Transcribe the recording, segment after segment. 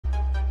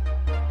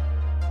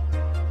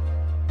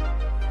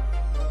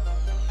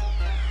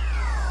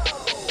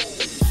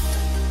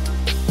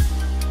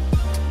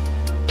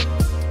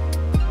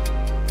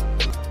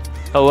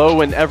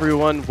Hello and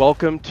everyone,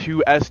 welcome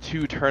to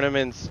S2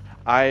 Tournaments.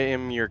 I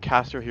am your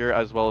caster here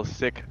as well as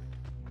Sick.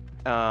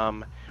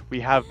 We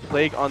have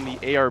Plague on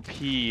the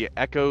ARP,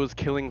 Echoes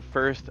killing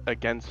first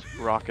against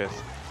Raucous.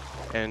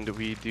 And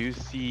we do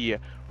see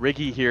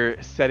Riggy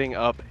here setting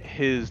up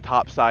his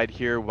top side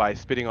here by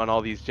spitting on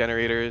all these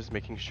generators,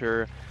 making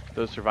sure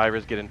those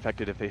survivors get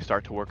infected if they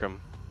start to work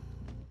them.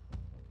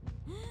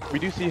 We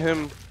do see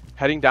him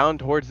heading down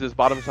towards this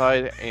bottom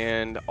side,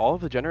 and all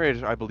of the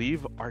generators, I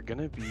believe, are going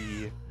to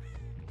be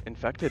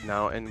infected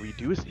now, and we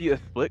do see a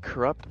split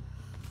corrupt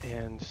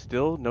and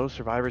still no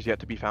survivors yet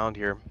to be found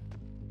here.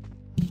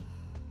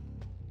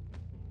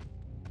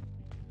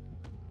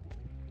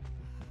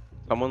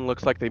 Someone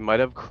looks like they might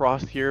have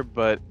crossed here,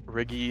 but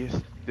Riggy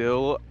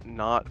still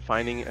not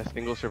finding a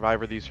single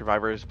survivor. These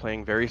survivors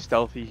playing very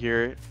stealthy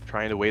here,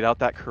 trying to wait out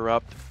that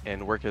corrupt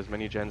and work as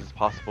many gens as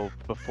possible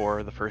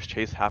before the first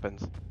chase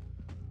happens.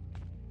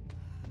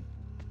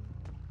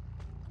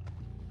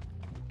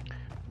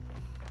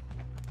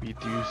 We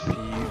do see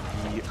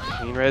the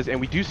pain res, and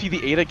we do see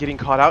the Ada getting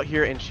caught out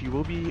here, and she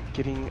will be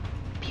getting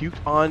puked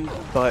on,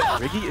 but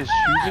Riggy is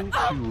choosing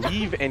to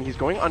leave, and he's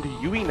going onto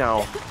Yui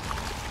now.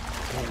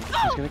 And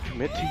he's going to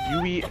commit to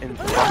Yui, and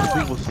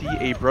possibly we'll see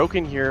a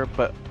broken here,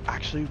 but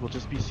actually we'll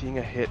just be seeing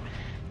a hit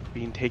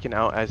being taken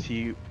out as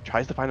he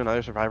tries to find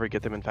another survivor to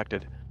get them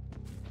infected.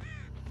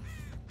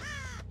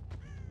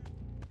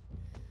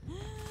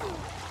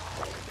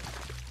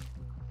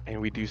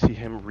 And we do see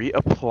him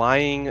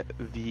reapplying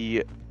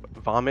the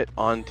vomit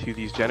onto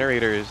these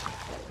generators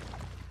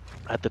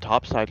at the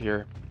top side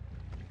here.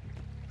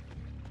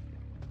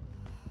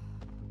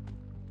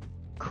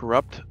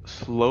 Corrupt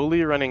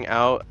slowly running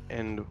out,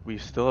 and we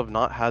still have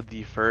not had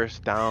the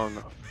first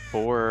down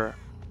for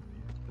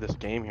this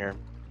game here.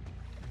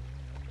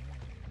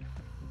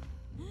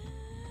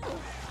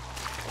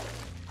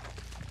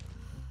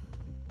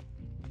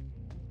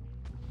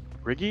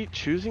 Riggy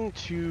choosing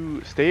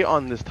to stay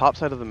on this top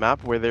side of the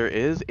map where there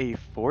is a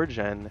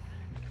 4-gen,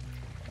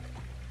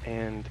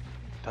 and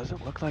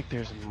doesn't look like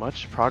there's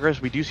much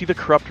progress. We do see the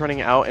corrupt running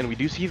out, and we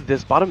do see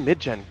this bottom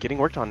mid-gen getting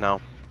worked on now.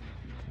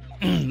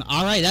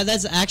 All right,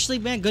 that's actually,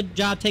 man, good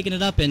job taking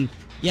it up. And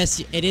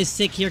yes, it is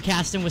Sick here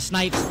casting with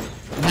snipes.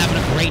 I'm having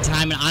a great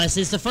time, and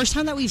honestly, it's the first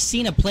time that we've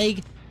seen a Plague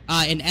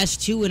in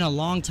S2 in a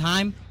long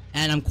time,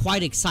 and I'm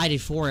quite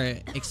excited for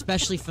it,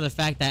 especially for the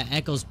fact that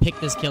Echoes picked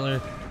this killer.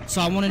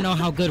 So I want to know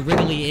how good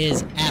Wrigley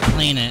is at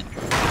playing it.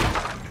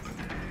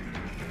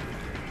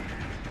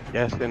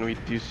 Yes, and we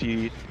do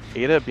see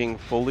Ada being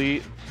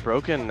fully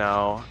broken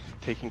now,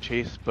 taking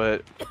chase,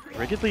 but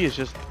Wrigley is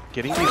just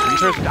getting these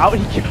resources out.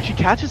 She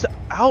catches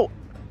out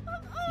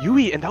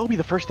Yui, and that will be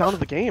the first down of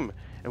the game.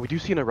 And we do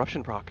see an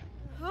eruption proc.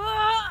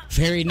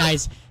 Very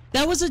nice.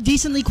 That was a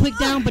decently quick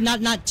down, but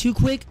not too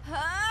quick.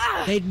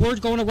 They were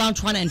going around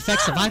trying to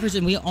infect survivors,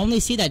 and we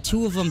only see that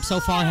 2 of them so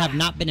far have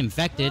not been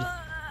infected.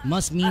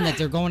 Must mean that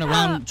they're going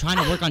around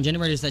trying to work on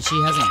generators that she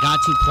hasn't got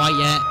to quite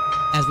yet,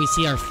 as we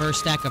see our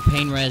first stack of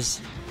pain res.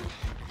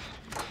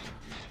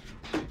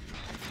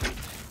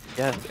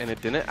 Yes, and it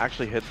didn't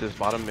actually hit this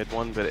bottom mid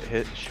one, but it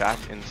hit Shaq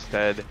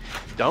instead.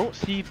 Don't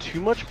see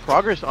too much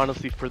progress,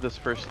 honestly, for this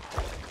first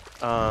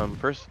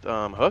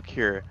hook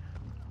here.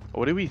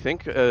 What do we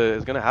think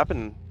is going to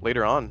happen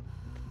later on?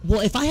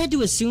 Well, if I had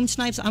to assume,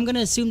 Snipes, I'm going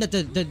to assume that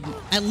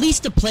at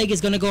least the Plague is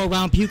going to go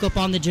around, puke up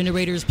on the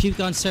generators, puke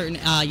on certain,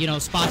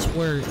 spots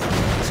where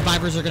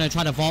survivors are going to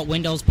try to vault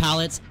windows,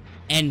 pallets,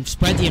 and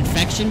spread the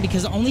infection,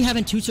 because only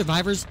having 2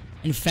 survivors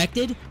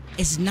infected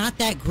is not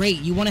that great.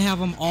 You want to have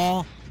them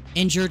all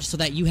injured so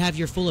that you have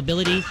your full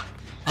ability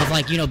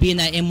of, being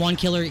that M1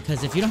 killer,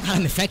 because if you don't have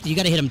them infected, you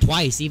got to hit them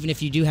twice, even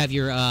if you do have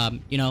your,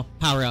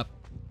 power up.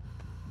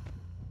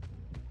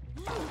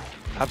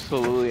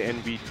 Absolutely,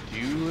 and we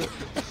do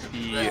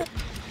see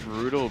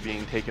Brutal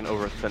being taken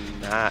over with the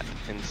Nat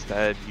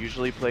instead.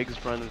 Usually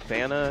Plagues run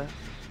Thana,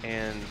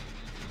 and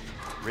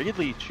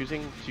Wrigley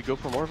choosing to go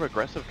for more of an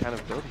aggressive kind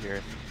of build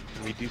here.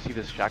 And we do see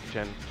this Shaq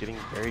gen getting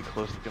very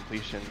close to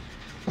completion.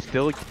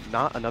 Still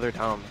not another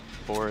down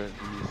for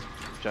these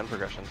gen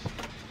progressions.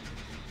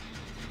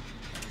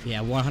 Yeah,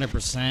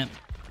 100%.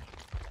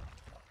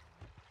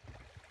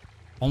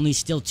 Only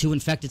still 2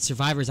 infected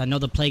survivors. I know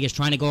the Plague is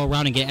trying to go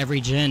around and get every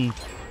gen,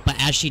 but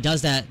as she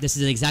does that, this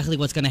is exactly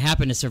what's going to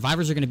happen. The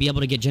survivors are going to be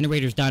able to get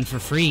generators done for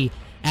free,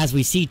 as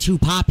we see 2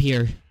 pop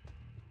here.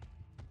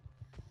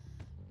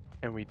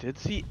 And we did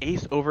see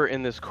Ace over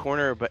in this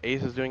corner, but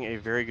Ace is doing a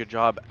very good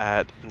job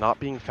at not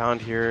being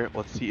found here.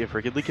 Let's see if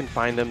Wrigley can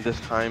find them this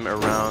time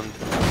around,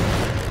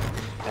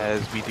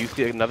 as we do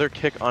see another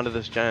kick onto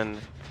this gen.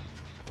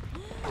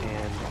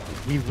 And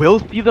we will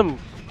see them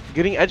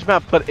getting edge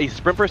map, but a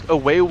sprint burst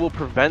away will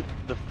prevent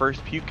the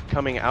first puke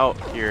coming out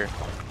here.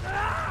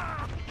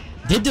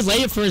 Did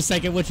delay it for a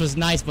second, which was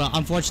nice, but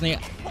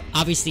unfortunately,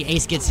 obviously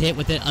Ace gets hit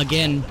with it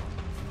again,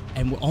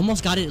 and we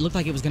almost got it. It looked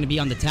like it was going to be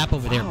on the tap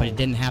over there, but it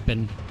didn't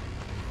happen.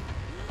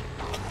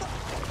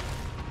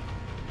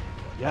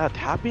 Yeah,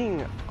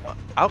 tapping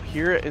out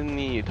here in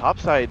the top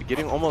side,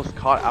 getting almost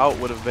caught out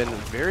would have been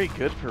very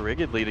good for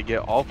Wrigley to get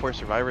all 4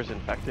 survivors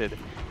infected.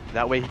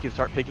 That way he can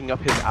start picking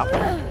up his apple.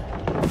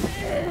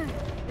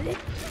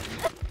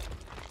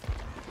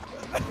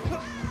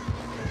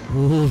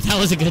 Ooh, that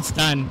was a good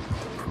stun.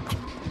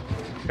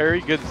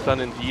 Very good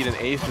stun indeed, and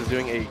Ace is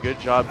doing a good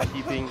job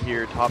keeping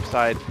here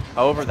topside.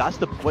 However, that's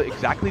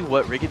exactly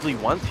what Wriggly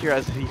wants here,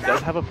 as he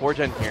does have a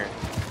 4-gen here.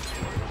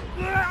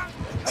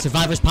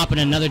 Survivor's popping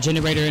another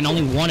generator in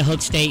only one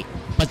hook state,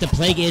 but the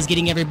Plague is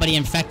getting everybody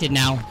infected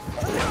now.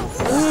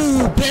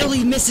 Ooh,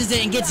 barely misses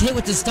it and gets hit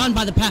with the stun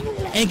by the pack,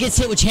 and gets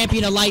hit with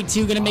Champion of Light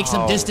too. Gonna make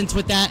some distance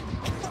with that.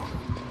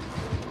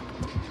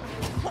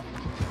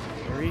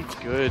 Very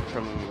good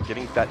from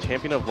getting that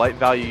Champion of Light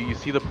value. You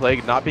see the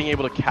Plague not being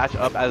able to catch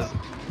up, as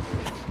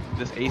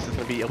this Ace is going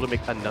to be able to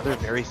make another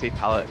very safe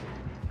pallet.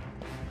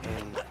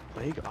 And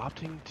Plague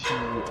opting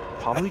to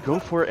probably go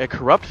for a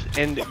Corrupt,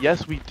 and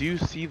yes, we do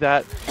see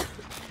that.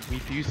 We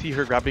do see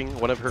her grabbing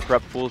one of her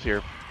Corrupt Fools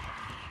here.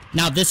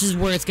 Now this is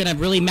where it's going to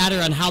really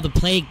matter on how the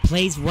Plague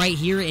plays right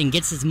here and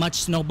gets as much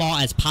snowball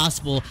as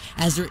possible,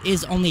 as there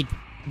is only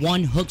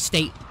one hook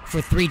state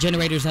for 3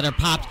 generators that are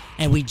popped,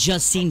 and we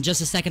just seen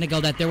just a second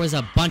ago that there was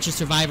a bunch of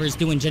survivors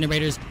doing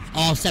generators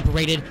all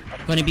separated.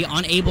 Going to be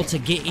unable to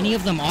get any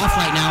of them off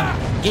right now.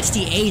 Gets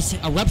the Ace.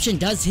 Eruption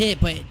does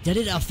hit, but did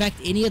it affect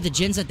any of the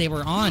gens that they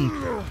were on?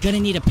 Gonna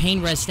need a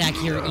pain res stack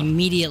here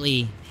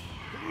immediately.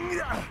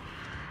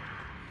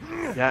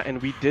 Yeah,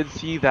 and we did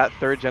see that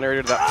 3rd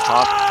generator that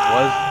popped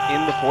was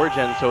in the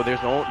 4-gen, so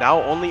there's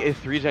now only a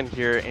 3-gen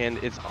here, and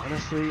it's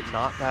honestly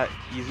not that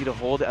easy to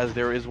hold, as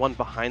there is one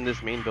behind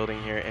this main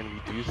building here, and we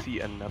do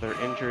see another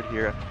injured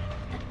here,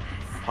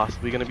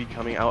 possibly going to be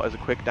coming out as a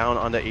quick down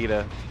onto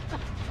Ada.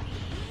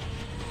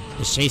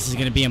 This chase is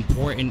going to be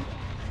important.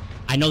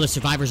 I know the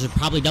survivors are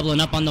probably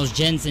doubling up on those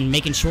gens and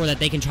making sure that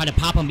they can try to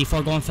pop them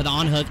before going for the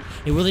on-hook.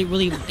 It wouldn't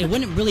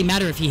really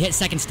matter if he hit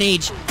second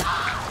stage.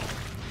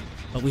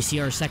 But we see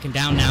our second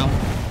down now.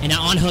 And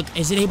now on hook,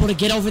 is it able to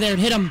get over there and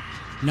hit him?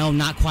 No,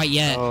 not quite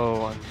yet.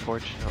 Oh,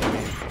 unfortunately.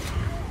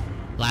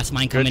 Last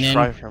mine coming in. Good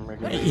try from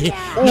Wriggly.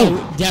 Yeah, no,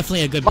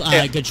 definitely a good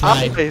good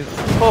try.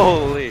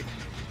 Holy.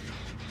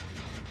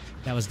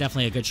 That was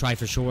definitely a good try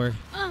for sure.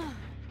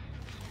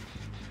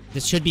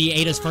 This should be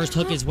Ada's first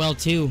hook as well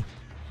too.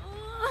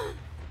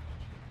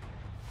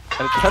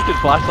 An attempted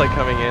flashlight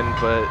coming in,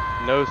 but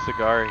no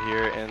cigar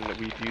here, and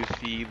we do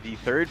see the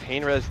 3rd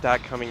pain res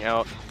stack coming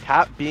out.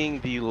 Tap being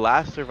the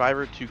last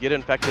survivor to get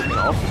infected, and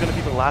also going to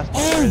be the last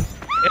pain res.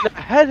 And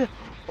ahead,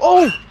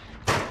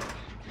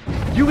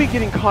 Yui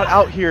getting caught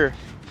out here.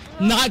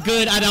 Not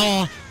good at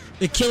all.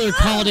 The killer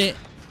called it.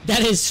 That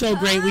is so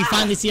great. We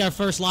finally see our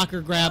first locker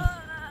grab,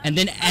 and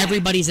then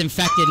everybody's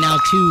infected now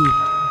too.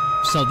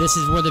 So this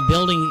is where the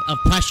building of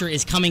pressure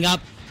is coming up.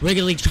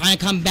 Wriggly trying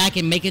to come back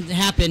and make it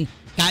happen.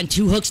 Gotten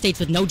 2 hook states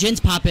with no gens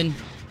popping.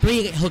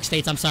 3 hook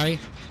states, I'm sorry.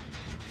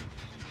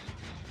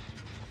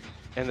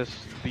 And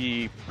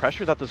the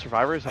pressure that the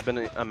survivors have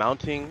been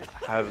mounting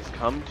has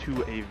come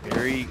to a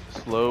very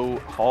slow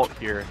halt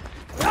here.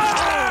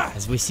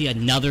 As we see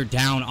another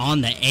down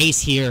on the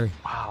Ace here.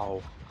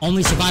 Wow.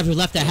 Only survivor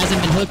left that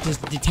hasn't been hooked is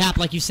the Tap,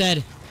 like you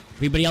said.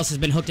 Everybody else has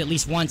been hooked at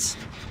least once.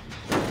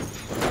 And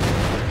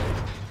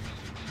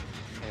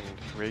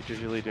Rage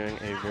is really doing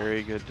a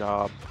very good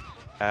job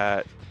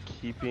at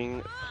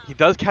keeping. He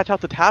does catch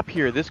out the Tap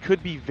here. This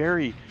could be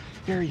very,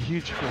 very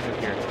huge for him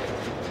here.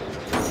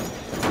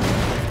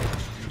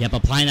 Yep,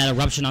 applying that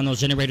eruption on those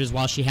generators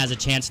while she has a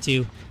chance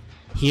to.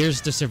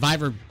 Here's the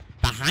survivor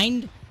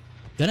behind.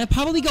 Gonna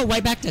probably go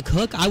right back to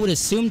Cook, I would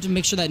assume, to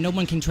make sure that no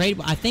one can trade.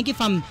 But I think if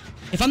I'm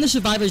the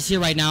survivors here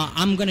right now,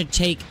 I'm gonna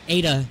take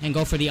Ada and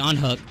go for the on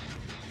hook.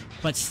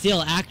 But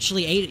still,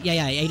 actually, Ada,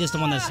 yeah, Ada's the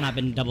one that's not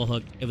been double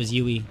hooked. It was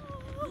Yui.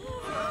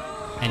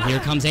 And here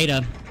comes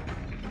Ada.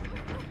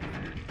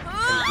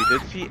 We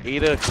did see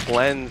Ada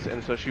cleanse,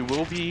 and so she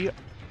will be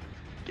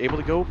able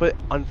to go, but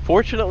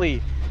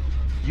unfortunately,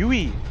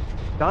 Yui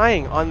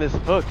dying on this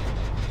hook,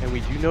 and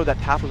we do know that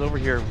Tap was over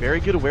here. Very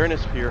good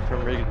awareness here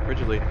from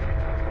Ridgely.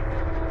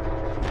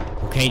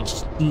 Okay,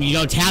 you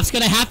know, Tap's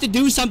gonna have to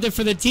do something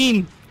for the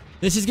team.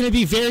 This is gonna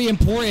be very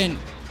important.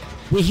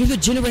 We hear the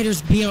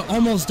generators being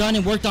almost done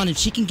and worked on, and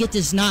she can get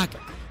this knock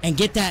and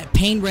get that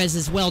pain res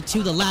as well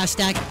too. The last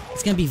stack,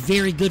 it's gonna be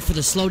very good for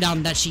the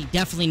slowdown that she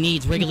definitely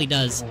needs. Wriggly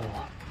does.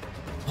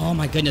 Oh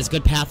my goodness,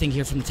 good pathing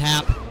here from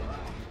Tap.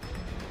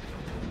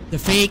 The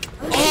fake.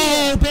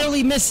 Oh,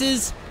 barely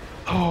misses.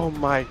 Oh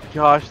my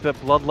gosh, the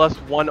Bloodlust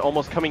one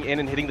almost coming in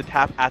and hitting the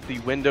Tap at the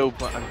window,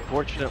 but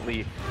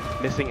unfortunately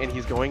missing, and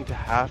he's going to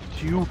have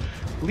to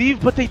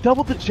leave. But they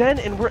doubled the gen,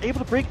 and we're able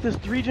to break this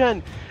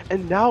 3-gen,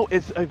 and now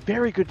it's a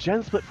very good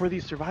gen split for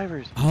these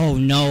survivors. Oh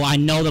no, I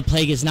know the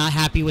Plague is not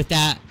happy with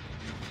that.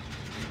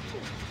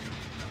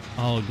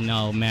 Oh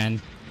no,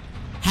 man.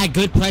 Had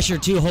good pressure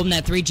too, holding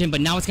that 3-gen, but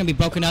now it's going to be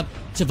broken up.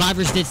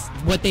 Survivors did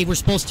what they were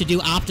supposed to do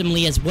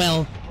optimally as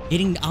well.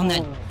 Getting on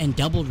that and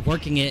doubled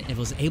working it, and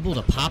was able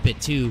to pop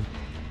it too.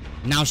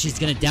 Now she's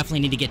going to definitely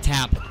need to get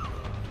Tap.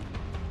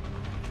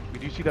 We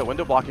do see that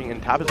window blocking,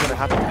 and Tap is going to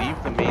have to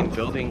leave the main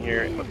building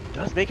here, but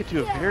does make it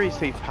to a very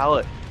safe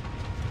pallet.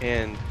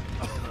 And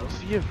We'll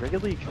see if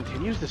Wrigley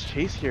continues this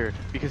chase here,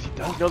 because he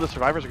does know the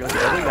survivors are going to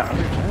be getting that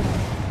other gen.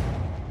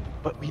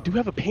 But we do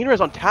have a pain res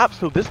on tap,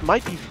 so this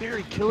might be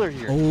very killer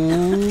here.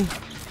 Oh,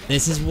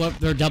 this is what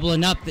they're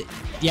doubling up.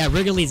 Yeah,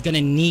 Wrigley's going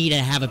to need to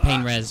have a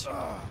pain res.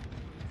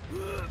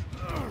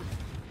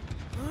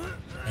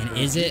 And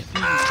is it?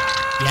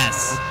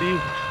 Yes. Let's see.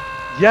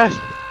 Yes!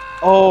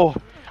 Oh,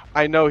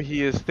 I know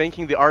he is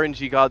thanking the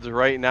RNG gods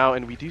right now,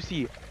 and we do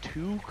see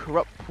 2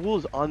 corrupt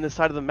pools on this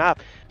side of the map.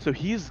 So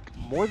he's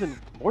more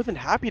than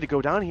happy to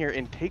go down here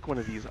and take one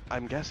of these,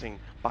 I'm guessing,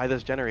 by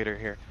this generator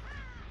here.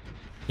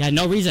 Yeah,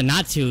 no reason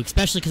not to,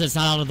 especially because it's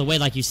not out of the way,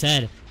 like you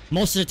said.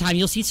 Most of the time,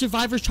 you'll see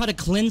survivors try to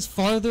cleanse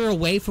farther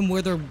away from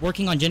where they're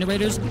working on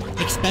generators,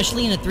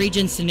 especially in a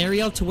 3-gen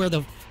scenario to where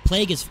the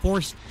plague is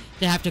forced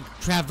to have to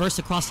traverse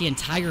across the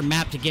entire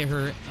map to get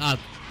her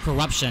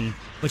corruption,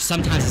 which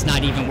sometimes is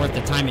not even worth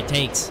the time it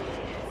takes.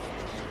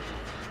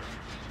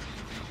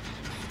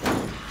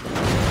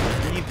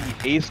 The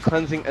ace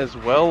cleansing as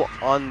well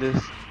on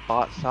this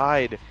bot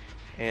side,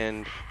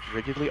 and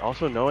Wrigley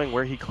also knowing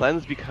where he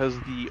cleansed because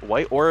the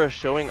white aura is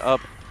showing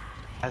up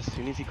as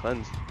soon as he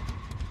cleansed.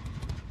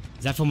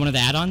 Is that from one of the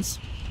add-ons?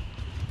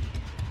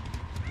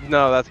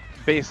 No, that's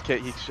base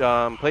kit. He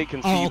play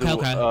can see. Oh,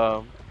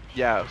 okay.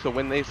 Yeah, so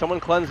when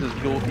someone cleanses,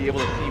 you'll be able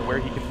to see where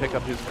he can pick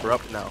up his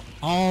corrupt now.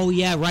 Oh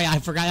yeah, right. I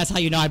forgot. That's how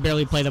you know I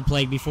barely played the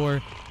plague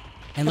before.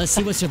 And let's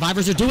see what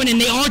survivors are doing,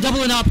 and they are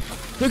doubling up.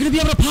 They're gonna be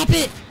able to pop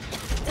it.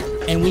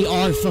 And we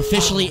are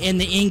officially in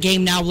the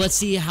in-game now. Let's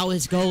see how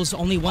this goes.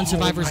 Only one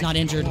survivor is not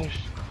injured. Gosh.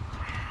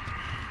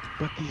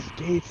 But these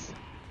gates,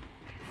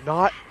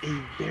 not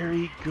a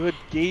very good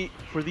gate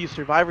for these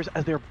survivors,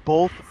 as they're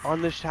both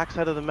on the shack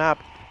side of the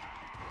map.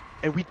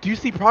 And we do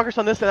see progress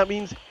on this, and that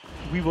means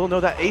we will know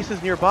that Ace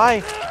is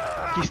nearby.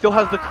 He still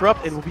has the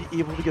corrupt and will be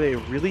able to get a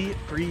really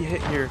free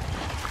hit here.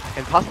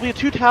 And possibly a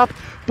 2-tap,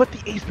 but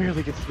the Ace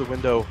barely gets to the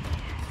window.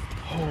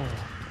 Oh.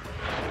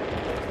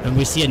 And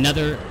we see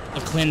another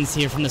cleanse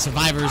here from the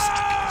survivors.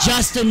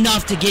 Just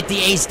enough to get the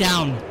Ace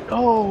down.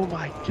 Oh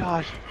my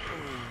gosh.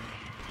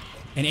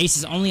 And Ace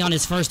is only on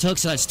his first hook,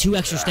 so that's 2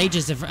 extra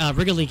stages if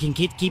Wrigley can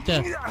keep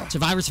the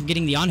survivors from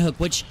getting the on-hook,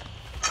 which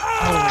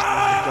oh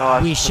my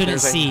gosh. We shouldn't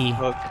see.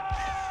 Hook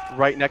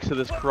right next to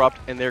this corrupt,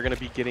 and they're going to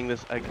be getting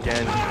this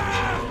again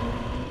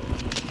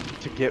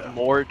to get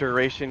more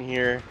duration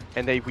here.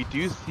 And we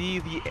do see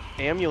the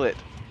amulet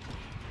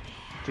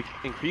to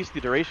increase the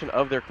duration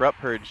of their corrupt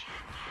purge.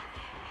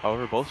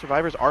 However, both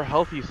survivors are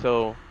healthy,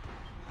 so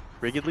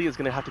Wrigley is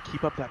going to have to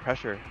keep up that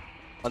pressure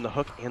on the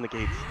hook and the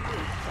gates.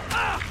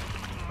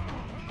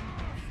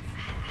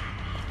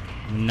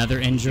 Another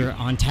injure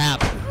on tap.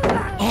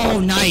 Oh,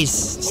 nice.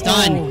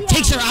 Stun. Oh.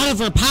 Takes her out of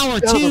her power,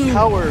 too.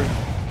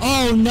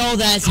 Oh, no,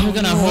 that's going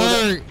to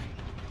hurt.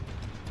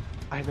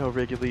 I know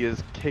Wrigley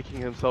is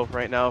kicking himself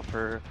right now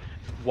for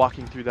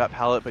walking through that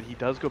pallet, but he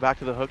does go back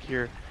to the hook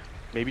here.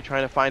 Maybe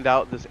trying to find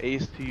out this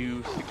Ace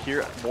to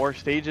secure more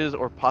stages,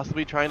 or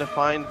possibly trying to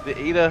find the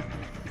Ada.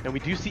 And we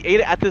do see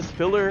Ada at this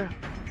filler.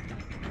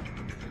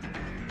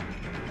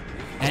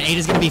 And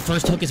Ada's going to be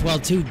first hook as well,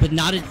 too, but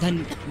not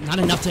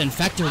enough to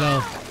infect her,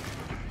 though.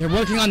 They're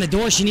working on the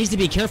door. She needs to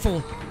be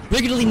careful.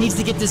 Wrigley needs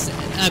to get this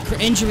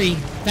injury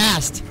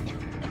fast,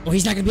 or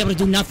he's not going to be able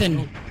to do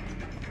nothing.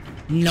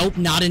 Nope,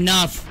 not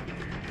enough.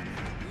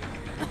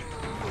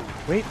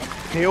 Wait,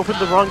 they opened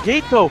the wrong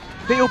gate, though.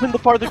 They opened the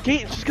farther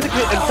gate, and she's going to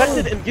get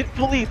infected and get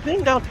fully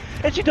thing down.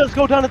 And she does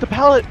go down at the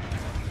pallet.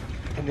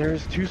 And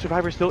there's 2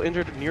 survivors still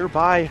injured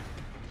nearby.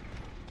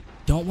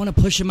 Don't want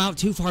to push him out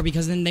too far,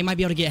 because then they might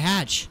be able to get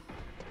Hatch.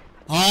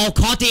 Oh,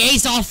 caught the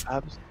Ace off.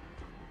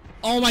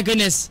 Oh, my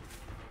goodness.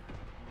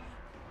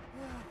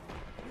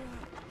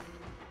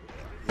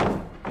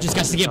 Just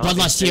got to get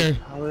Bloodlust here.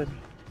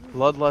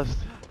 Bloodlust.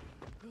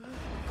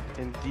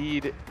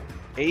 Indeed.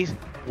 Ace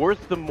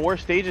worth the more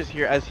stages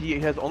here, as he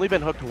has only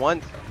been hooked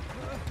once.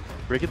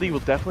 Wrigley will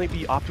definitely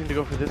be opting to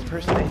go for this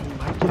person, and he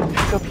might get a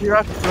pick up here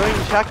after throwing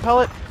the shack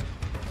pellet.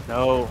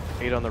 No,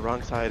 8 on the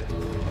wrong side.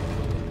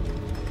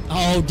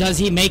 Oh, does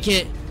he make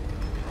it?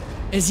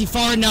 Is he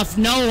far enough?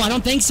 No, I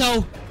don't think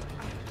so.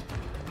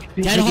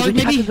 Dead hard,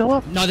 maybe?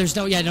 No, there's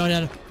no, yeah, no.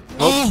 Nope,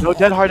 oh, no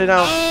dead harded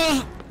out.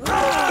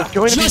 It's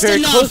going to be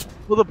very close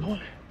to the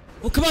point.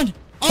 Oh, come on.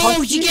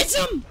 Oh, he gets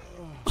him.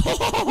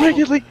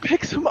 Wrigley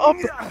picks him up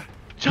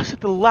just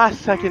at the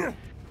last second.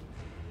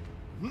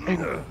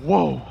 And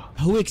whoa.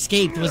 Who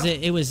escaped? Was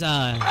it? It was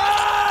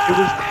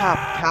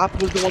Tap.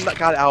 Tap was the one that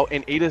got out,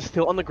 and Ada's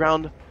still on the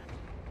ground.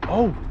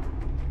 Oh,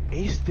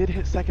 Ace did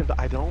hit second, but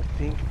I don't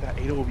think that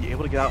Ada will be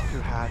able to get out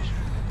through Hatch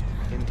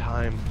in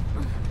time.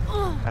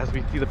 As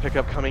we see the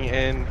pickup coming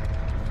in.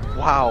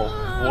 Wow,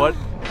 what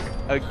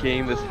a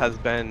game this has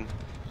been.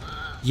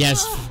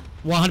 Yes,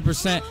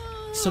 100%.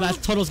 So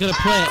that total's gonna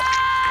put.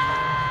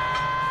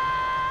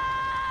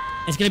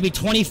 It's gonna be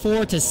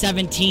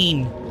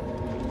 24-17.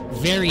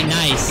 Very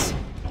nice.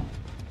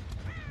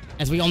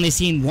 As we only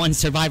seen one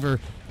survivor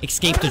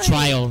escape the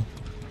trial.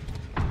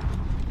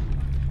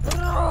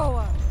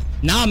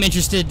 Now I'm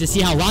interested to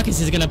see how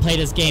Raucous is gonna play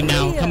this game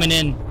now, coming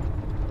in.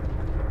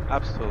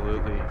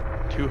 Absolutely.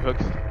 2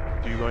 hooks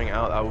do going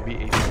out, that will be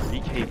a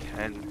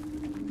 3K10.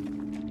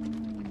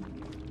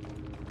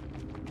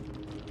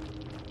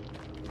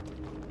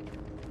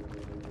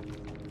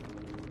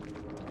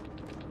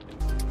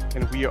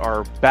 And we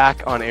are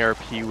back on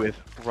ARP with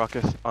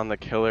Raucous on the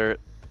killer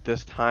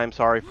this time.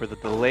 Sorry for the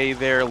delay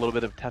there, a little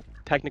bit of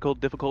technical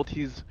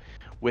difficulties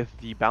with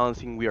the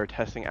balancing. We are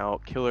testing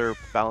out killer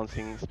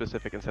balancing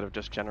specific instead of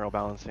just general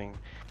balancing.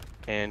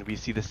 And we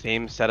see the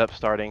same setup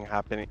starting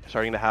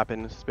to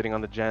happen, spitting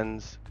on the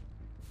gens.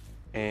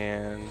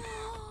 And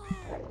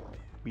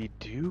we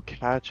do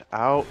catch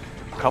out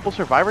a couple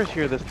survivors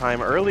here this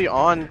time early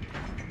on.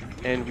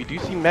 And we do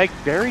see Meg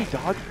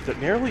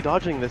narrowly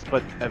dodging this,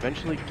 but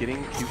eventually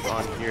getting puked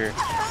on here.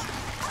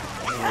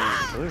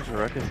 And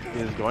Raucous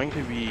is going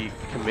to be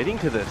committing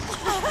to this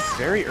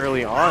very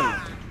early on,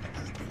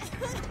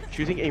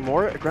 choosing a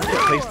more aggressive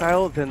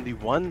playstyle than the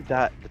one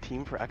that the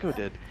team for Echo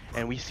did.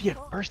 And we see a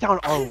first down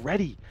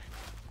already.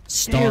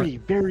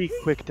 Very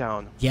quick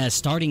down. Yeah,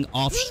 starting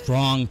off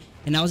strong.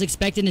 And I was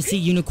expecting to see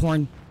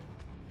Unicorn.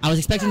 I was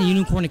expecting the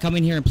Unicorn to come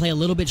in here and play a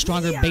little bit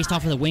stronger based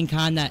off of the win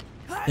con that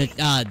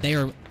they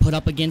are put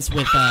up against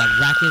with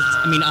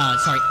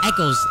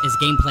Echo's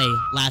gameplay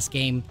last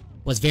game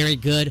was very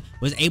good.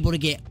 Was able to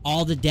get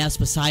all the deaths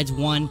besides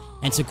one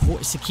and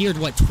secured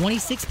what,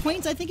 26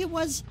 points I think it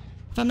was,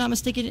 if I'm not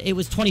mistaken. It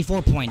was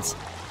 24 points.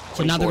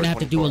 So now they're gonna have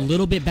to do a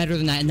little bit better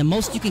than that. And the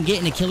most you can get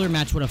in a killer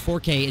match with a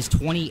 4K is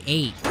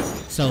 28.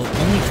 So only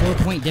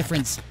 4-point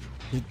difference.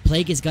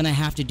 Plague is gonna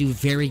have to do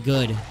very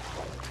good.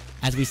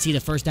 As we see the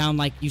first down,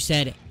 like you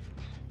said,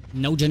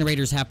 no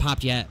generators have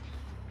popped yet.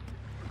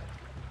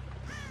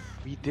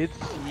 We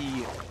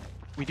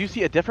do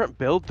see a different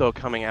build though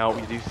coming out.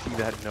 We do see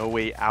that No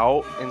Way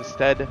Out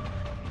instead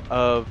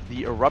of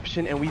the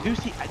Eruption, and we do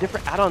see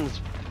different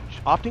add-ons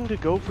opting to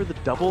go for the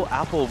double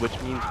apple, which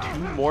means 2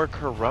 more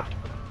corrupt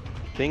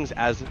things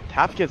as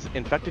Tap gets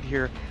infected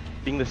here,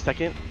 being the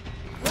second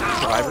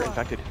survivor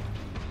infected.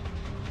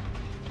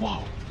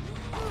 Whoa.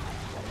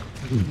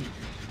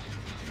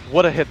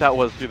 What a hit that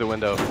was through the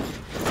window.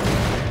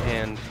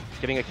 And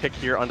getting a kick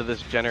here onto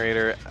this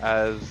generator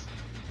as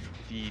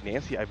the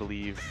Nancy, I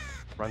believe,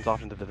 runs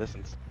off into the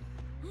distance.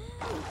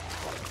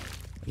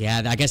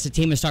 Yeah, I guess the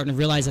team is starting to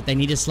realize that they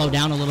need to slow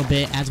down a little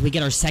bit as we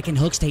get our second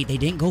hook state. They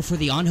didn't go for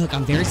the on hook.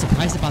 I'm very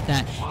surprised about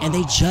that. And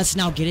they just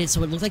now get it.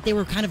 So it looks like they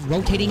were kind of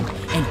rotating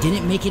and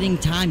didn't make it in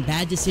time.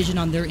 Bad decision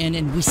on their end.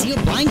 And we see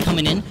O'Brien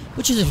coming in,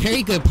 which is a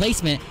very good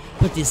placement.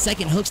 But the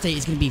second hook state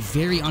is going to be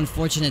very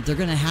unfortunate. They're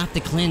going to have to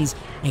cleanse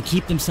and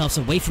keep themselves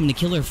away from the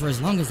killer for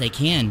as long as they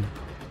can.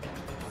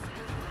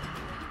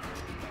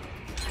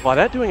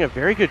 Claudette doing a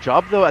very good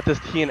job though at this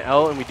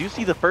TNL, and we do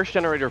see the first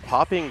generator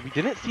popping. We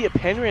didn't see a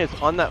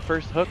Panriz on that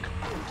first hook,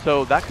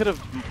 so that could have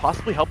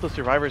possibly helped the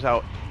survivors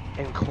out.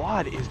 And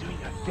Claude is doing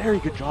a very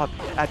good job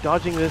at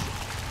dodging this.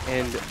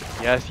 And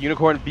yes,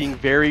 Unicorn being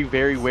very,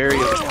 very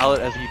wary of the pallet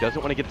as he doesn't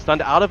want to get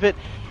stunned out of it.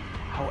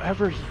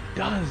 However, he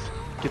does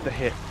get the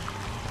hit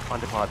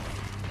onto Claude.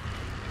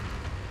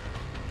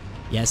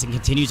 Yes, and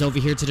continues over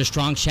here to the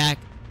strong shack.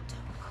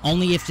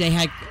 Only if they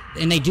had,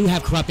 and they do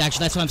have corrupt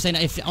actually, that's what I'm saying.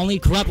 If only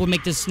corrupt would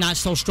make this not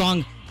so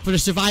strong for the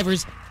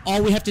survivors.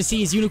 All we have to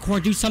see is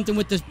Unicorn do something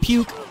with the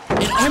puke.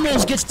 It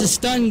almost gets the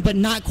stun, but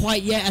not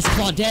quite yet as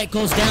Claudette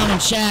goes down in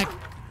shack.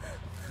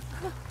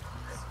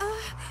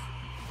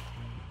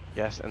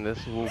 Yes, and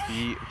this will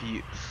be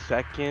the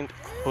second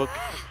hook,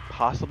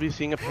 possibly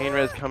seeing a pain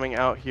res coming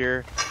out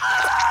here.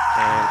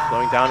 And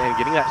slowing down and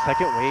getting that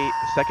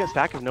second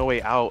stack of No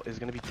Way Out is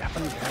going to be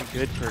definitely very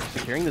good for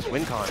securing this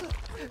win con.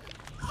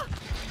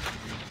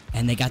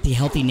 And they got the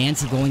healthy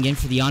Nancy going in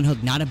for the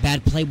on-hook. Not a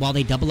bad play while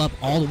they double up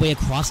all the way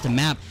across the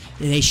map.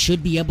 They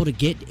should be able to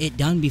get it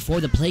done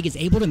before the Plague is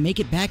able to make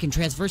it back and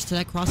transverse to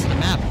that cross of the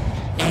map.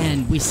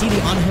 And we see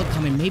the on-hook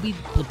coming. Maybe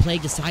the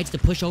Plague decides to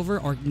push over,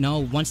 or no,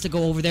 wants to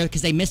go over there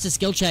because they missed a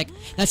skill check.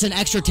 That's an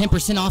extra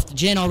 10% off the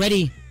gen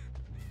already.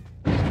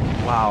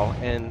 Wow,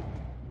 and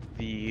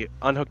the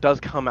unhook does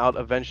come out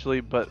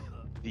eventually, but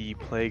the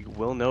Plague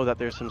will know that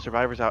there's some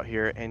survivors out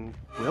here and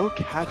will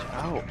catch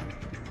out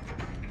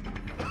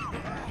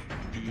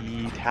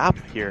the Tap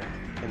here,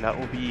 and that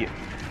will be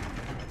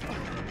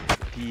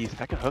the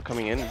second hook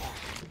coming in,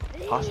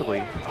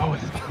 possibly. Oh,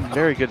 it's a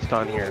very good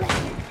stun here.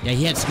 Yeah,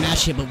 he had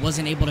smash hit, but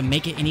wasn't able to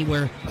make it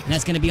anywhere, and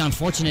that's going to be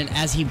unfortunate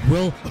as he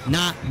will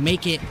not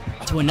make it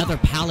to another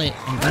pallet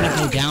and going to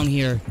go down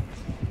here.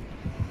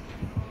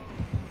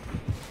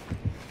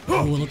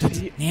 Oh, look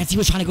at Nancy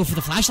was trying to go for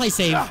the flashlight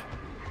save.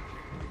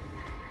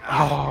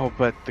 Oh,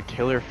 but the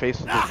killer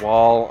faces the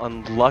wall.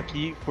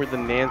 Unlucky for the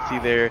Nancy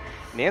there.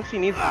 Nancy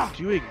needs to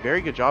do a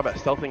very good job at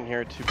stealthing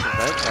here to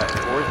prevent that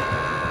fourth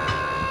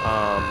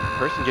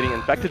person getting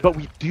infected. But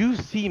we do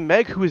see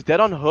Meg, who is dead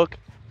on hook,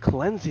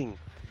 cleansing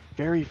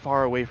very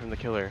far away from the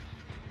killer.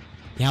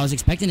 Yeah, I was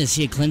expecting to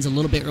see it cleanse a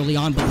little bit early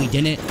on, but we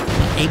didn't.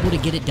 Able to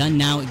get it done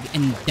now,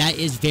 and that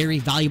is very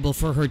valuable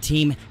for her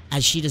team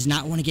as she does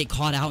not want to get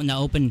caught out in the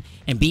open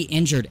and be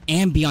injured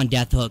and be on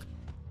death hook.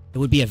 It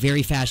would be a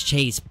very fast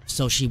chase,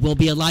 so she will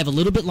be alive a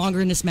little bit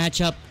longer in this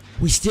matchup.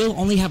 We still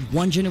only have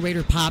one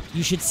generator popped.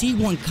 You should see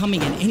one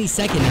coming in any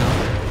second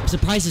now. I'm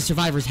surprised the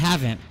survivors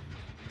haven't.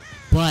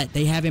 But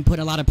they haven't put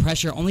a lot of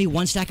pressure. Only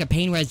one stack of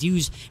pain res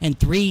used and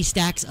 3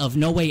 stacks of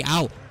no way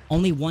out.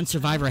 Only one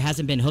survivor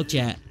hasn't been hooked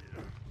yet.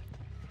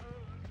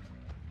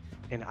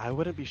 And I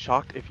wouldn't be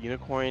shocked if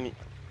Unicorn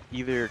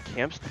either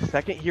camps to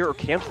second here or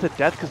camps to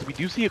death, because we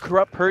do see a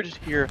corrupt purge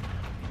here.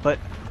 But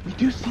we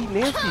do see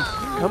Nancy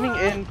coming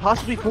in,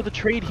 possibly for the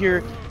trade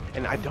here.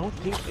 And I don't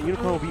think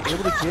Unicorn will be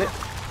able to get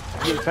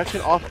the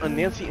infection off on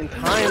Nancy in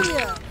time.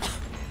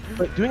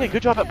 But doing a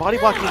good job at body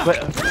blocking,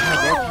 but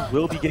Nancy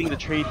will be getting the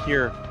trade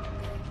here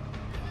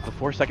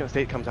before second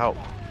state comes out.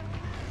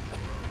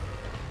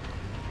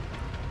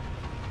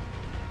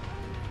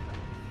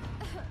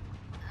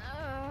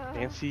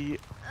 Nancy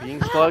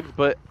being slugged,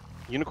 but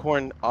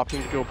Unicorn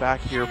opting to go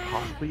back here,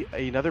 possibly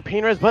another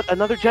pain res, but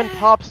another gen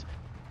pops.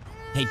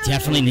 They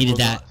definitely needed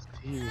that.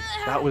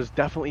 That was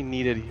definitely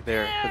needed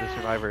there for the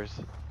survivors.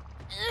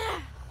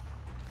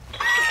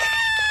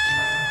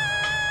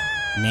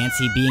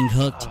 Nancy being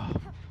hooked.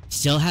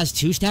 Still has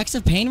 2 stacks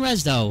of pain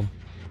res though.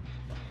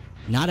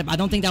 I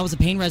don't think that was a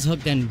pain res hook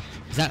then.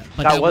 That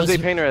was a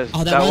pain res.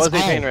 Oh, that was a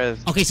pain res.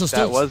 Okay, so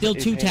still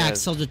 2 tacks.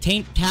 So the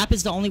tap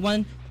is the only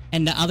one,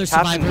 and the other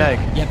Tap survivor. And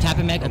Meg. Yep, tap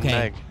and Meg. Okay.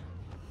 Meg.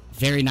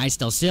 Very nice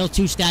though. Still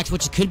 2 stacks,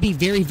 which could be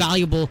very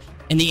valuable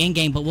in the end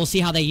game, but we'll see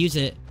how they use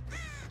it.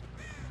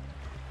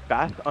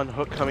 Fast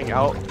unhook coming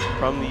out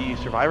from the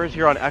survivors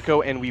here on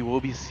Echo, and we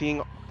will be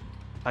seeing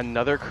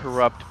another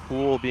corrupt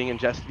pool being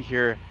ingested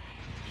here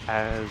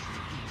as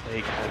they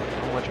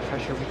have so much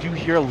pressure. We do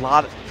hear a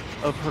lot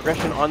of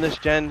progression on this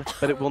gen,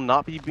 but it will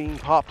not be being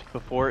popped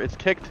before it's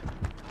kicked.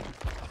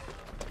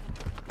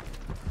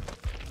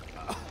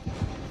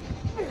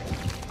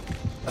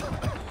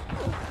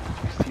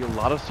 We see a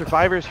lot of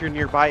survivors here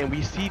nearby, and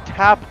we see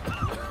Tap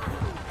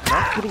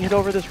not getting hit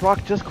over this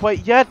rock just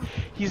quite yet.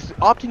 He's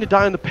opting to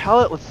die on the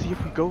pallet. Let's see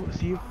if we go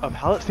see a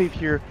pallet save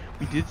here.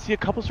 We did see a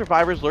couple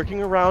survivors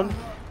lurking around.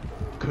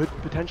 Could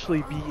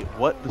potentially be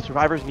what the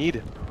survivors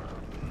need.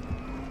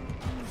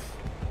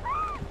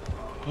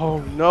 Oh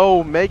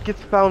no, Meg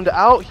gets found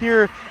out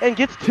here and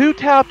gets 2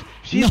 tapped.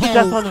 She's the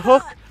death on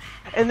hook.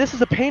 And this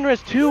is a pain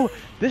res too.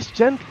 This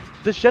gen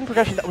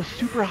progression that was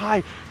super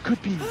high could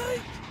be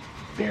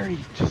very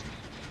just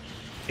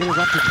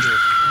interrupted here.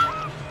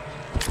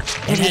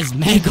 And as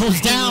Meg goes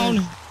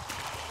down.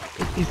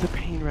 It is a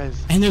pain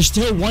res. And there's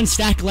still 1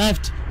 stack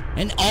left.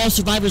 And all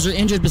survivors are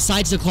injured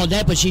besides the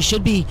Claudette, but she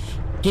should be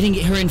getting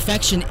her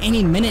infection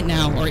any minute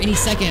now, or any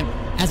second,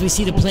 as we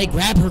see the play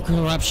grab her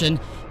corruption.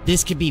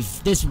 This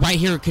right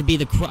here could be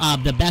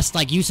the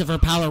best use of her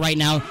power right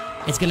now.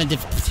 It's gonna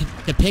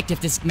depict if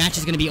this match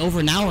is gonna be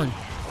over now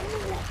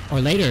or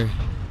later.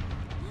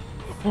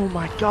 Oh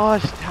my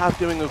gosh, Tap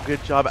doing a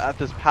good job at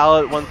this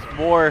pallet once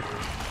more.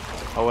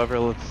 However,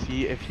 let's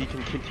see if he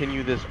can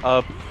continue this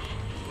up.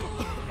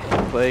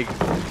 Plague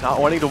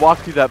not wanting to walk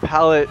through that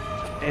pallet,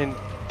 and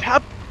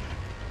Tap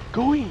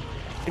going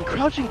and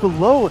crouching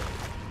below,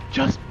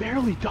 just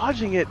barely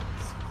dodging it,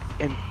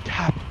 and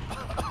Tap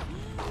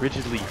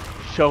rigidly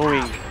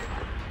showing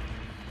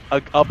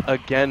up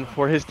again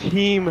for his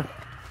team,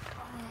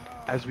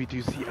 as we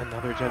do see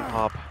another gen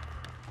pop.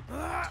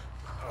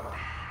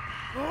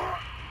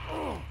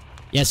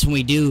 Yes, when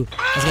we do,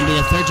 it's going to be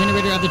the 3rd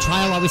generator of the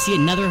trial, while we see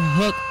another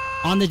hook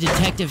on the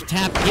detective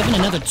Tap, giving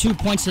another 2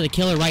 points to the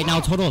killer right now,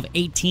 total of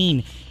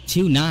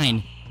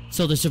 18-9.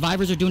 So the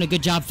survivors are doing a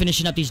good job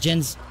finishing up these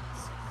gens.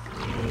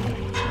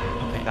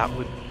 Okay.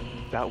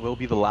 That will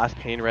be the last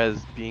pain res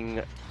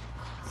being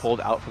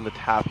pulled out from the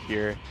Tap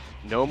here.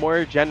 No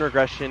more gen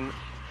regression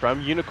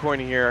from Unicorn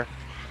here,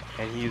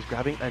 and he's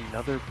grabbing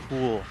another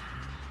pool.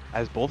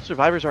 As both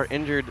survivors are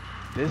injured,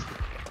 this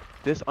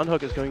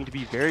unhook is going to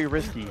be very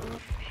risky.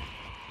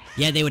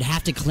 Yeah, they would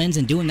have to cleanse,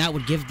 and doing that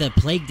would give the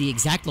Plague the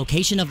exact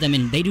location of them,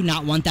 and they do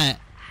not want that,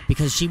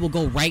 because she will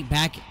go right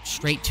back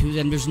straight to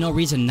them. There's no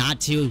reason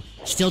not to.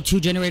 Still 2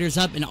 generators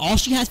up, and all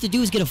she has to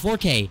do is get a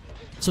 4K.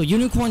 So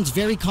Unicorn's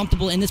very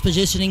comfortable in this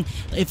positioning.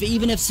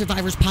 Even if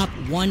survivors pop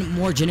 1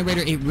 more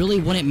generator, it really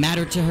wouldn't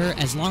matter to her,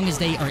 as long as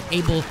they are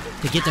able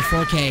to get the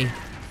 4K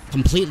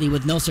completely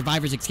with no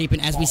survivors escaping,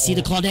 as we see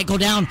the Claudette go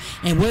down.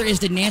 And where is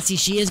the Nancy?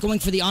 She is going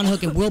for the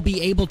unhook and will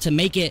be able to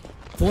make it,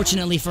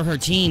 fortunately for her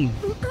team.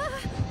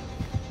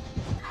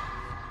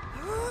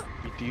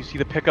 Do you see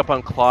the pickup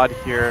on Claude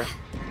here?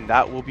 And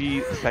that will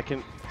be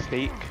second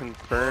state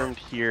confirmed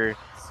here.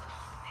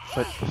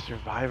 But the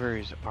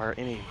survivors are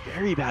in a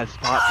very bad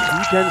spot.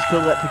 2 gens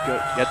still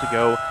yet to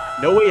go.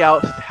 No way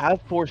out.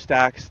 Have 4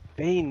 stacks.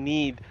 They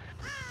need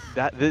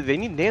that. They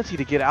need Nancy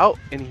to get out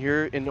in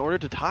here in order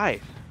to tie.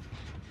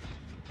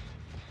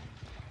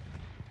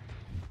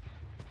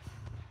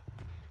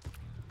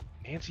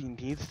 Nancy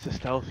needs to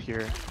stealth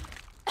here,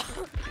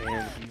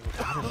 and you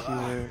gotta see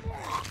her.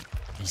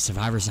 The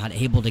survivor's not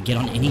able to get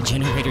on any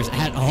generators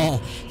at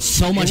all.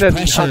 So much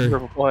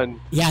pressure.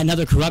 Yeah,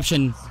 another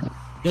corruption.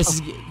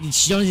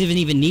 She doesn't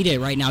even need it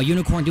right now.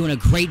 Unicorn doing a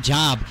great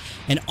job,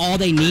 and all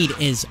they need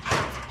is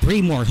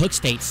 3 more hook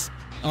states,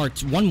 or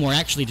 1 more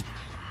actually.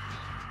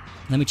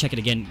 Let me check it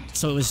again.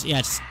 So it was, yeah,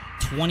 it's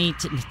 20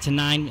 to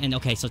 9, and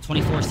okay, so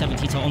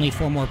 24-17, so only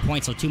 4 more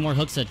points, so 2 more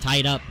hooks to tie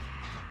it up.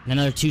 And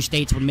another 2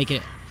 states would make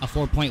it a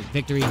 4-point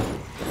victory.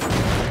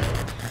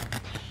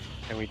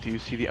 And we do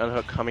see the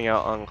unhook coming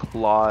out on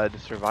Claude.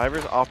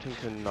 Survivors opting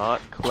to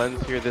not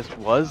cleanse here. This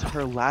was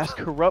her last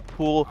corrupt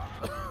pool.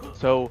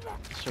 So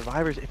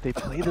Survivors, if they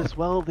play this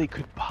well, they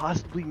could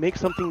possibly make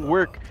something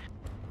work.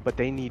 But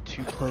they need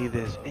to play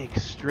this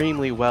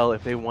extremely well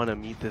if they want to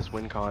meet this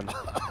win con.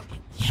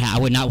 Yeah, I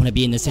would not want to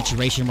be in this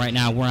situation right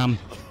now where I'm,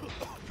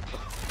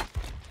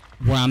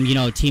 you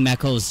know, Team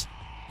Echo's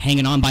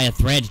hanging on by a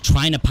thread,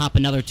 trying to pop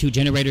another 2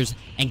 generators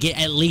and get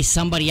at least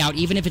somebody out.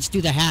 Even if it's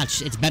through the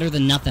hatch, it's better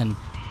than nothing.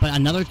 But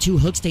another 2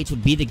 hook states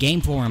would be the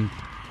game for him.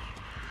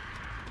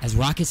 As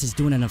Raucous is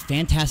doing a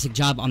fantastic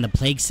job on the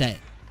Plague set.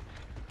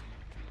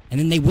 And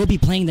then they will be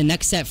playing the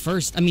next set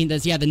first. I mean,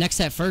 the next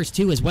set first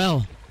too as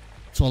well.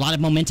 So a lot of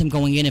momentum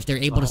going in if they're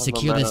able to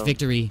secure this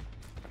victory.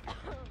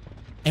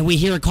 And we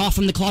hear a call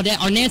from the Claudette,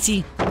 or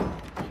Nancy.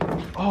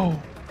 Oh,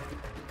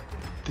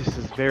 this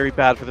is very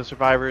bad for the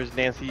Survivors.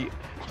 Nancy,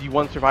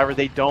 D1 Survivor,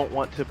 they don't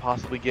want to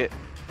possibly get.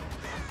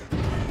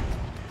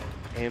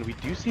 And we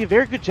do see a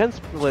very good gen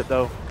split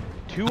though.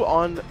 2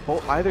 on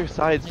either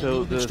side,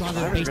 so the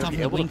Survivors are going to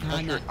be able to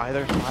pressure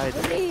either side.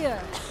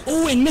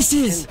 Oh, and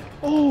misses!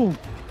 Oh!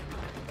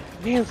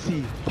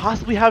 Nancy,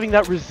 possibly having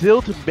that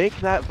resil to make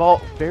that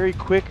vault very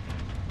quick.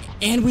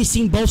 And we've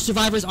seen both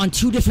Survivors on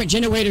 2 different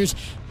generators.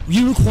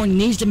 Unicorn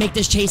needs to make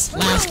this chase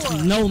last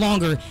no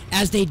longer,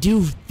 as they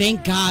do,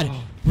 thank God,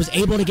 was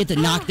able to get the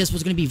knock. This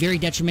was going to be very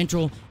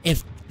detrimental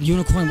if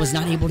Unicorn was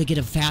not able to get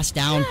a fast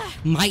down.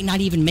 Might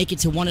not even make it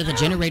to one of the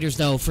generators,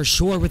 though, for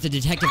sure, with the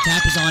detective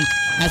tap is on,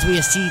 as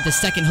we see the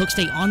second hook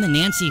state on the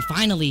Nancy,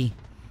 finally.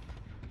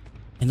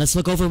 And let's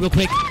look over real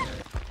quick.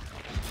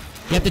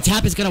 Yep, the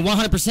tap is going to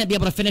 100% be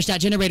able to finish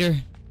that generator.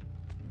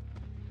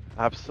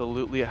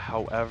 Absolutely.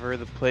 However,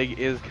 the Plague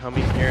is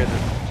coming here.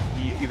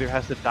 He either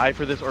has to die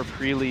for this or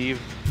pre-leave.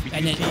 We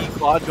do see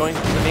Claude going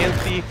to the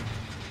Nancy.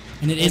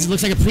 And it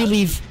looks like a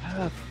pre-leave.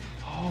 Oh.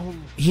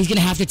 He's going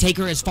to have to take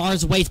her as far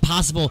away as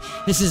possible.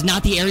 This is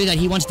not the area that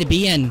he wants to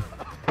be in.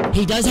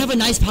 He does have a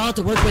nice pallet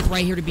to work with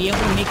right here to be able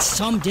to make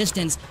some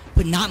distance,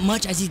 but not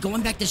much as he's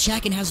going back to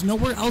Shack and has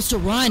nowhere else to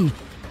run.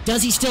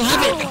 Does he still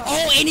have it?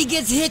 Oh, and he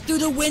gets hit through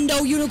the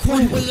window.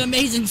 Unicorn with an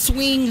amazing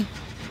swing.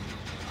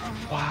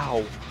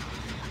 Wow.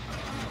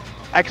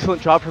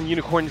 Excellent job from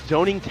Unicorn,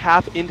 zoning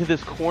tap into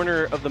this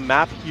corner of the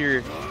map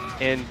here,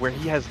 and where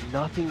he has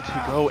nothing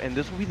to go, and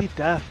this will be the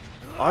death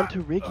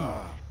onto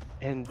Riggy.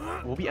 And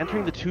we'll be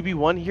entering the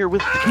 2v1 here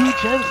with 2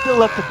 gens still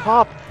left to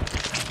pop.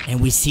 And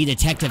we see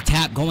Detective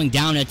Tap going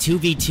down a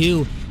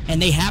 2v2,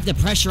 and they have the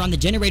pressure on the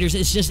generators.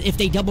 It's just if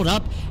they doubled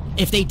up,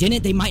 if they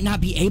didn't, they might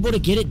not be able to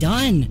get it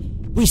done.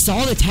 We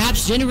saw the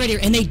Tap's generator,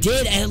 and they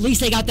did. At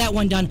least they got that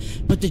one done.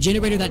 But the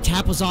generator that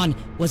Tap was on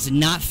was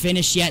not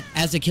finished yet,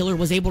 as the killer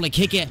was able to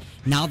kick it.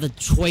 Now the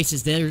choice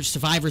is their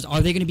Survivors.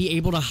 Are they going to be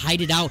able to hide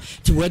it out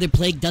to where the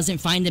Plague doesn't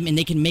find them, and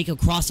they can make a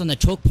cross on the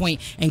choke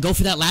point and go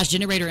for that last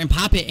generator and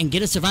pop it and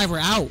get a Survivor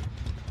out?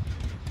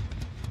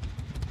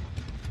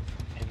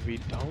 And we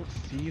don't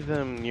see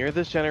them near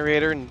this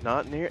generator,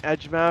 not near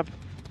edge map,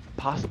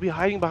 possibly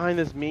hiding behind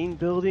this main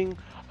building.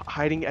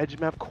 Hiding edge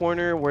map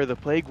corner where the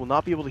Plague will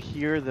not be able to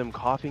hear them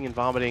coughing and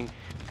vomiting,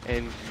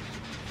 and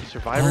the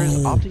Survivors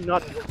opting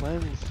not to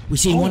cleanse. We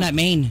see one at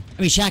main.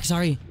 I mean Shack,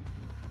 sorry.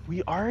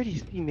 We already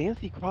see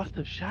Nancy cross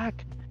the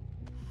Shack,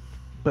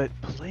 but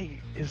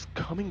Plague is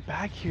coming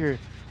back here,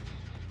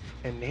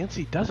 and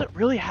Nancy doesn't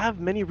really have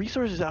many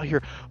resources out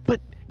here, but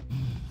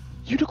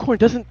Unicorn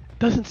doesn't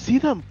see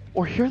them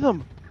or hear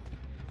them.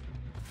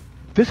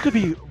 This could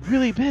be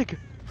really big.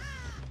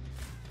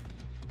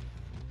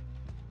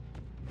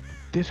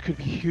 This could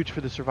be huge for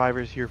the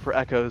Survivors here for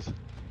Echoes.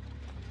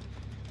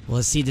 Well,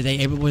 let's see.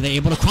 Were they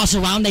able to cross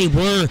around? They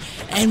were,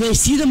 and we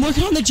see them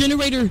working on the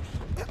generator.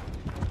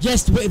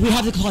 Yes, we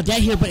have the Claudette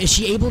here, but is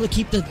she able to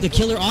keep the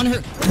killer on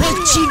her?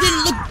 Well, she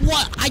didn't look.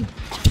 What?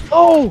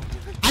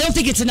 I don't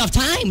think it's enough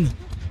time.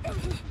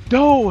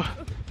 No.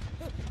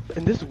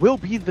 And this will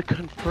be the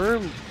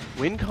confirmed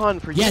win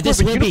con for Unicorn. Yeah,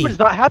 this will be. Unicorn is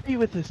not happy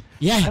with this.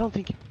 Yeah. I don't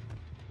think.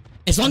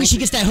 As long as she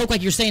gets that hook,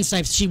 like you're saying,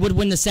 Snipes, she would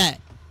win the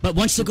set. But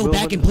once to go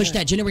back and push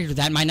that generator,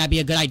 that might not be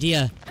a good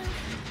idea.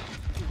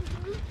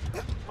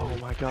 Oh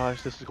my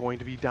gosh, this is going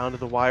to be down to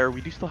the wire.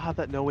 We do still have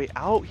that no way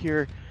out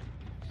here.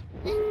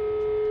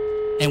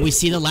 And we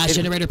see the last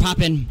generator pop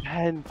in.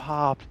 And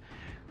popped.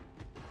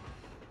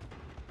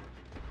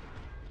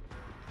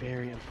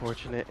 Very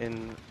unfortunate,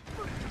 and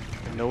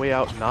no way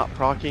out not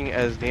proccing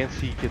as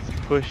Nancy gets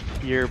pushed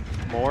here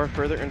more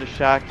further into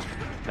Shack.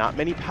 Not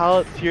many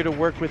pallets here to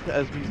work with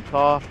as we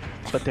saw,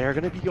 but they're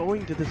going to be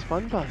going to this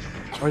fun bus,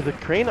 or the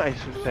crane I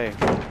should say.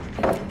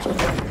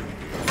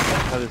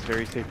 That is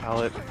very safe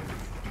pallet.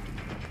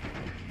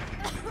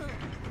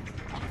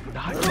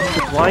 Not getting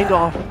the blind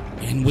off.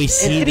 And we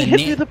see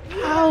the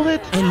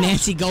pallet. And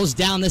Nancy goes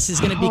down. This is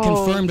going to be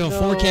confirmed to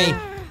 4K.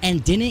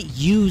 And didn't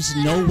use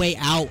no way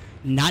out.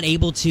 Not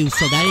able to.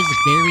 So that is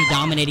a very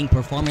dominating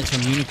performance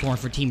from Unicorn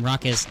for Team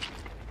Raucous.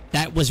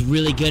 That was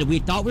really good. We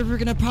thought we were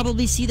going to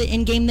probably see the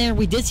end game there.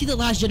 We did see the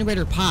last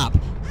generator pop,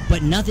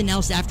 but nothing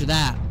else after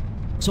that.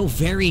 So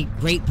very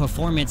great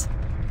performance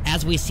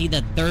as we see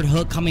the third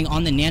hook coming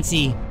on the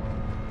Nancy.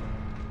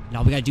 And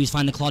all we got to do is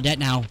find the Claudette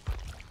now.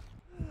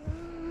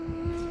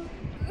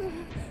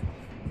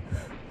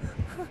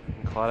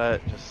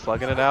 Claudette just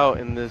slugging it out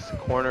in this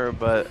corner,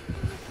 but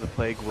the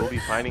Plague will be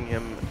finding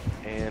him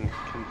and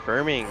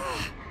confirming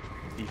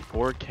the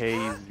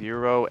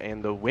 4K0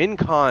 and the win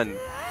con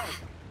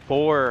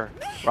for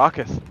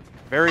Raucous.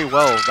 Very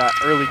well, that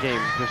early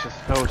game was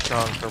just so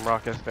strong from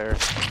Raucous there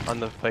on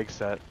the Plague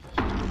set.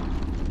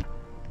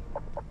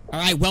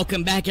 Alright,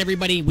 welcome back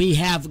everybody. We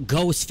have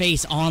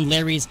Ghostface on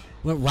Larry's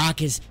with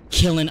Raucous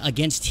killing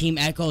against Team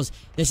Echoes.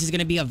 This is going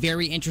to be a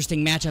very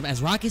interesting matchup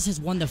as Raucous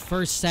has won the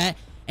first set.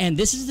 And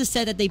this is the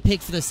set that they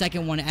picked for the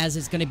second one, as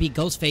it's going to be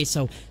Ghostface.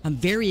 So I'm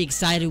very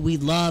excited. We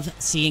love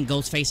seeing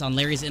Ghostface on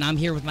Larry's. And I'm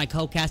here with my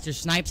co-caster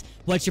Snipes.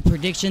 What's your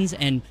predictions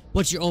and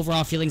what's your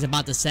overall feelings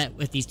about the set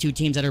with these two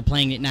teams that are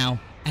playing it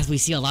now? As we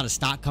see a lot of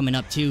stock coming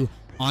up too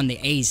on the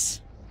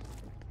Ace.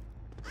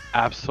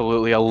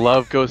 Absolutely. I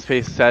love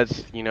Ghostface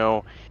sets. You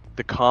know,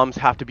 the comms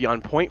have to be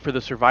on point for the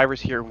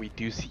survivors here. We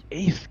do see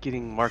Ace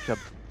getting marked up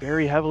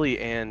very heavily.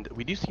 And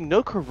we do see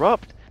no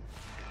Corrupt.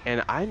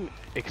 And I'm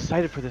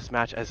excited for this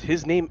match as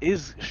his name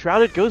is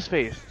Shrouded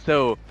Ghostface.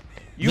 So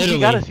you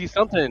gotta see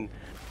something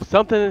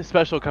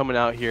special coming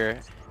out here,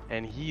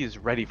 and he is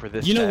ready for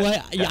this. You know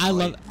set, what?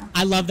 definitely.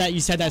 I love that you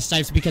said that,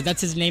 Snipes, because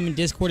that's his name in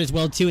Discord as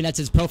well too, and that's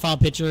his profile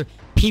picture.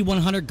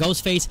 P100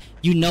 Ghostface.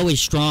 You know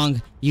he's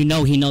strong. You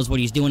know he knows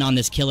what he's doing on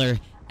this killer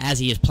as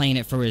he is playing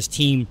it for his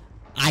team.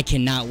 I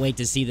cannot wait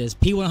to see this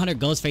P100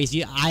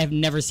 Ghostface. I have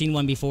never seen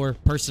one before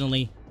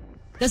personally.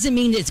 Doesn't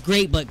mean it's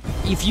great, but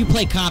if you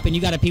play comp and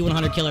you got a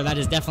P100 killer, that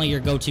is definitely your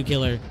go-to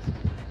killer.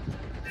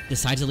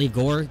 Decides to leave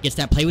Gore. Gets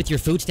that play with your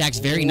food stacks.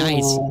 Very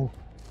nice.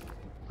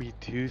 We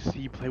do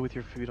see play with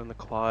your food on the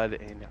Claude,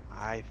 and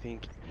I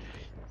think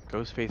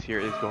Ghostface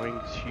here is going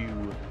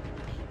to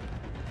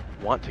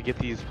want to get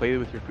these play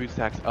with your food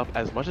stacks up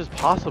as much as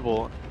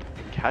possible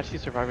and catch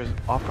these survivors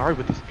off guard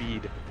with the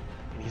speed.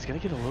 And he's going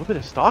to get a little bit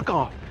of stock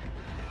off.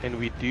 And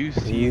we do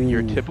see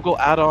your typical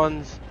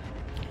add-ons.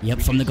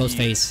 Yep, from the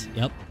Ghostface.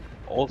 Yep.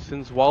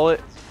 Olsen's wallet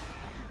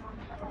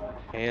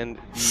and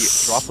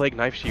the drop leg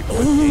knife sheath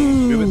with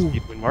movement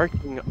speed when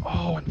marking.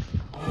 Oh,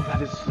 that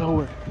is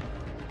so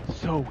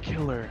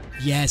killer.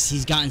 Yes,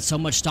 he's gotten so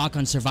much stock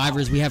on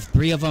survivors. We have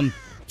 3 of them,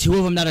 2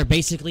 of them that are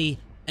basically,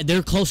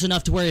 they're close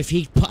enough to where if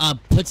he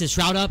puts his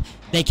shroud up,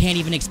 they can't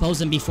even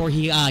expose him before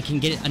he can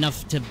get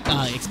enough to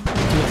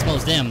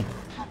expose them.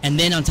 And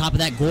then on top of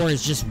that, Gore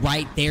is just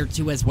right there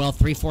too as well,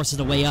 3/4 of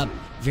the way up.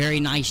 Very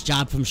nice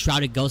job from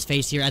Shrouded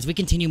Ghostface here as we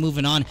continue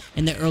moving on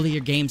in the earlier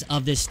games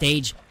of this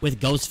stage with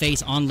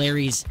Ghostface on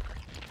Larry's.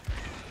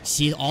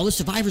 See, all the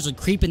survivors are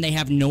creeping. They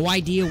have no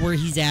idea where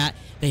he's at.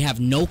 They have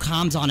no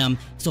comms on him,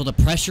 so the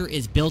pressure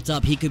is built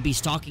up. He could be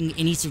stalking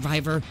any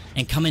survivor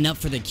and coming up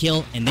for the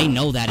kill, and they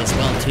know that as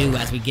well too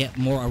as we get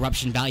more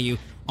eruption value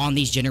on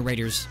these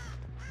generators.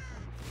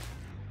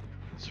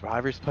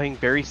 Survivors playing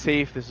very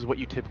safe. This is what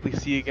you typically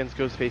see against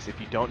Ghostface.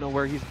 If you don't know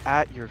where he's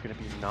at, you're going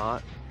to be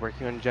not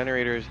working on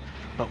generators.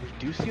 But we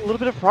do see a little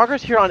bit of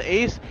progress here on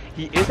Ace.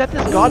 He is at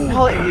this God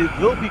pallet and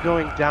he will be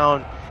going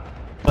down.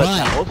 But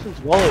that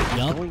Olsen's wallet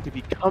is going to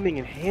be coming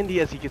in handy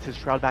as he gets his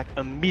shroud back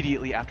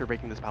immediately after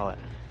breaking this pallet.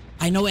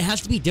 I know it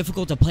has to be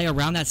difficult to play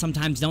around that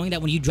sometimes, knowing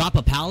that when you drop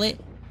a pallet,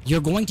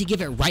 you're going to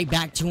give it right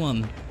back to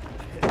him.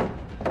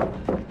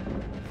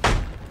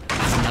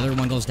 Another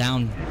one goes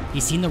down.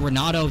 He's seen the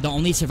Renato, the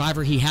only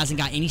survivor he hasn't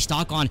got any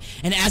stock on.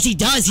 And as he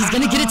does, he's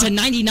going to get it to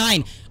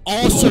 99.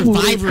 All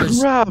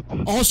survivors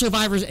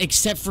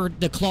except for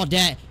the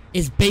Claudette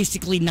is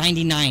basically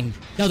 99.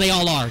 No, they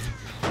all are.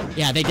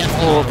 Yeah, they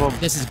definitely are.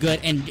 This is good.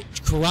 And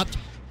Corrupt,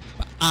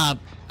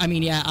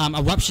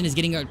 Eruption is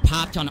getting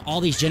popped on all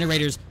these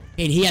generators.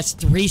 And he has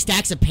 3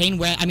 stacks of pain,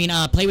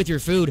 play with your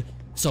food.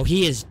 So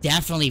he is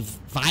definitely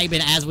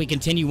vibing as we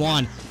continue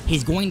on.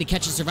 He's going to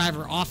catch a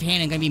survivor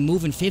offhand and going to be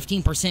moving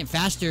 15%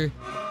 faster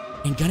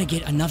and going to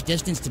get enough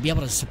distance to be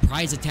able to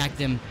surprise attack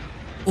them.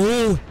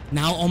 Oh,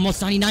 now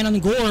almost 99 on the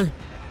Gore.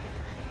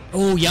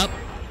 Oh, yep.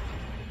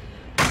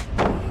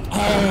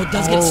 Oh,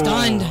 does get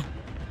stunned.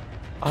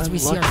 As we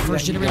see our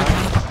first generator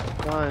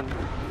pop. And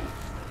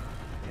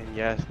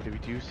yes, we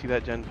do see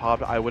that gen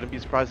pop. I wouldn't be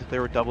surprised if they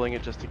were doubling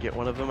it just to get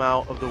one of them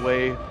out of the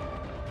way and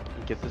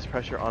get this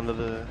pressure onto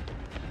the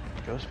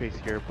Ghostface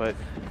here, but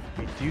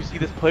we do see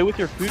this play with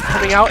your food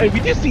coming out, and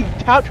we do see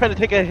Tap trying to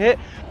take a hit,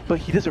 but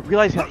he doesn't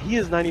realize that he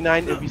is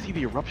 99, and we see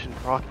the eruption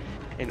proc,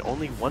 and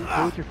only 1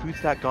 play with your food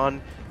stack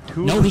gone.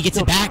 2. No, he gets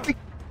it back.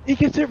 He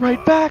gets it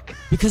right back.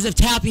 Because of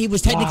Tap, he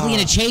was technically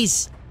in a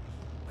chase.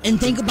 And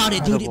think about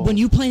it, dude, when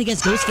you playing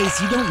against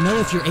Ghostface, you don't know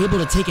if you're able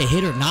to take a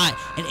hit or not.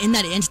 And in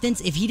that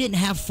instance, if he didn't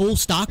have full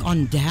stock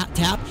on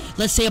Tap,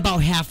 let's say about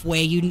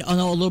halfway, you know,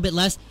 a little bit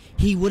less,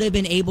 he would have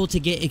been able to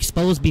get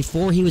exposed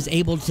before he was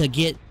able to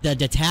get the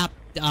Tap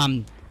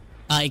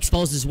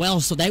exposed as well,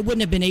 so they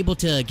wouldn't have been able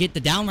to get the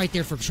down right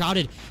there for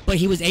Shrouded, but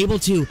he was able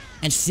to,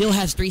 and still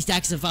has 3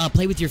 stacks of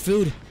play with your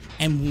food,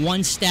 and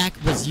 1 stack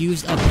was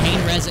used of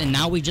pain res, and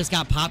now we just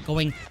got pop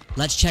going.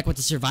 Let's check what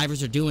the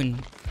survivors are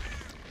doing.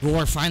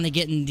 Gore finally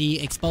getting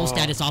the exposed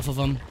status off of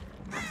him.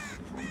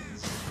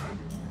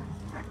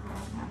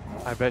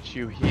 I bet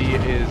you he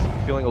is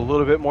feeling a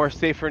little bit more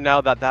safer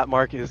now that that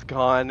mark is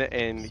gone,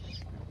 and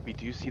we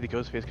do see the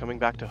Ghostface coming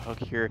back to hook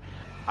here.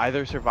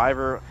 Either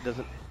survivor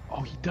doesn't...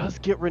 Oh, he does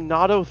get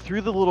Renato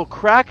through the little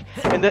crack,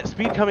 and that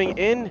speed coming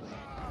in.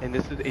 And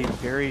this is a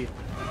very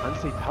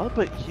unsafe pallet,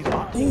 but he's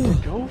opting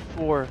to go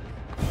for...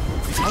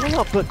 I don't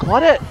know, but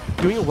Claudette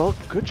doing a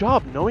good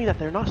job knowing that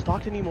they're not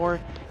stocked anymore.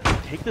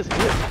 Take this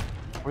hit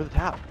for the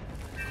tap.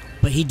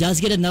 But he does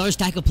get another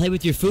stack of play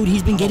with your food.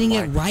 He's been getting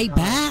it right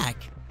back.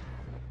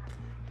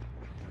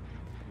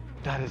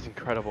 That is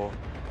incredible.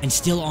 And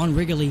still on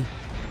Ridgely.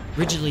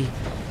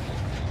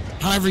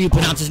 However you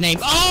pronounce his name.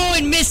 Oh,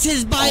 and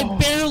misses by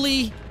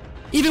barely.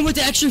 Even with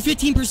the extra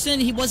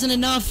 15%, he wasn't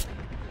enough.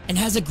 And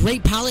has a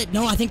great pallet.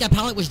 No, I think that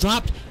pallet was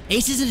dropped.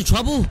 Ace is into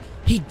trouble.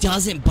 He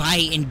doesn't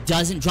bite and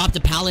doesn't drop the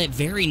pallet.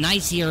 Very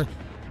nice here.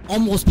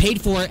 Almost paid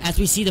for it as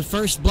we see the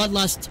first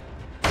Bloodlust.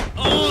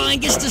 Oh,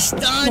 and gets the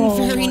stun.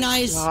 Very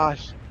nice.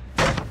 Gosh.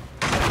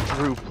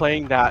 Drew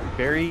playing that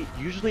very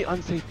usually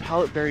unsafe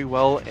pallet very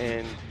well,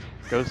 and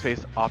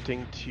Ghostface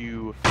opting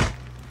to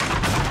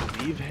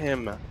leave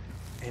him.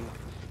 And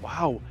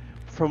wow,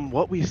 from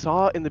what we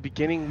saw in the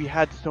beginning, we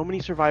had so many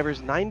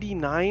survivors,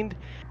 99,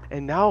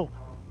 and now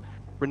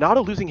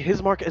Renato losing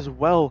his mark as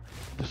well.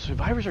 The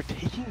survivors are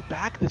taking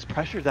back this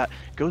pressure that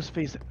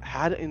Ghostface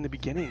had in the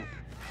beginning.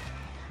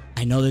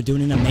 I know they're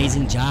doing an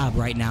amazing job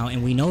right now,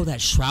 and we know that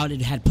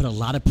Shrouded had put a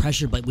lot of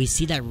pressure, but we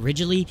see that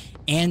Ridgely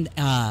and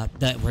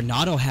that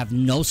Renato have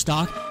no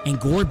stock, and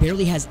Gore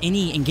barely has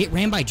any, and Get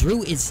Ran by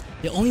Drew is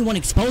the only one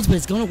exposed, but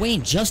it's going away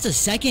in just a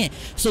second.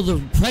 So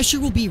the pressure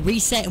will be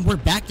reset, and we're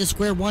back to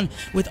square one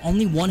with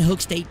only 1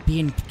 hook state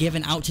being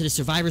given out to the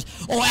survivors.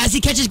 Oh, as he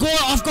catches Gore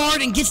off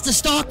guard and gets the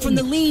stock from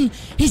the lean,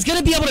 he's going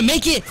to be able to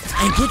make it,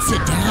 and gets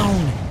it down.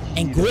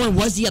 And Gore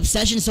was the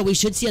obsession, so we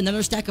should see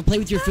another stack of play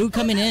with your food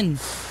coming in.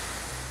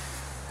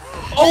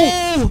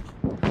 Oh!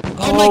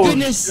 Oh my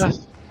goodness!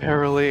 Just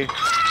barely.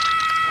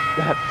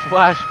 That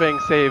flashbang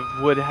save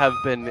would have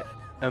been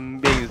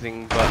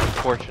amazing, but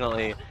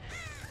unfortunately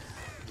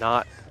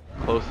not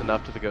close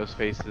enough to the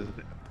Ghostface's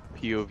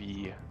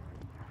POV.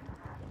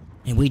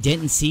 And we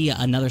didn't see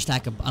another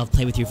stack of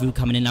play with your food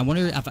coming in. I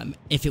wonder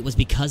if it was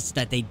because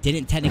that they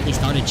didn't technically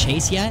start a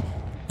chase yet,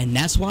 and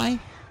that's why.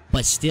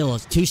 But still,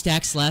 2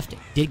 stacks left.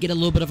 Did get a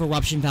little bit of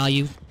eruption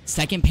value.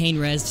 Second pain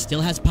res.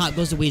 Still has pop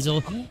goes the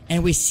weasel,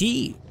 and we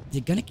see. They're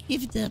gonna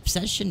give the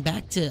obsession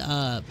back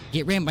to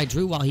Get Ran by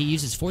Drew while he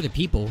uses For the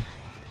People.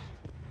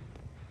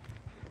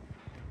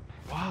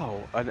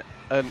 Wow,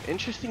 an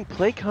interesting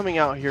play coming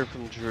out here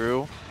from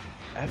Drew.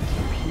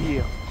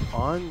 FTP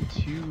on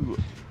to...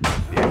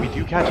 Yeah, we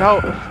do catch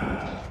out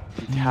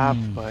the tap,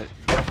 but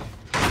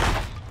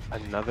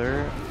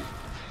another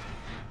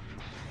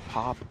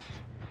pop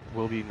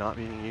will be not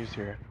being used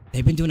here.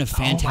 They've been doing a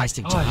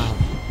fantastic job.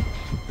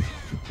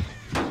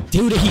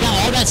 Dude, he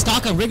got all that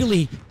stock on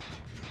Wrigley.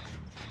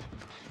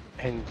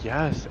 And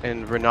yes,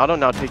 and Renato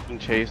now taking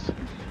chase,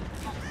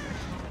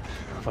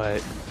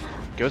 but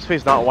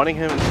Ghostface not wanting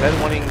him,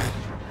 instead wanting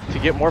to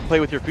get more play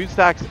with your food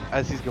stacks,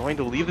 as he's going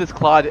to leave this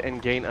Claude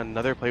and gain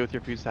another play with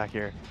your food stack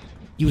here.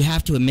 You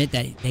have to admit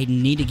that they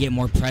need to get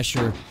more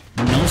pressure.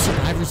 No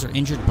survivors are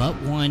injured but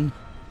 1.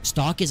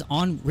 Stock is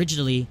on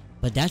rigidly,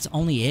 but that's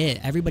only it.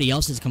 Everybody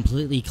else is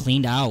completely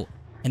cleaned out,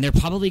 and they're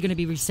probably going to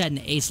be resetting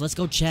Ace. Let's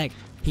go check.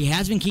 He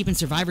has been keeping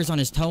survivors on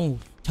his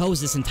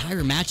toes this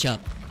entire matchup.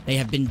 They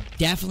have been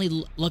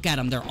definitely, look at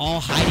them, they're all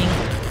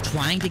hiding,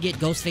 trying to get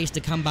Ghostface to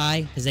come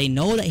by, because they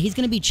know that he's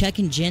going to be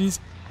checking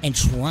gens and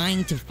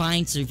trying to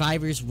find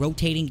survivors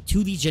rotating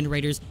to these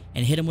generators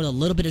and hit him with a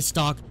little bit of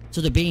stock. So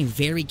they're being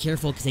very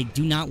careful because they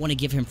do not want to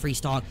give him free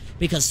stock,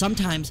 because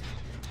sometimes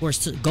where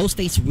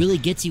Ghostface really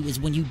gets you is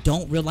when you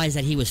don't realize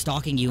that he was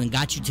stalking you and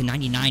got you to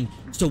 99.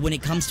 So when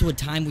it comes to a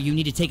time where you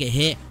need to take a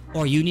hit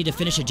or you need to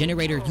finish a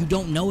generator, you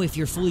don't know if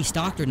you're fully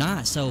stocked or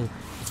not. So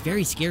it's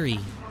very scary.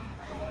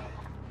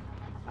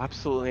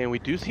 Absolutely, and we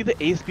do see the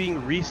Ace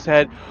being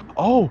reset.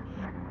 Oh,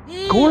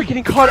 Gore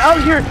getting caught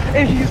out here,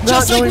 and he's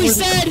not knowing where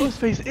the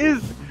Ghostface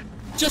is.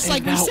 Just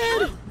like we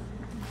said.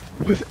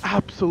 It was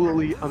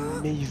absolutely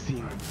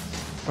amazing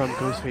from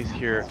Ghostface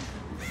here.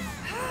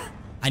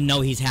 I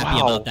know he's happy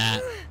about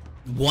that.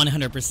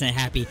 100%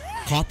 happy.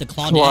 Caught the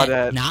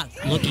Claudette, not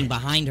looking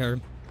behind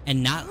her,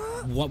 and not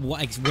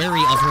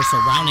wary of her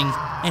surroundings.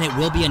 And it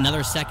will be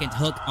another second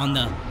hook on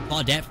the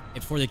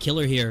Claudette for the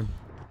killer here.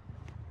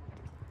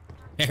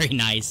 Very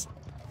nice.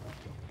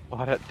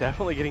 Claudette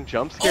definitely getting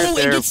jump scared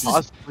there,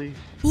 possibly.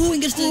 Ooh,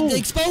 and gets the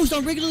exposed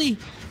on Wrigley.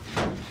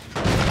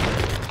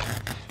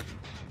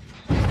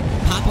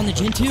 Pop on the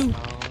Gen 2.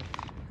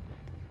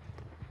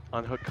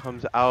 Unhook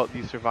comes out,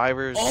 the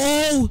survivors.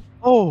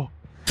 Oh!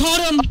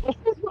 Caught him! Oh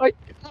my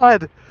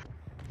god!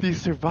 The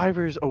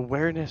survivors'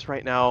 awareness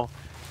right now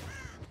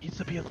needs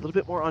to be a little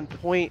bit more on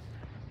point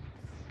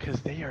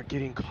because they are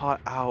getting caught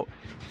out,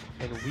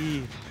 and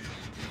we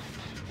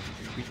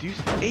do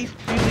see Ace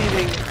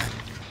leading,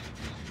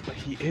 but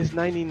he is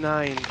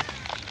 99,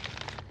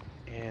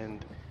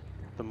 and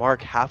the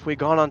mark halfway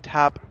gone on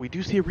tap. We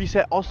do see a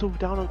reset also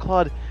down on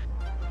Claude.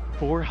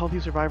 4 healthy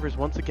survivors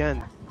once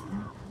again.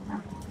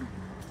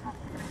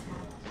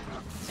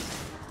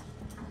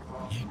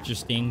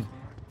 Interesting.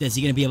 Is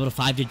he going to be able to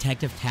 5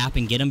 detective tap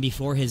and get him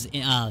before his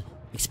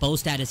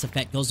exposed status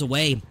effect goes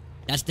away?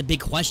 That's the big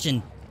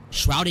question.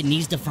 Shrouded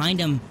needs to find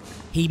him.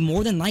 He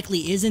more than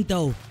likely isn't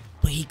though,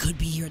 but he could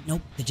be here.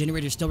 Nope, the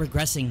generator's still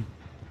regressing.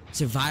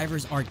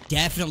 Survivors are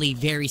definitely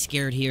very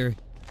scared here.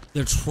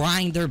 They're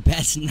trying their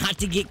best not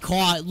to get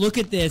caught. Look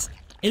at this.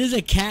 It is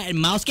a cat and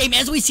mouse game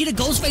as we see the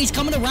ghost face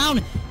coming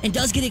around and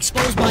does get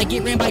exposed by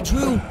get ran by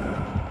Drew.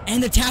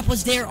 And the tap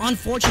was there.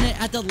 Unfortunate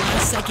at the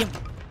last second.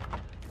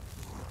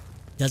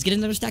 Does get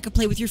another stack of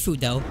play with your food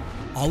though.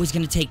 Always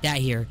going to take that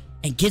here.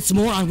 And gets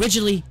more on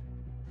Ridgely.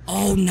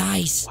 Oh,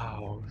 nice.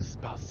 Wow, it's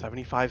about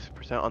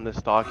 75% on this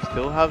stock.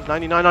 Still have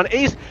 99 on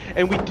Ace.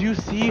 And we do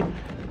see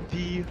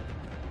the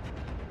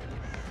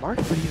mark,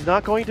 but he's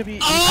not going to be...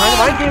 He's trying to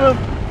mind game him.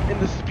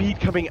 And the speed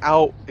coming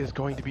out is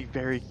going to be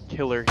very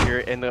killer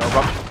here. And the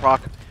eruption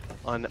proc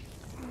on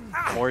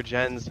more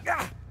gens.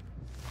 I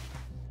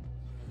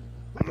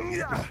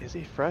believe this is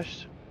a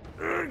fresh...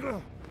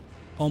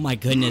 Oh my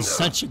goodness,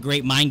 such a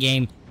great mind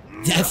game.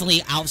 Definitely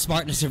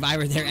outsmarting a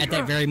survivor there at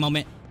that very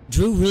moment.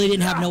 Drew really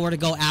didn't have nowhere to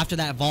go after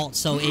that vault,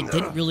 so it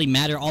didn't really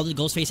matter. All the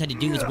Ghostface had to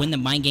do was win the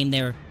mind game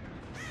there.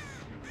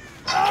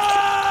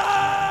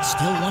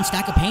 Still 1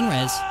 stack of pain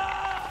res.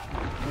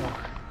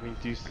 We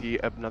do see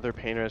another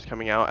pain res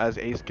coming out as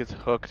Ace gets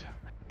hooked.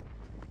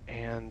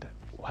 And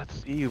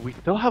let's see, we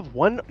still have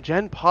 1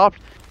 gen popped.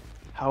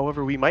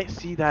 However, we might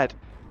see that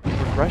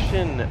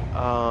progression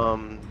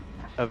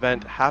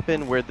event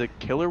happen where the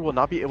killer will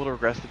not be able to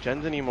regress the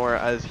gens anymore,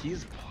 as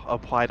he's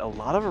applied a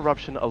lot of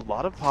eruption, a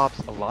lot of pops,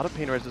 a lot of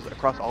pain reses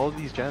across all of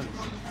these gens.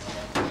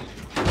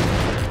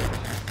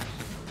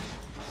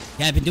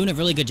 Yeah, I've been doing a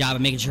really good job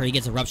of making sure he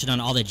gets eruption on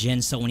all the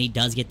gens, so when he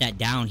does get that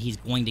down, he's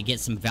going to get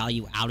some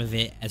value out of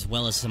it, as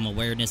well as some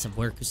awareness of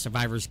where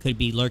survivors could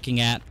be lurking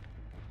at.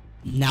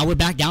 Now we're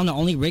back down to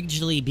only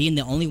Ridgely being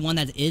the only one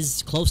that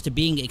is close to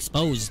being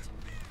exposed.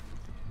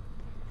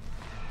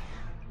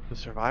 The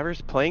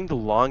survivors playing the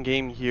long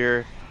game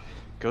here.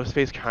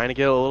 Ghostface trying to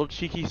get a little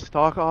cheeky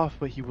stock off,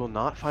 but he will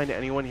not find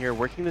anyone here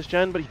working this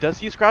gen, but he does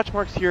see scratch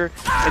marks here.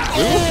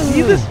 And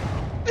see this?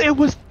 It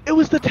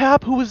was the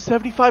tap who was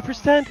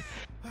 75%.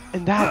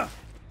 And that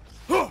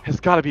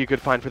has got to be a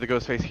good find for the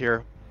Ghostface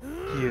here.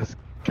 He has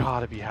got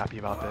to be happy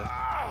about this.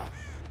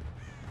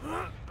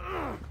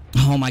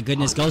 Oh my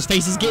goodness,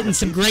 Ghostface is getting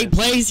some great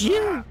plays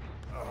here.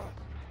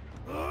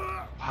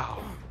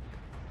 Wow.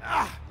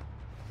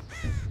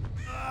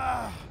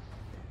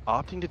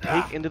 Opting to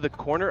take into the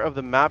corner of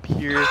the map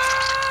here.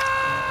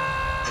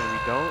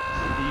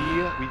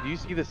 And we do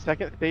see the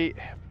second state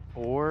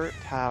for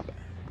tap.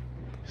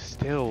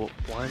 Still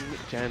 1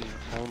 gen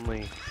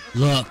only.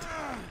 Look,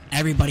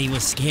 everybody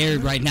was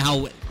scared right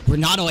now.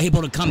 Renato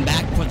able to come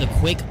back for the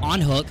quick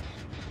on hook.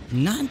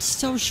 Not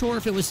so sure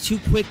if it was too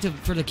quick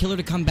for the killer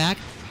to come back.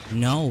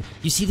 No.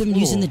 You see them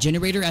using the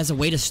generator as a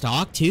way to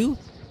stalk too?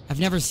 I've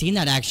never seen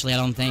that actually, I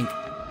don't think.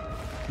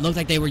 Looked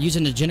like they were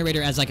using the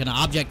generator as like an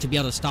object to be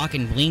able to stalk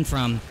and glean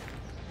from.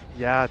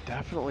 Yeah,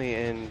 definitely.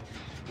 And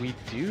we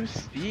do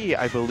see,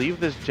 I believe,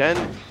 this gen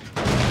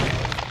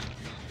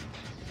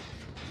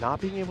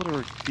not being able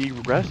to be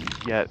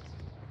regressed yet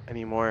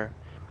anymore.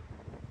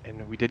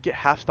 And we did get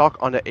half stock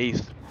onto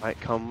Ace. Might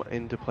come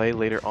into play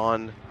later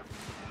on.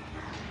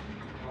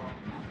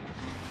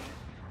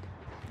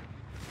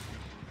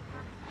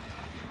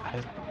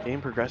 As the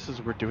game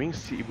progresses, we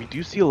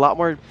do see a lot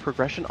more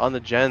progression on the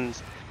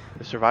gens.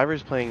 The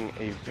survivors playing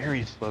a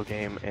very slow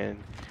game, and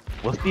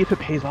we'll see if it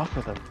pays off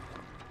for them.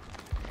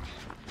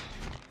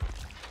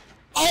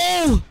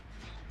 Oh!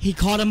 He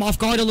caught him off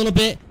guard a little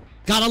bit.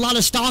 Got a lot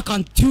of stock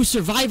on 2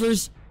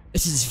 survivors.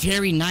 This is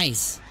very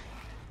nice.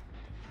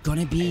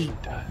 Gonna be...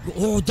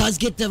 Oh, does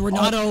get the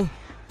Renato.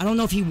 I don't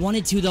know if he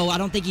wanted to, though. I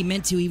don't think he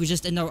meant to. He was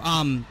just in the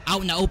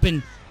out in the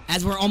open.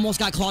 As we're almost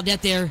got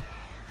Claudette there.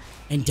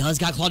 And does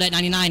got Claudette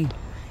 99.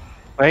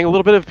 Playing a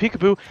little bit of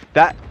peekaboo.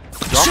 That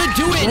should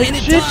do it, and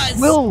it does.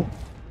 Will.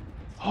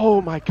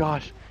 Oh my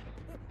gosh.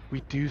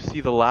 We do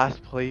see the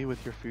last play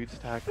with your food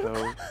stack,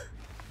 though,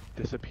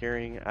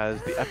 disappearing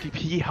as the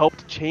FTP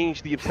helped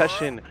change the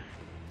obsession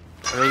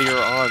earlier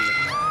on.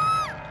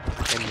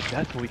 And the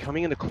death will be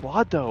coming into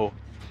Quad, though.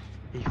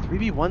 A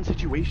 3v1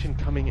 situation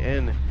coming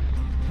in.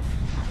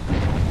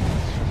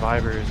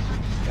 Survivors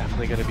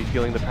definitely going to be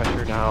feeling the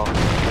pressure now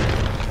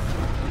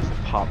as the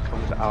pop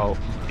comes out.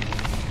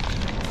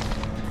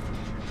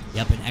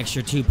 Yep, an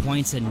extra 2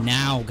 points, and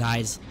now,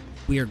 guys,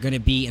 we are going to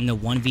be in the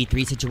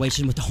 1v3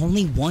 situation with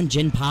only 1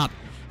 gen pop.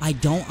 I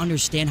don't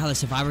understand how the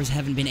survivors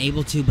haven't been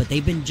able to, but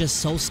they've been just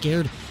so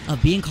scared of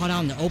being caught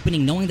out in the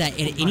opening, knowing that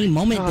at any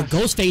moment the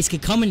Ghostface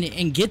could come in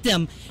and get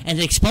them and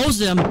expose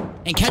them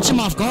and catch them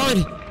off guard.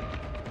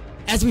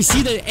 As we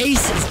see the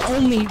ace is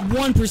only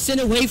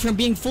 1% away from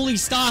being fully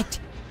stocked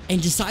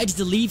and decides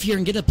to leave here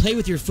and get to play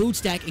with your food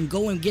stack and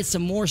go and get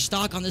some more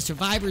stock on the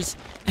survivors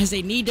as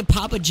they need to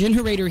pop a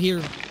generator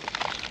here.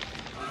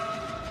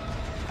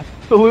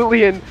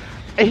 Absolutely, and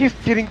Ace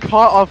getting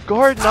caught off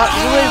guard, not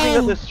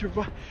realizing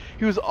that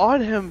he was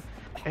on him,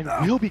 and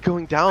will be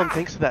going down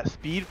thanks to that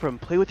speed from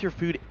Play With Your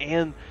Food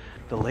and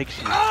the leg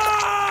shield.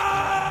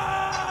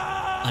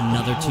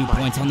 Another 2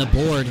 points on the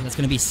board. That's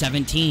going to be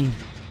 17.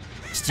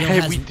 Still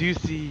hey, has... we do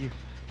see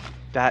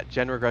that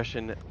gen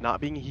regression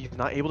he's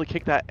not able to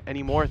kick that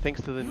anymore thanks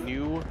to the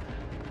new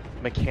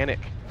mechanic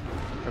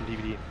from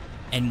DBD.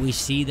 And we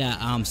see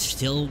that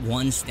still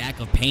 1 stack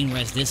of pain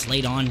res this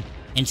late on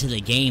into the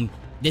game.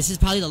 This is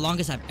probably the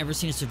longest I've ever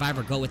seen a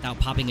survivor go without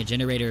popping a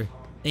generator.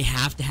 They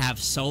have to have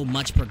so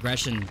much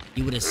progression,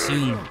 you would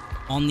assume,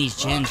 on these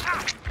gens.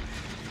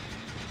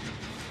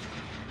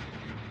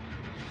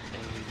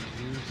 And we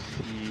do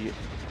see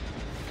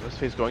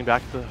Ghostface going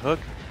back to the hook.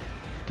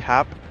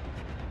 Tap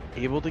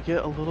able to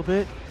get a little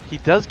bit. He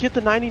does get the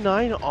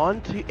 99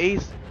 onto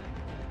Ace.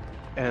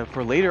 And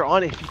for later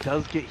on, if he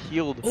does get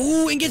healed.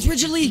 Ooh, and gets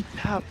rigidly.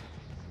 Tap.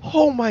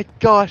 Oh my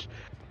gosh.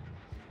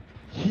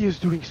 He is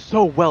doing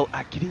so well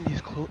at getting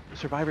these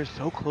survivors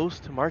so close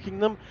to marking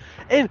them.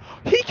 And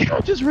he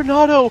catches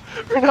Renato.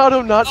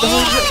 Renato not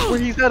knowing where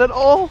he's at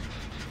all.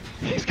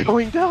 He's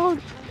going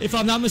down. If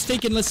I'm not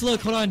mistaken, let's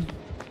look. Hold on.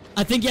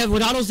 I think, yeah,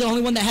 Renato's the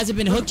only one that hasn't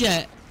been hooked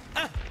yet.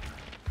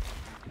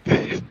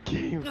 This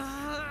game.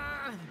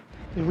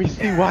 And we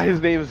see why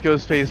his name is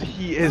Ghostface.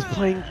 He is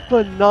playing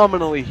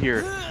phenomenally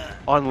here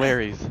on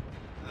Larry's.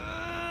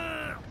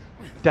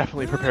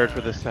 Definitely prepared for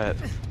this set.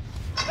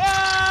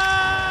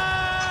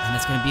 And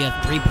that's going to be a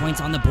 3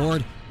 points on the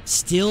board.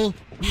 Still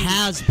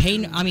has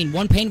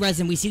one pain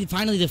resin. We see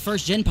finally the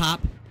first gen pop.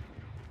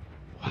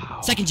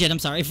 Wow. Second gen, I'm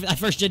sorry.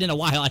 First gen in a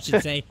while, I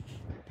should say.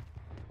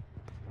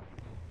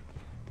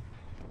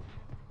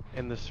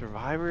 And the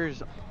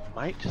survivors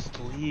might just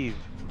leave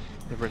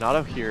the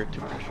Renato here to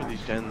pressure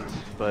these gens,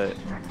 but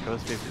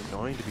Ghostface is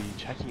going to be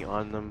checking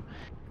on them.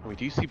 And we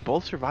do see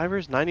both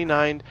survivors,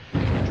 99.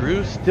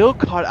 Drew still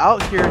caught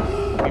out here.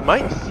 We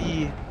might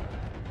see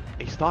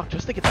a stock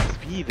just to get that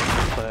speed,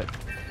 but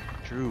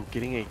Drew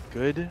getting a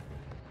good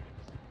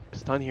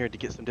stun here to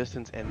get some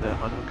distance, and the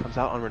unhook comes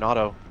out on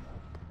Renato.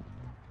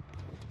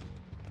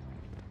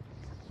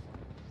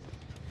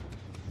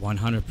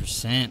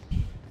 100%.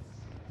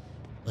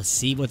 Let's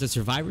see what the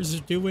survivors are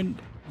doing.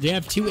 They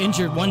have 2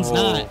 injured, one's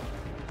not.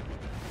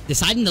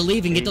 Deciding to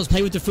leave and get those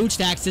play with the food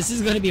stacks. This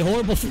is going to be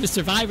horrible for the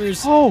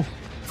survivors.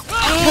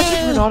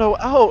 Catching Renato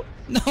out.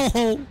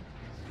 No.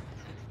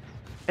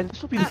 And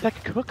this will be the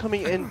second cook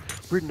coming in.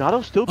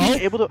 Renato still being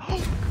able to.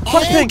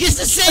 Gets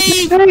the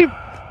save!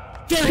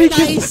 Very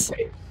nice.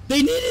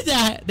 They needed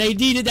that. They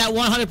needed that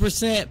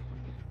 100%.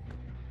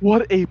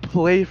 What a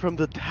play from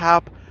the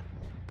tap.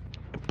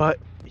 But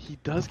he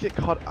does get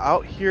caught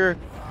out here.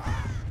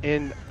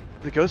 And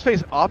the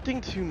Ghostface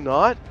opting to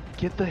not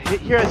get the hit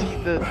here as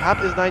the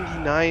tap is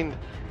 99.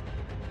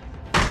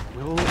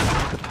 Will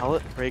make the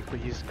pallet break, but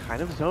he's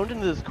kind of zoned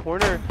into this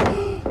corner.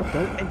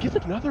 And gets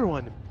another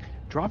one.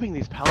 Dropping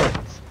these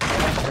pallets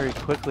very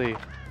quickly.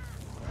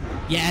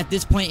 Yeah, at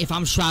this point, if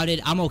I'm shrouded,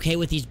 I'm okay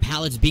with these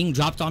pallets being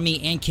dropped on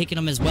me and kicking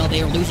them as well.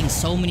 They are losing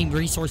so many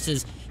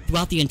resources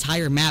throughout the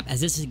entire map as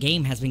this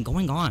game has been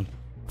going on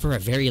for a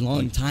very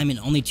long time and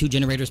only 2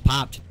 generators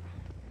popped.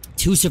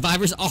 2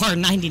 survivors are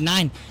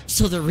 99,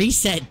 so the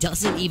reset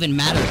doesn't even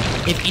matter.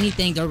 If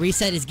anything, the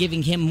reset is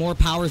giving him more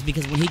powers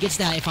because when he gets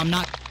that, if I'm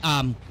not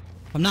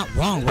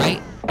wrong,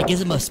 right? It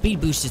gives him a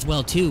speed boost as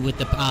well too with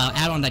the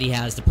add-on that he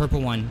has, the purple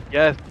one.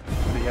 Yes,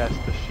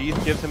 the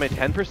sheath gives him a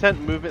 10%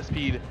 movement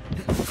speed.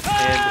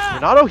 And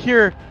Renato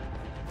here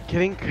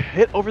getting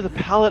hit over the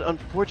pallet,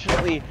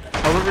 unfortunately.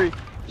 However,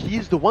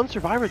 he's the one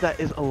survivor that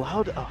is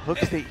allowed a hook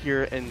state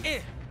here, and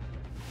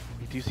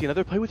we do see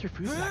another play with your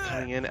food stack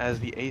coming in as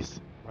the ace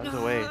runs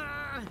away.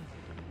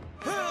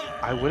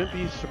 I wouldn't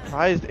be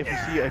surprised if we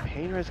see a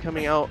pain res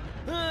coming out.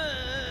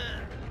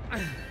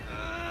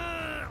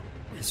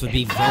 This would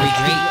be very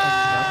great.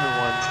 Another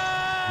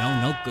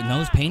one.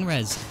 No pain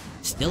res.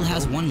 Still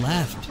has 1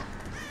 left.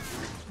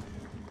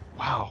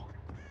 Wow.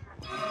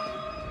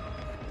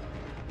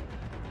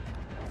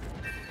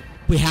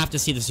 We have to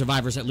see the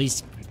survivors at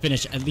least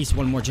finish at least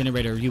 1 more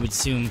generator, you would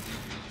assume.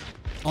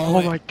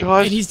 Oh my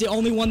gosh. And he's the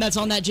only one that's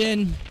on that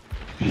gen.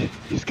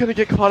 He's gonna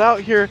get caught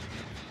out here.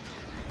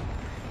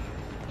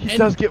 He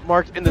does get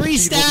marked in the 3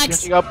 speed.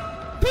 stacks.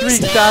 Up. 3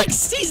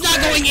 stacks. He's not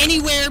going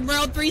anywhere,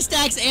 bro. 3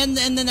 stacks and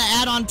then the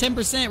add-on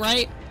 10%,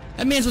 right?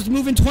 That man's was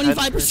moving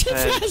 25%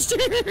 faster.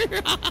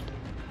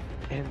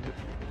 And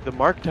the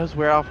mark does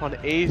wear off on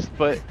Ace,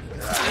 but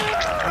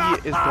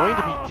he is going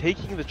to be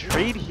taking the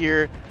trade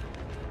here.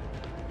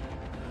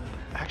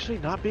 Actually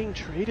not being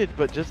traded,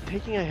 but just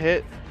taking a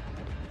hit.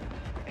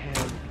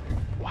 And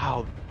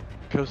wow,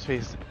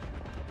 Ghostface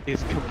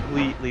is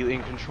completely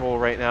in control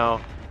right now.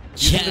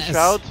 Using the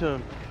shroud to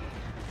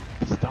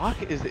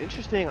stock is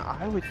interesting.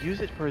 I would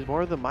use it for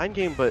more of the mind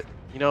game, but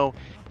you know,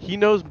 he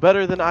knows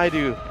better than I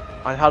do.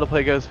 on how to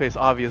play Ghostface,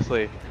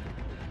 obviously.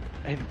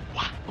 And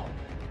wow.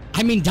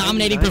 I mean,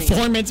 dominating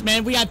performance,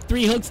 man. We have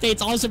 3 hook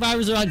states. All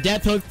survivors are on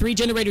death hook. 3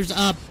 generators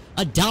up.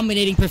 A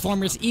dominating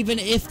performance. Even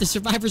if the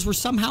survivors were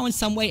somehow in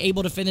some way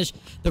able to finish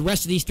the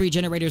rest of these 3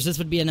 generators, this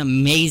would be an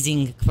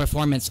amazing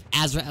performance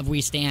as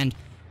we stand.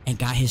 And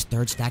got his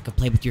 3rd stack of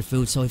play with your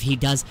food. So if he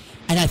does,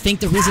 and I think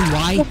the reason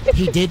why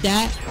he did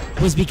that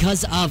was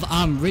because of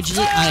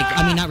Ridgely,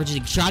 I mean not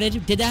Ridgely,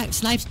 Shrouded did that,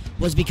 Snipes,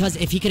 was because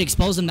if he could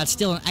expose him, that's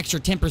still an extra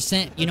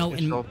 10%, you know,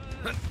 and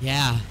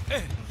yeah.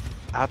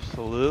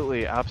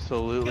 Absolutely,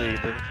 absolutely.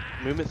 The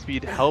movement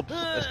speed helps,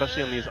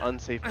 especially on these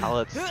unsafe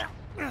pallets.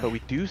 But we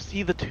do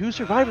see the 2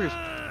 survivors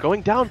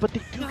going down, but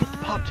they do get the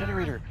pop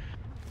generator.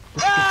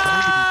 This is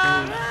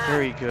going to be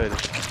very, very good.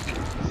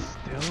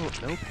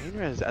 Still no pain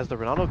res as the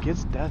Ronaldo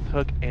gets death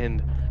hook,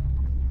 and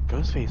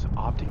Ghostface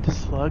opting to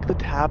slug the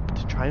tap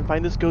to try and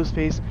find this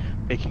Ghostface,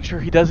 making sure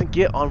he doesn't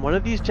get on one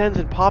of these gens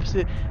and pops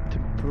it to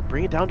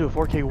bring it down to a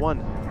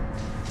 4K1.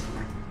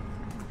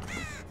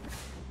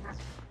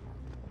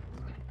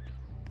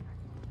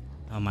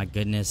 Oh my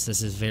goodness,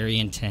 this is very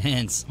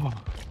intense.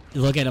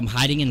 Look at him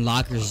hiding in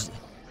lockers.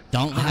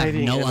 Don't have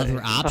no other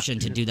option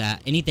to do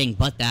that. Anything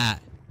but that.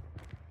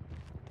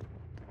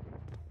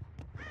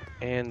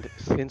 And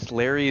since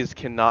Larry's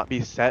cannot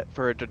be set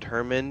for a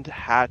determined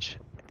hatch,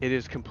 it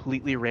is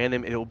completely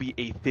random. It will be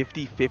a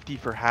 50-50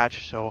 for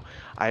hatch, so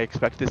I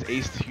expect this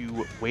ace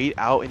to wait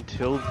out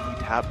until the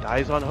tap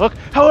dies on hook.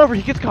 However,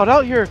 he gets caught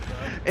out here,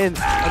 and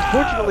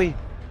unfortunately,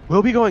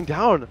 will be going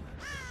down.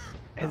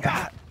 And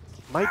that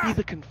might be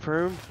the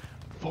confirmed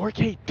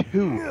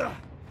 4K2.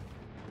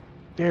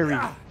 Very,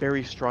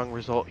 very strong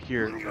result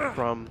here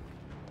from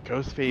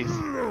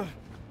Ghostface.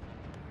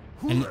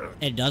 And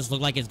it does look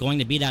like it's going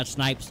to be that.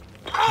 Snipes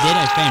did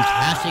a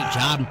fantastic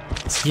job.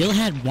 Still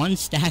had 1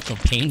 stack of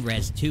pain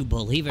res too,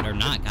 believe it or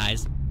not,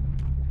 guys.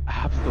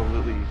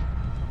 Absolutely.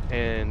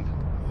 And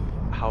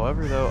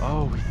however though,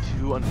 oh, we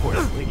do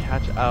unfortunately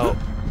catch out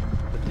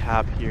the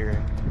tap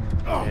here.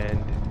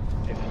 And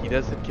if he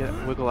doesn't get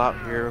wiggle out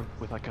here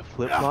with like a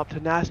flip-flop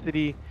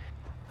tenacity,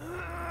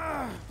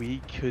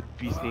 we could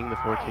be seeing the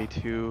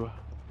 4K2.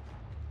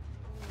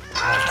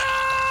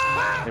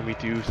 And we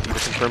do see the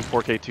confirmed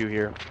 4K2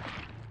 here.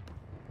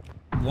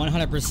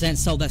 100%.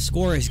 So the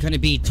score is going to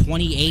be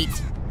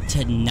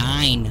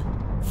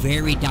 28-9.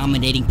 Very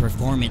dominating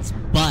performance,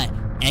 but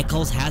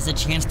Echoes has a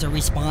chance to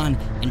respawn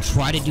and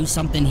try to do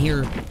something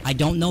here. I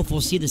don't know if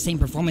we'll see the same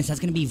performance.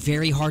 That's going to be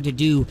very hard to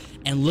do.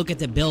 And look at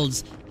the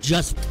builds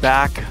just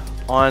back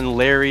on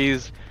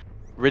Larry's,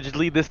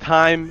 rigidly this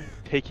time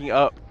taking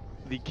up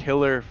the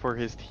killer for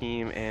his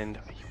team, and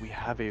we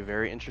have a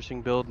very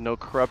interesting build. No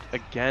corrupt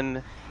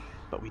again,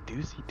 but we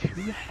do see 2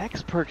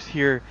 hex perks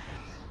here,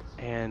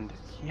 and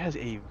he has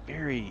a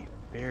very,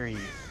 very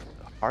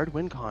hard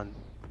win con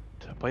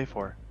to play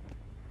for.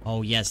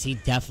 Oh yes, he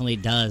definitely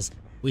does.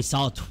 We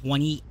saw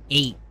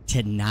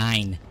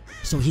 28-9.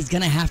 So he's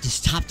gonna have to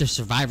stop the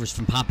survivors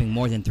from popping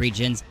more than 3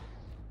 gens.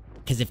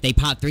 Because if they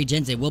pop 3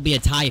 gens, it will be a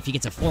tie if he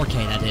gets a 4K,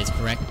 that is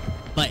correct.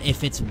 But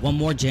if it's 1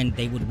 more gen,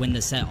 they would win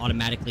the set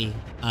automatically.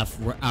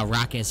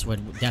 Raucous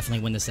would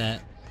definitely win the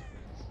set.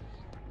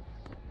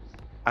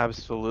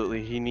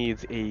 Absolutely, he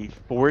needs a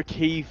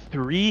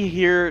 4K3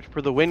 here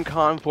for the win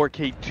con,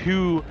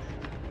 4K2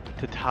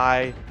 to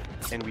tie.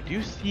 And we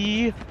do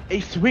see a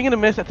swing and a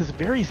miss at this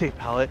very safe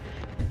pallet.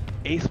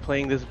 Ace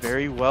playing this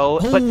very well,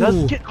 but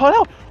does get caught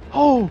out.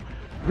 Oh,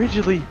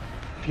 rigidly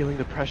feeling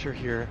the pressure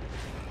here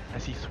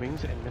as he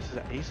swings and misses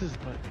at aces,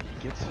 but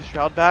he gets his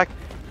shroud back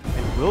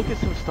and will get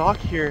some stock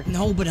here.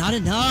 No, but not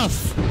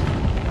enough.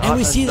 And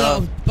we see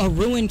the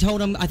ruin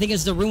totem. I think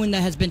it's the ruin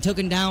that has been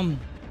taken down.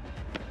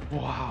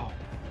 Wow.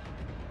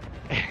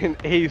 And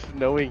Ace,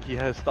 knowing he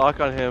has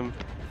stock on him,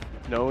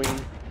 knowing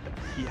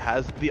he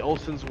has the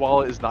Olsen's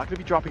wallet, is not going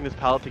to be dropping this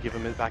pallet to give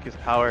him back his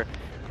power.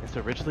 And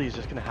so Ridgely is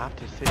just going to have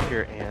to sit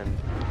here and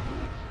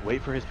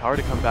wait for his power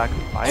to come back.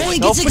 Oh, he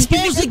gets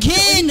exposed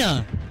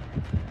again!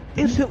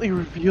 Instantly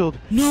revealed.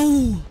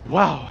 No!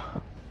 Wow.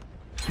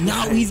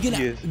 Now he's going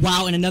to...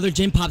 Wow, and another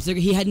gen pops there.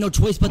 He had no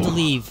choice but to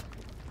leave.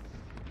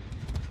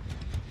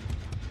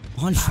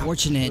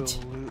 Unfortunate.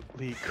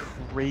 Absolutely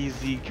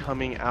crazy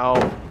coming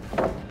out.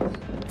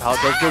 Pallet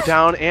does go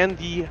down, and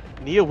the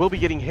Nia will be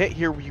getting hit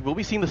here. We will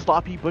be seeing the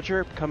Sloppy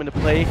Butcher come into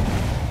play.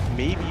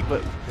 Maybe,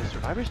 but the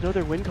survivors know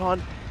their win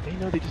con. They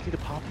know they just need to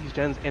pop these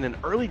gens, and an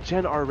early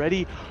gen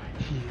already.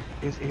 He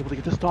is able to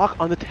get the stock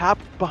on the tap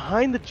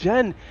behind the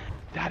gen.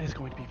 That is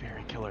going to be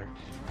very killer.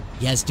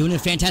 Yes, doing a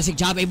fantastic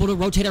job, able to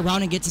rotate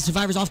around and get the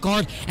survivors off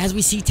guard. As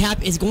we see,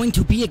 tap is going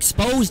to be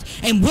exposed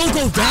and will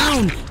go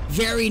down.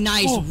 Very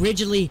nice.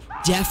 Rigidly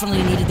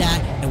definitely needed that.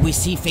 And we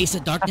see Face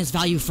of Darkness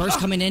value first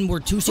coming in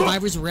where 2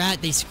 survivors were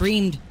at. They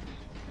screamed.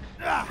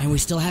 And we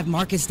still have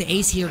Marcus, the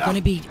ace here, going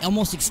to be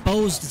almost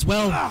exposed as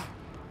well.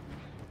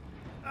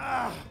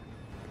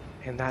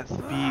 And that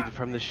speed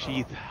from the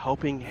sheath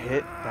helping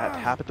hit that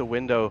tap at the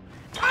window.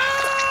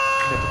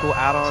 Typical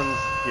add-ons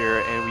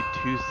here, and we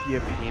do see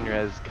a pain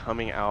res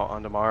coming out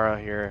on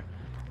Damara here.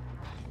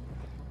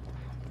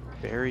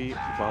 Very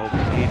well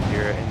played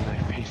here, and the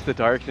Face the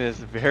Darkness,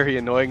 very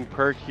annoying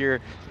perk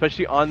here,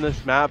 especially on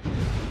this map.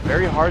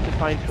 Very hard to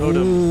find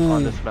totems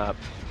on this map.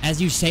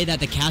 As you say that,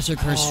 the Caster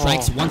Curse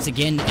strikes once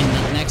again,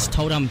 and the next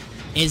totem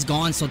is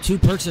gone. So 2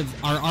 perks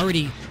are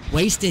already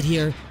wasted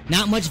here.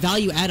 Not much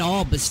value at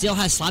all, but still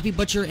has Sloppy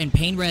Butcher and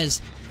Pain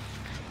Res.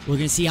 We're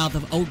going to see how the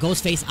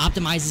Ghostface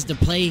optimizes the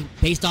play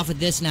based off of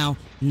this now.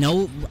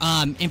 No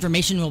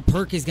informational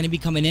perk is going to be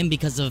coming in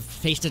because of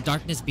Face to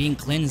Darkness being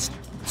cleansed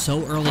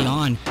so early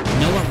on.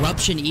 No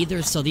Eruption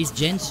either, so these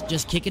gens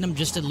just kicking them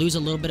just to lose a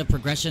little bit of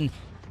progression,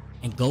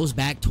 and goes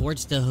back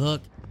towards the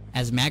hook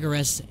as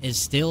Magares is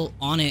still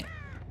on it.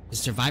 The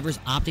Survivors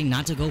opting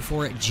not to go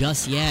for it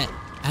just yet,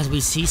 as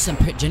we see some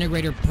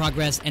generator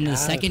progress and the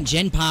second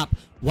gen pop.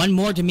 One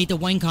more to meet the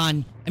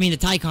the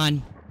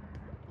Tycon.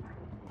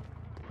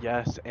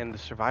 Yes, and the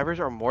Survivors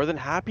are more than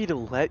happy to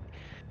let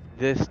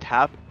this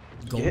tap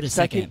Go get to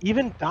second,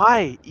 even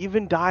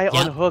die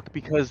on hook,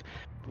 because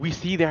we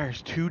see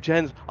there's 2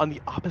 gens on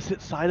the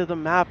opposite side of the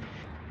map,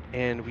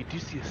 and we do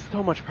see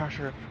so much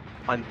pressure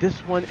on this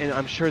one, and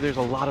I'm sure there's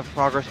a lot of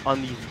progress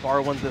on the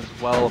far ones as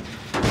well.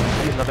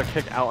 See another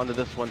kick out onto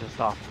this one to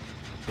stop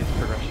its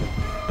progression.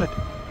 But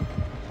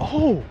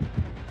oh,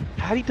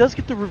 Patty does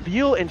get the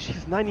reveal, and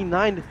she's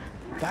 99.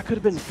 That could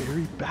have been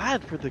very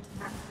bad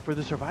for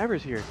the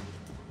Survivors here.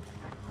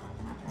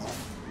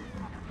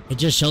 It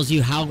just shows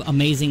you how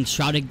amazing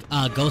Shrouded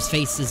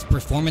Ghostface's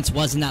performance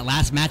was in that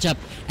last matchup,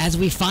 as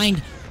we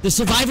find the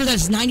Survivor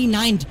that's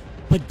 99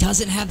 but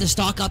doesn't have the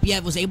stock up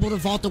yet, was able to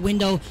vault the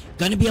window,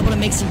 gonna be able to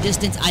make some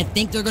distance. I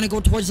think they're gonna go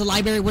towards the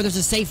library where there's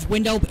a safe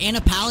window and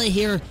a pallet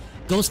here.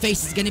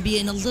 Ghostface is gonna be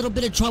in a little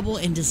bit of trouble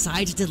and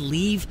decides to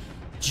leave.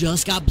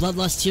 Just got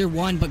Bloodlust tier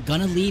 1, but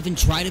gonna leave and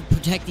try to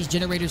protect these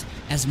generators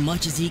as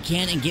much as he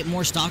can and get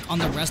more stock on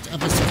the rest of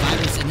the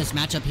Survivors in this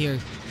matchup here.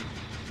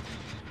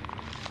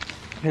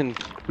 And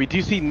we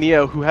do see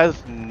Neo, who has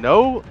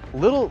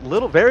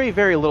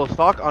very little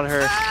stock on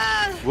her,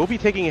 will be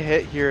taking a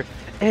hit here.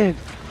 And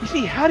we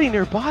see Hattie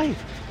nearby.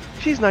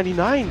 She's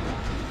 99.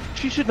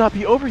 She should not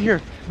be over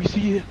here. We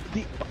see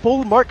the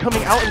full mark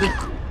coming out and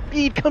the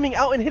speed coming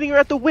out and hitting her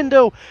at the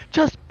window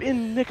just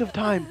in nick of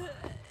time.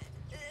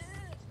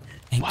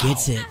 And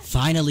gets it.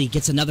 Finally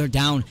gets another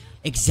down.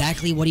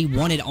 Exactly what he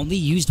wanted. Only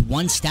used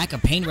 1 stack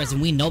of Pain Res, and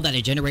we know that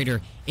a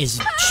generator is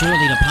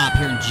surely to pop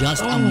here in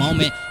just a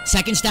moment.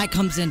 Second stack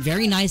comes in.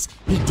 Very nice.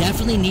 He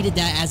definitely needed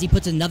that, as he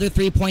puts another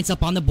 3 points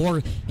up on the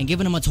board and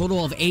giving him a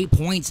total of 8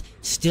 points.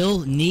 Still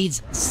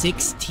needs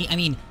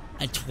 20,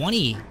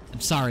 I'm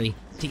sorry,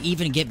 to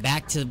even get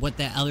back to what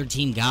the other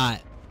team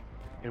got.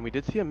 And we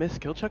did see a missed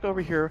skill check over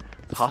here.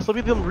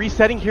 Possibly them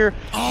resetting here.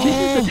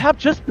 Misses the tap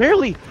just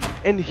barely.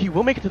 And he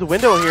will make it to the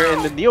window here,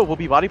 and the Neo will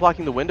be body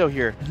blocking the window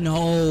here.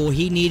 No,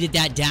 he needed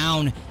that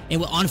down. It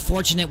was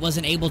unfortunate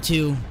wasn't able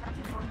to.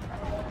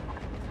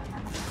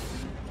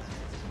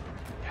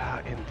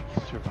 Yeah, and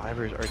the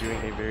Survivors are doing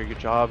a very good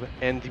job.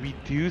 And we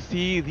do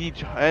see the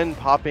gen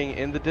popping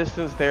in the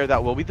distance there.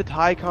 That will be the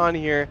Tycon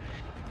here.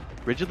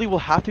 Rigidly will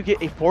have to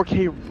get a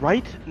 4K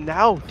right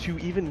now to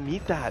even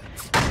meet that.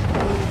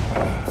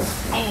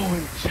 Oh,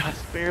 and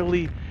just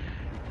barely.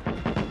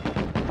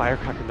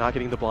 Firecracker not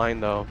getting the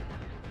blind though.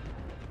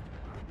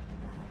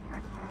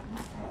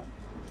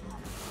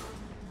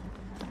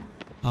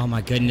 Oh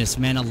my goodness,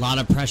 man, a lot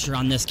of pressure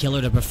on this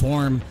killer to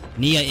perform.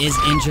 Nia is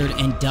injured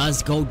and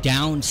does go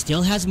down.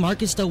 Still has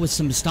Marcus though with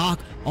some stock,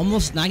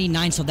 almost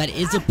 99, so that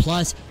is a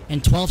plus.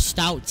 And 12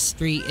 Stout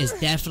Street is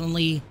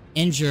definitely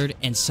injured,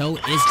 and so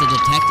is the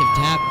Detective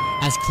Tap,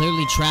 as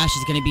clearly Trash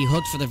is going to be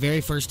hooked for the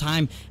very first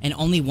time, and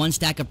only 1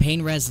 stack of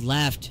Pain Res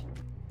left.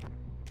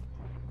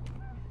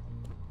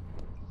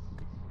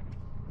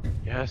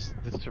 Yes,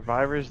 the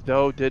Survivors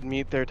though did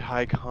meet their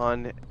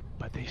Tycon,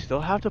 but they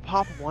still have to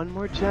pop 1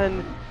 more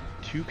gen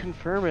to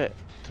confirm it,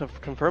 to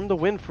confirm the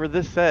win for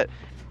this set.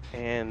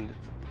 And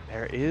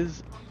there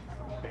is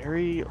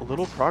very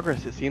little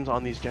progress, it seems,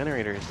 on these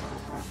generators.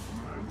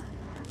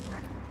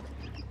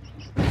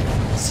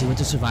 Let's see what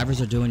the Survivors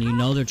are doing. You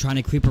know they're trying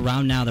to creep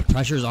around now. The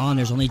pressure's on.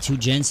 There's only 2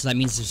 gens, so that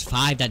means there's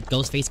 5 that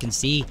Ghostface can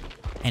see.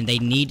 And they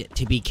need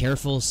to be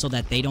careful so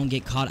that they don't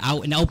get caught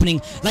out in the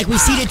opening. Like we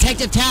see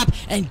Detective Tap,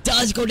 and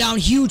does go down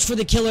huge for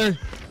the killer.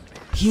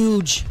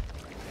 Huge.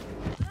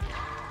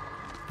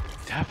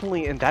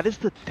 Definitely, and that is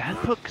the death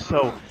hook,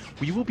 so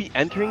we will be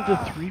entering the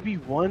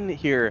 3v1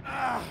 here.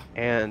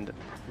 And,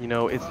 you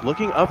know, it's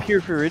looking up here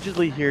for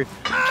Rigidly here.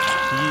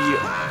 He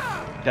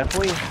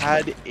definitely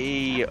had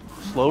a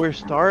slower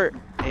start,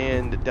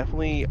 and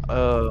definitely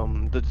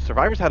the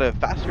Survivors had a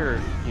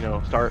faster, you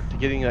know, start to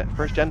getting that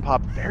first gen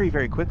pop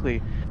very quickly.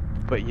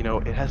 But, you know,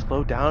 it has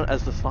slowed down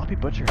as the Sloppy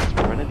Butcher has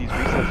prevented these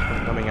resets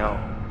from coming out.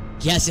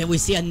 Yes, and we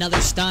see another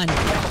stun.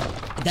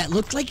 That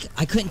looked like,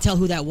 I couldn't tell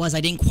who that was. I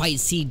didn't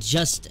quite see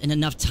just in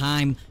enough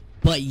time.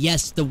 But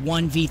yes, the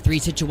 1v3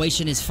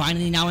 situation is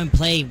finally now in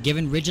play,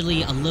 giving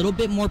Rigidly a little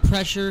bit more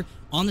pressure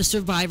on the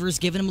Survivors,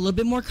 giving them a little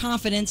bit more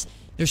confidence.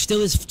 There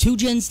still is 2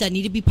 gens that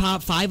need to be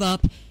popped, 5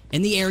 up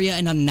in the area,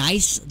 and a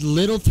nice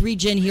little 3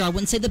 gen here. I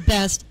wouldn't say the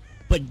best,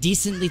 but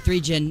decently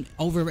 3 gen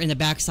over in the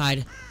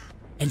backside.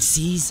 And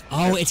sees,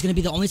 oh, it's gonna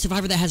be the only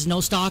survivor that has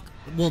no stock.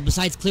 Well,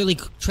 besides clearly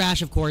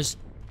Trash, of course.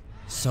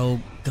 So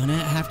gonna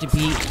have to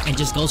be, and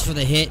just goes for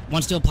the hit.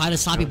 Wants to apply to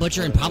Sloppy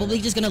Butcher and probably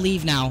just gonna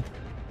leave now.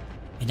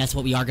 And that's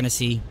what we are gonna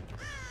see.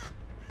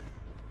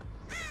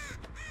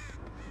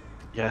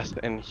 Yes,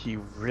 and he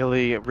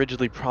really,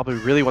 originally probably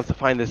really wants to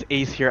find this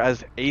Ace here,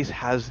 as Ace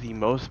has the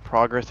most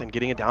progress, and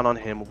getting it down on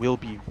him will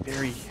be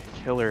very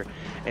killer.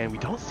 And we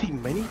don't see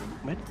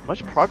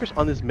much progress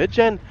on this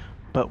mid-gen,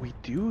 but we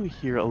do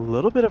hear a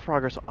little bit of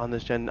progress on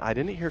this gen. I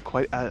didn't hear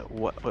quite at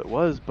what it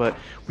was, but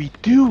we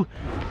do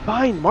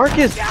find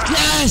Marcus!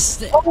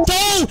 Yes! Oh!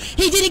 No!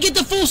 He didn't get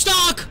the full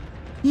stock!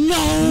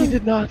 No! He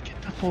did not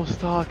get the full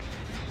stock.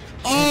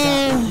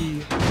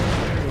 Oh!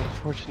 Very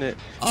unfortunate.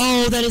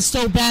 Oh, that is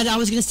so bad. I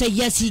was gonna say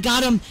yes, he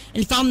got him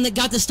and found him that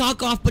got the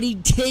stock off, but he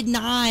did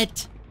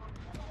not.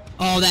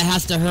 Oh, that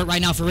has to hurt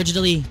right now for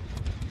Originally.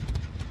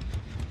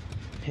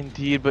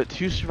 Indeed, but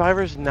 2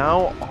 survivors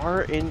now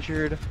are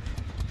injured,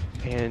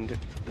 and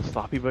the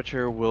Sloppy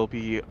Butcher will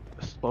be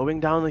slowing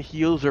down the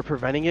heals or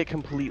preventing it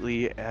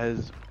completely,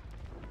 as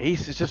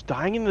Ace is just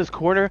dying in this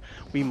corner.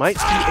 We might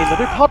see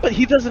another pop, but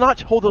he does not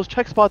hold those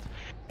check spots,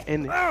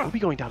 and we'll be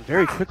going down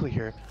very quickly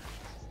here.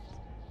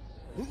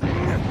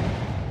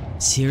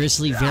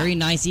 Seriously, very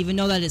nice, even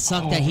though that it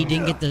sucked that he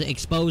didn't get the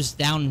exposed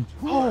down.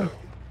 Oh!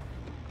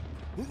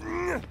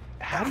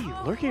 Hattie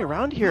lurking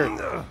around here.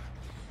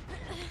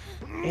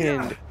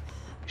 And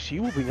she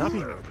will not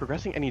be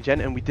progressing any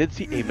gen, and we did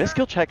see a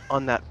miskill check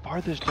on that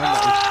farthest gen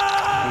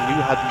that we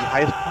knew had the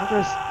highest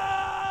progress.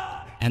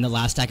 And the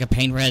last stack of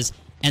pain res,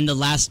 and the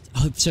last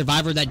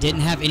survivor that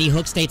didn't have any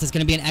hook states is going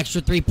to be an extra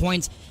 3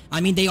 points.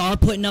 I mean, they are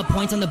putting up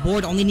points on the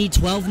board, only need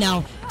 12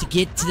 now to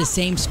get to the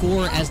same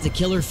score as the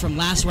killer from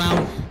last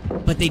round.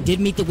 But they did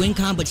meet the win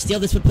con, but still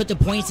this would put the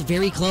points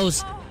very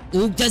close.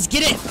 Ooh, does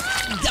get it!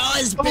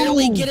 Does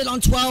barely get it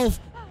on 12.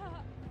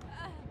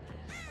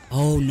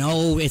 Oh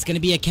no, it's going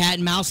to be a cat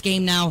and mouse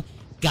game now.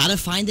 Gotta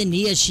find the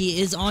Nia. She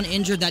is on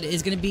injured. That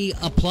is going to be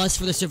a plus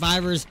for the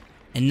survivors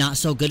and not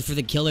so good for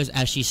the killers,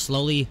 as she's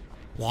slowly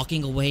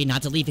walking away,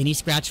 not to leave any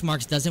scratch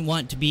marks. Doesn't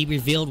want to be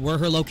revealed where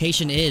her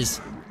location is.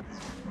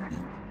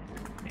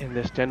 And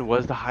this gen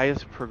was the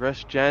highest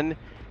progress gen.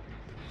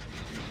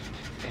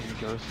 And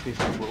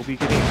Ghostface will be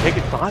getting a pick.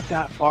 It's not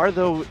that far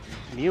though.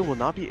 Nia will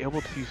not be able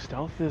to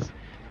stealth this.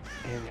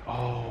 And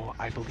oh,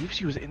 I believe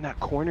she was in that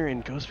corner,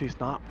 and Ghostface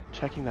not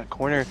checking that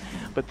corner,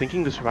 but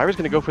thinking the survivor's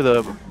going to go for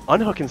the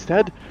unhook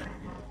instead.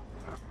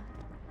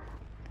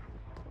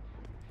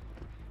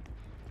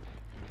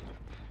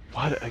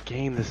 What a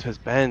game this has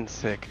been,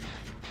 Sick.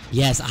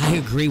 Yes, I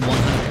agree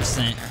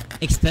 100%.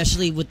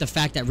 Especially with the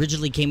fact that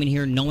Ridgely came in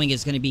here knowing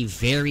it's going to be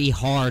very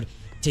hard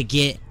to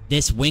get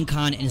this win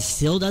con and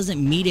still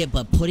doesn't meet it,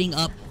 but putting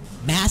up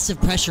massive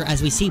pressure,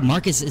 as we see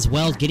Marcus as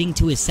well getting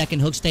to his second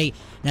hook state.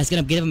 That's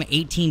going to give him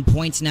 18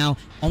 points now,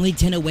 only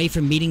 10 away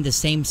from meeting the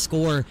same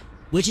score,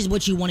 which is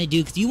what you want to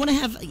do, because you want to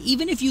have,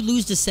 even if you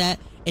lose the set,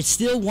 it's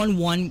still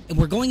 1-1, and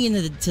we're going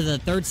into the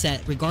third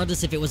set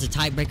regardless if it was a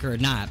tiebreaker or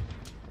not.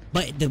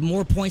 But the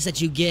more points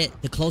that you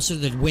get, the closer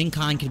the win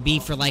con could be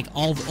for like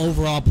all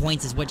overall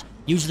points, is what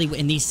usually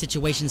in these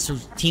situations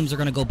teams are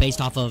going to go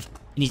based off of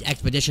in these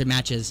expedition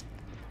matches.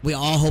 We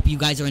all hope you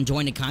guys are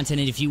enjoying the content,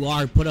 and if you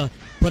are, put a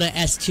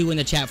S2 in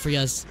the chat for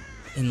us,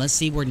 and let's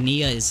see where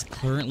Nia is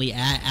currently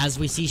at. As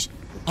we see,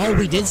 oh,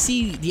 we did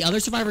see the other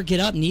survivor get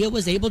up. Nia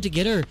was able to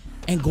get her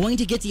and going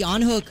to get the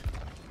on hook.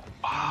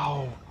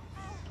 Wow.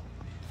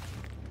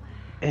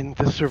 And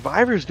the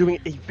survivor's doing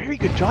a very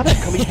good job at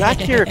coming back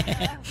here.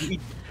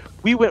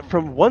 We went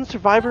from 1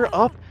 survivor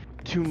up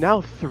to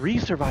now 3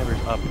 survivors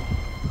up.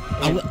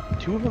 And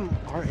 2 of them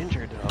are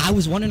injured. I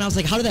was wondering, I was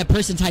like, how did that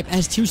person type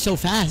S2 so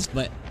fast?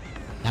 But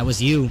that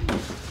was you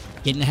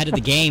getting ahead of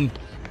the game.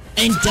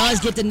 And does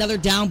get another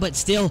down, but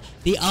still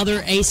the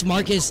other ace,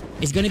 Marcus,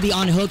 is going to be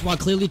on hook while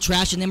clearly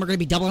Trash and then we're going to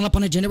be doubling up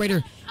on a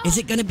generator. Is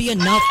it going to be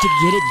enough to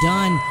get it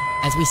done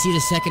as we see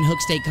the second hook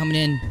state coming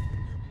in?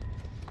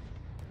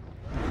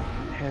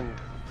 And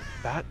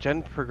that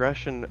gen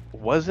progression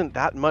wasn't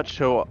that much,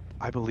 so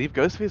I believe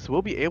Ghostface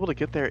will be able to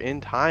get there in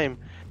time,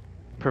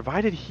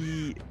 provided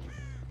he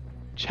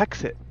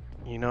checks it.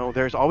 You know,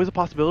 there's always a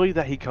possibility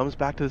that he comes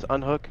back to this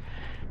unhook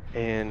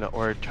and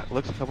or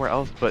looks somewhere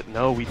else, but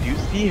no, we do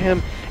see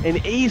him,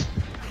 and Ace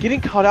getting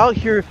caught out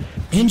here.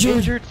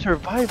 Injured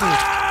survivor,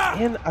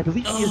 and I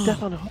believe he is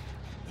death on hook.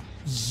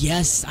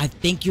 Yes, I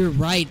think you're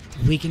right.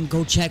 We can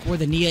go check where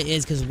the Nia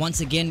is, because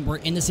once again, we're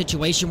in the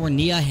situation where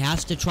Nia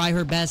has to try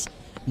her best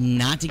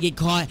not to get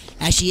caught,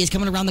 as she is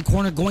coming around the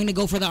corner, going to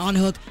go for the on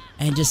hook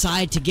and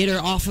decide to get her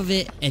off of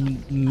it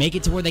and make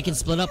it to where they can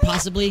split up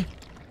possibly.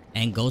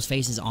 And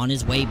Ghostface is on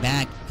his way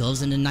back,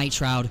 goes into Night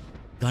Shroud,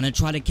 gonna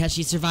try to catch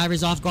these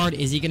survivors off guard.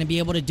 Is he gonna be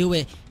able to do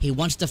it? He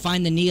wants to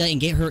find the Nia and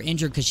get her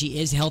injured because she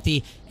is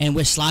healthy, and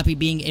with Sloppy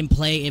being in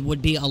play, it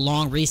would be a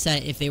long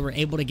reset if they were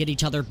able to get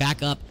each other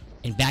back up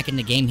and back in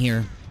the game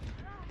here.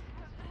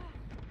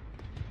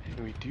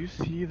 And we do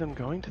see them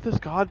going to this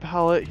God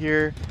palette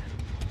here.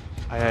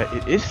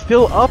 It is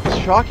still up,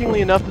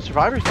 shockingly enough. The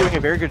survivor's doing a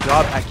very good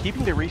job at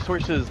keeping the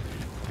resources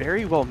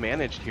very well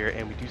managed here,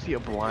 and we do see a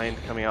blind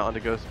coming out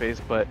onto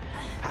Ghostface, but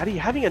Patty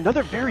having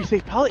another very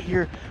safe pallet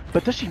here,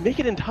 but does she make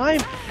it in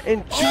time?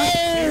 And just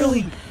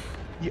barely,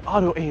 the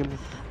auto aim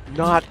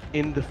not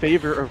in the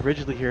favor of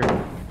Ridgely here.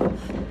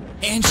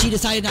 And she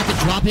decided not to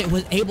drop it,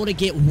 was able to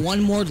get one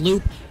more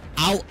loop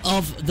out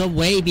of the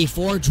way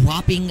before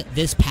dropping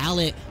this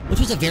pallet, which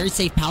was a very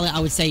safe pallet, I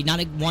would say.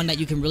 Not one that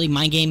you can really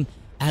mind game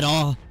at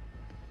all.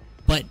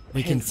 But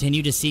we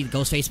continue to see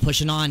Ghostface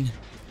pushing on.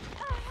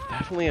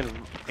 Definitely, and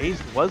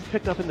Ace was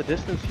picked up in the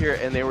distance here,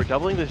 and they were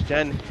doubling this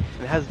gen,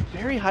 and has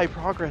very high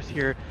progress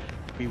here.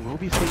 We will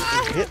be seeing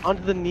a hit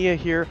onto the Nia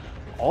here.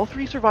 All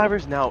three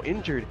survivors now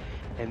injured,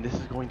 and this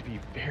is going to be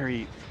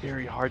very,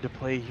 very hard to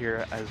play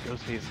here as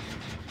Ghostface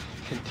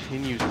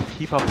continues to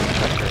keep up with the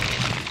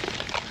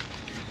pressure.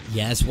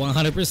 Yes,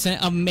 100%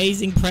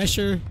 amazing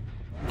pressure.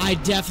 I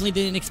definitely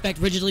didn't expect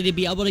Ridgely to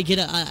be able to get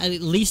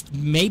at least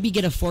maybe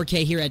get a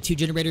 4K here at 2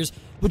 generators,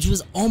 which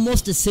was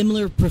almost a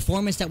similar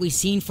performance that we've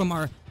seen from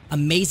our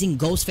amazing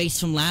Ghostface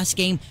from last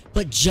game,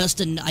 but just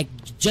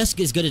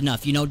as good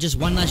enough, you know, just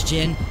one less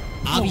gen.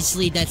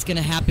 Obviously, that's going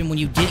to happen when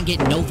you didn't get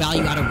no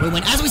value out of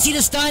Ruin. As we see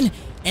the stun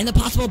and the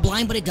possible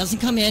blind, but it doesn't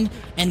come in,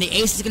 and the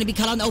ace is going to be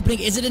cut on the opening.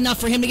 Is it enough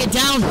for him to get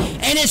down?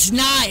 And it's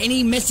not, and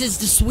he misses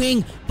the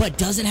swing, but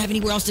doesn't have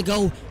anywhere else to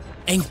go,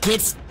 and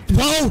gets...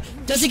 Whoa!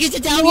 Doesn't get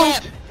it down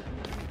yet!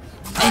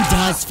 And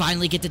does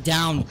finally get the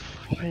down.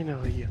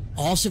 Finally.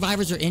 All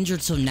survivors are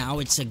injured, so now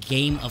it's a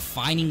game of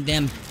finding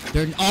them.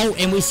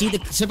 And we see the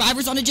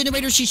survivors on the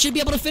generator. She should be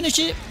able to finish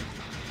it.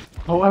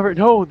 However,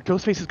 no,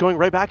 Ghostface is going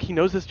right back. He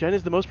knows this gen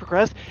is the most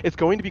progressed. It's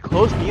going to be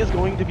close. Mia's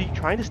going to be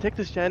trying to stick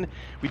this gen.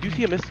 We do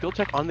see a missed skill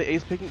check on the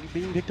ace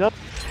being picked up.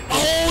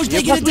 Oh,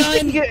 they get it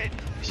done!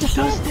 She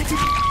does stick it.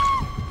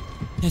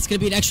 That's going to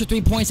be an extra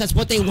 3 points. That's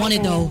what they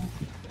wanted, though.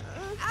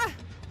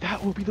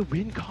 That will be the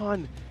win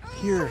con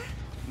here.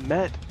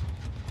 Met.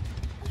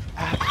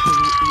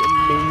 Absolutely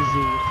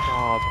amazing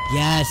job.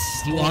 Yes,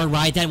 you are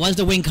right. That was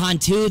the win con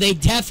too.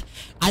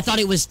 I thought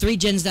it was 3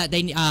 gens that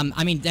they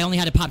I mean they only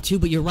had to pop 2,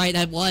 but you're right,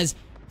 that was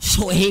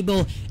so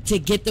able to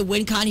get the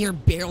win con here.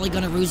 Barely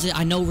gonna lose it.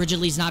 I know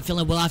Ridgely's not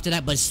feeling well after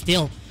that, but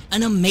still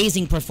an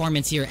amazing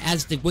performance here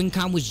as the win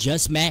con was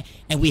just met,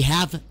 and we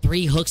have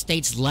 3 hook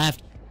states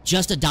left.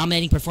 Just a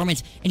dominating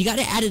performance, and you got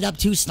to add it up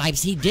too,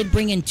 Snipes. He did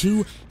bring in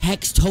 2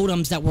 hex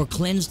totems that were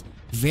cleansed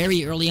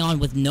very early on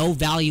with no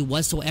value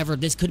whatsoever.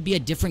 This could be a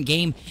different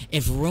game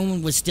if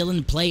Ruin was still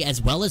in play,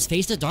 as well as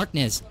Face the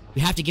Darkness.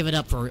 We have to give it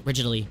up for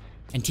Ridgely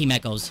and Team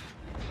Echoes.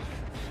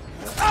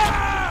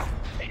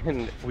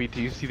 And we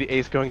do see the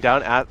ace going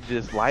down at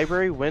this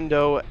library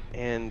window,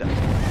 and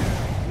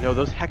you know,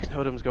 those hex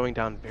totems going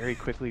down very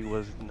quickly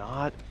was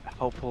not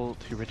helpful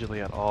to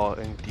Ridgely at all,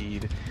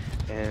 indeed.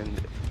 And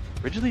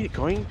Ridgely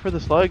going for the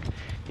slug,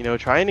 you know,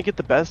 trying to get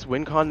the best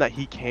win con that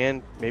he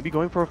can, maybe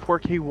going for a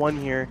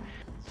 4K1 here.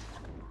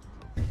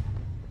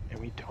 And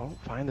we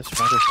don't find the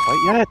survivors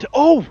quite yet.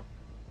 Oh!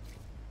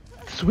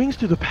 Swings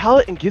through the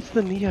pallet and gets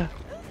the Nia.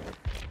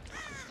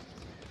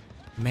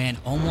 Man,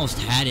 almost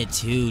had it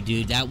too,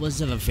 dude. That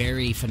was a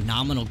very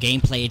phenomenal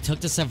gameplay. It took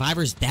the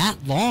survivors that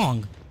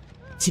long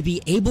to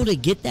be able to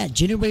get that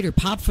generator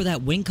pop for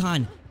that win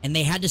con, and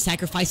they had to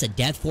sacrifice a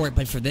death for it,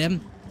 but for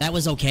them, that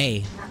was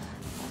okay.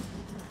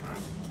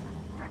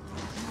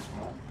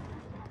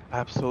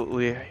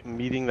 Absolutely,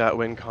 meeting that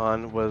win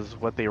con was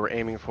what they were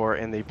aiming for,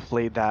 and they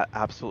played that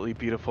absolutely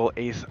beautiful.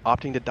 Ace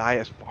opting to die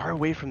as far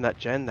away from that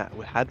gen that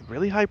had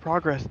really high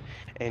progress,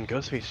 and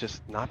Ghostface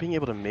just not being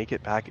able to make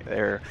it back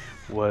there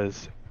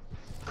was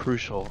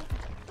crucial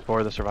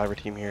for the survivor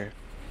team here.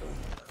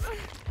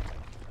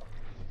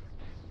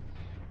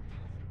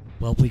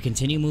 Well, if we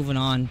continue moving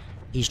on,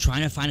 he's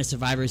trying to find the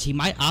survivors. He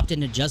might opt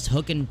into just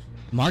hooking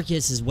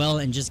Marcus as well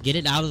and just get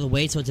it out of the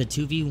way so it's a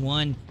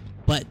 2v1.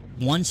 But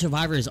one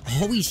survivor is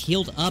always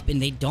healed up,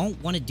 and they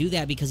don't want to do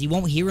that because he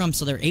won't hear him,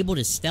 so they're able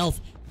to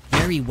stealth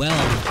very well.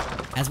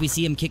 As we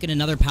see him kicking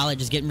another pallet,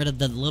 just getting rid of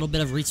the little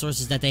bit of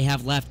resources that they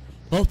have left.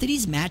 Both of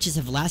these matches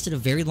have lasted a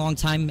very long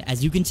time,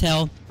 as you can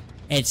tell.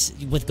 It's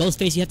with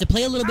Ghostface, you have to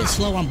play a little bit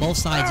slow on both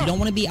sides. You don't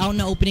want to be out in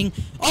the opening.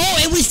 Oh,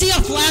 and we see a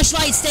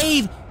flashlight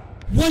save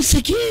once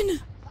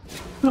again.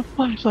 The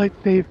flashlight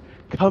save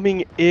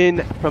coming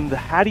in from the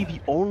Hattie,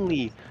 the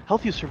only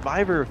healthiest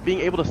survivor,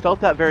 being able to stealth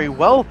that very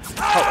well.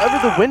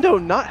 However, the window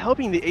not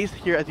helping the ace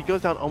here as he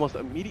goes down almost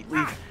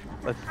immediately.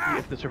 Let's see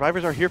if the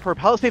survivors are here for a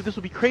pallet save. This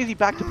will be crazy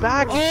back to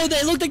back. Oh,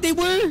 they looked like they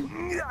were.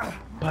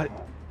 But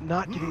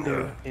not getting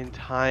there in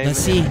time. Let's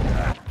see.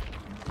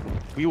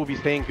 We will be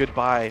saying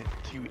goodbye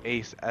to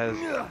Ace as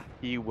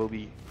he will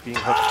be being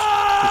hooked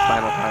his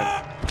final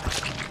time.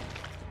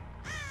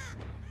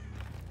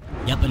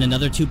 Yep, and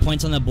another 2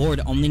 points on the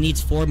board. Only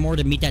needs 4 more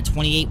to meet that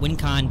 28 win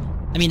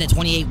con. I mean, that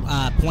 28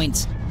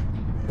 points.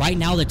 Right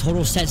now, the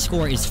total set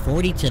score is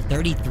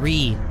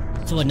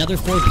 40-33. So another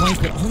 4 points,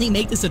 but only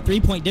make this a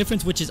 3-point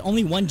difference, which is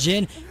only 1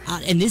 gen.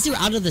 And these are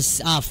out of the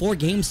 4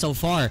 games so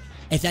far.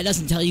 If that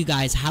doesn't tell you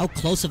guys how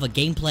close of a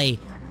gameplay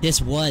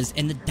this was,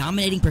 and the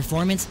dominating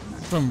performance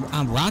from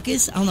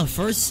Raucous on the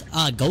first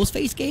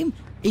Ghostface game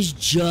is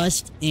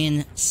just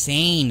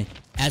insane.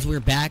 as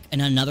we're back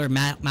in another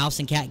mouse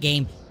and cat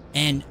game,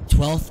 and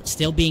 12th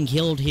still being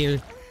killed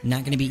here.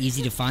 Not going to be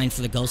easy to find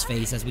for the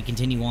Ghostface as we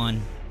continue on.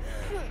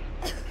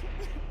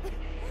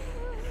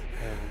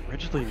 And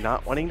Ridgely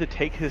not wanting to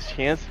take his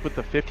chance with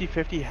the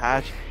 50-50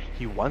 hatch.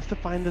 He wants to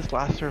find this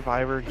last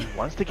survivor. He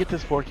wants to get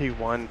this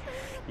 4K1,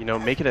 you know,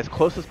 make it as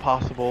close as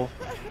possible.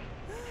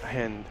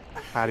 And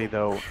Hattie,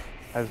 though,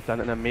 has done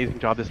an amazing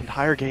job this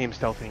entire game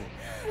stealthing.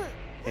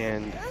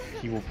 And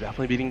he will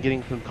definitely be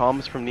getting some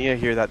comms from Nia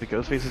here that the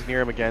Ghostface is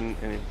near him again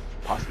and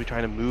possibly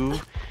trying to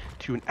move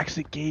to an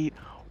exit gate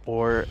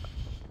or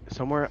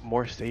somewhere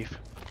more safe.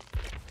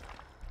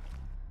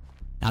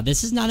 Now,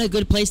 this is not a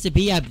good place to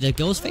be at. The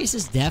Ghostface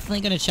is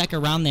definitely going to check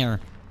around there,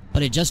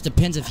 but it just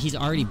depends if he's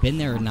already been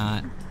there or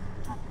not.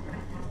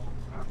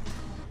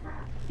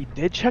 He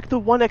did check the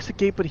one exit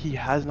gate, but he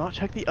has not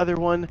checked the other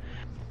one.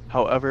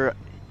 However,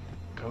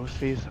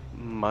 Ghostface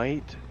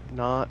might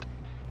not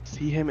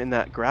see him in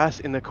that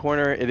grass in the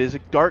corner. It is a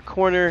dark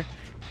corner.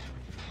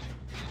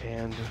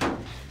 And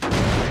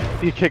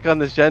the kick on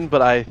this gen,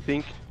 but I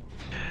think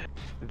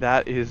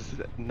that is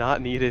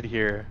not needed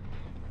here.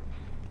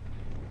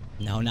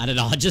 No, not at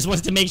all. Just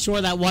wants to make sure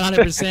that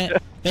 100%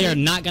 they are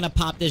not going to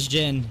pop this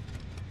gen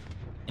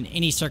in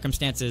any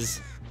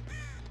circumstances.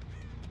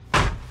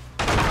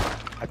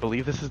 I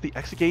believe this is the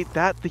exit gate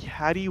that the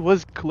Hattie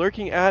was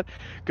lurking at.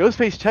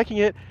 Ghostface checking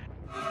it.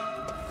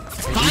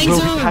 He will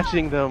be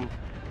catching them.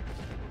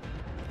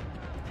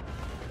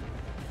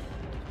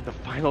 The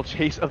final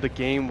chase of the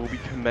game will be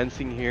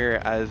commencing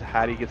here as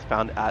Hattie gets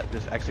found at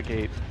this exit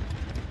gate.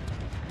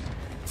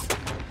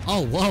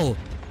 Oh, whoa.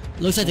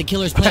 Looks like the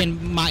killer's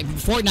playing my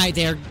Fortnite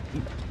there.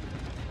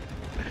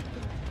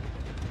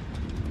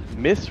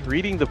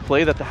 Misreading the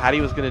play that the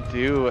Hattie was going to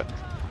do.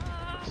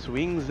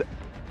 Swings,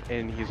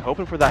 and he's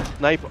hoping for that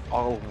snipe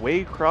all the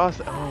way across.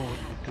 Oh,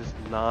 he does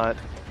not.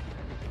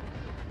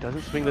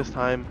 Doesn't swing this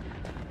time.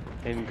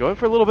 And going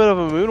for a little bit of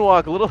a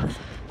moonwalk, a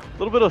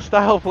little bit of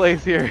style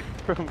plays here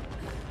from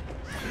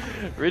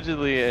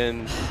Rigidly,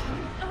 and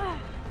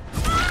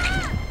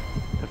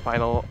the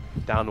final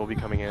down will be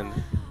coming in.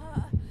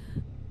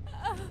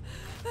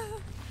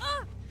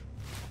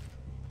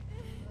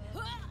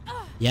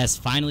 Yes,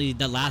 finally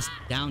the last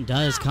down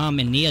does come,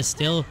 and Nia's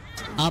still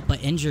up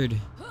but injured.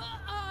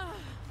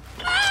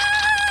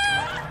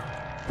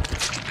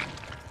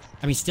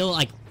 I mean, still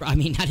like, I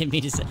didn't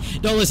mean to say.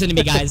 Don't listen to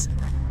me, guys.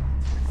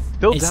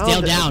 It's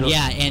still down,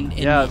 yeah, and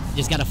yeah.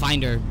 Just gotta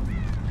find her.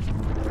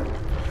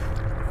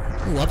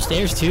 Ooh,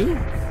 upstairs too?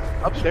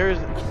 Upstairs,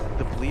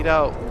 the bleed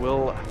out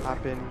will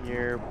happen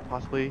here,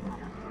 possibly.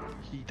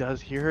 He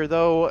does hear her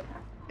though,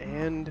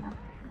 and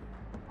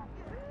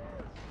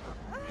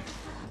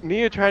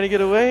Nia trying to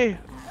get away,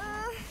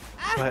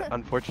 but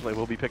unfortunately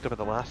will be picked up at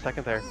the last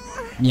second there.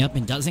 Yep,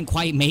 and doesn't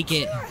quite make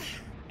it,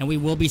 and we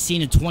will be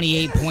seeing a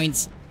 28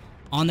 points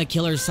on the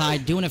killer's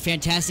side, doing a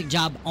fantastic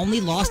job.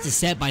 Only lost a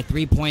set by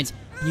 3 points.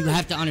 You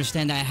have to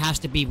understand that it has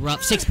to be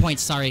rough. 6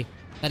 points, sorry.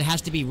 That it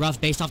has to be rough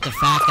based off the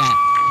fact that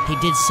he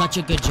did such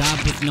a good job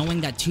with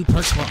knowing that 2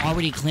 perks were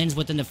already cleansed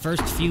within the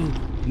first few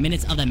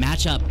minutes of the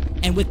matchup.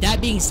 And with that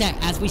being said,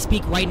 as we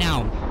speak right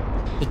now,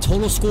 the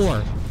total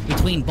score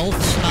between both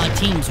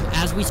teams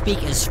as we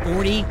speak is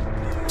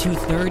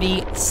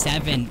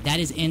 40-37. That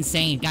is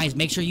insane. Guys,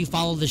 make sure you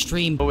follow the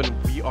stream. Oh,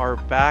 and we are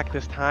back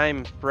this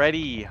time.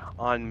 Freddy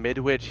on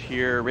Midwich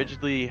here,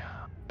 Rigidly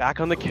back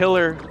on the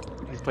killer.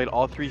 He's played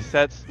all 3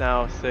 sets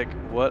now. Sick.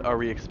 What are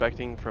we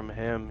expecting from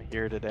him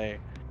here today?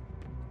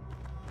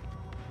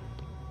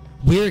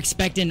 We're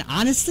expecting,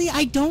 honestly,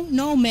 I don't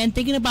know, man.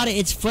 Thinking about it,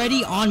 it's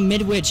Freddy on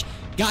Midwich.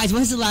 Guys,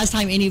 when's the last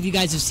time any of you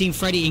guys have seen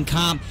Freddy in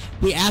comp?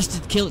 We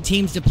asked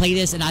teams to play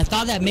this, and I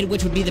thought that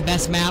Midwich would be the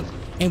best map.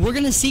 And we're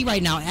going to see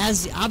right now,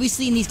 as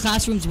obviously in these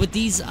classrooms with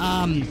these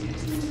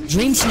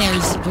dream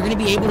snares, they're going to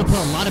be able to put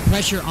a lot of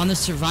pressure on the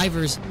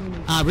survivors.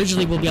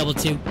 Originally, we'll be able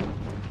to.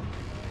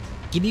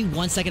 Give me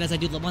 1 second as I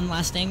do one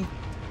last thing.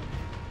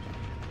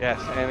 Yes,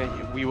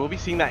 and we will be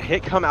seeing that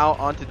hit come out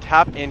onto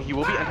Tap, and he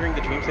will be entering the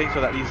dream state,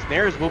 so that these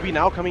snares will be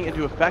now coming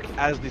into effect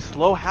as the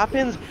slow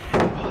happens.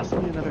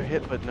 Possibly another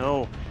hit, but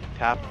no.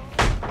 Tap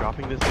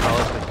dropping this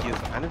pallet, but he is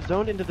kind of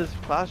zoned into this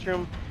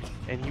classroom,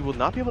 and he will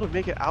not be able to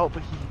make it out,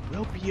 but he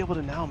will be able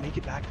to now make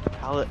it back to the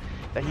pallet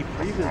that he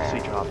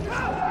previously dropped.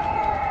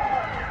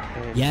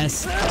 And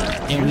yes,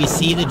 and we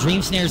see the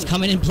dream snares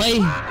coming in play.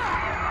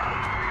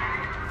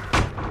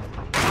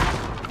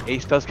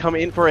 Ace does come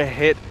in for a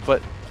hit,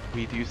 but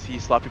we do see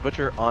Sloppy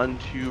Butcher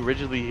onto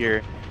Rigidly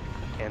here,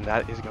 and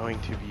that is going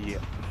to be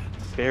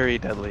very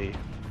deadly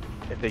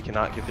if they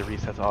cannot get the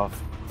resets off.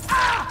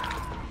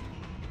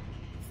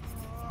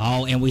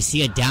 Oh, and we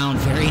see a down.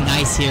 Very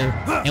nice here.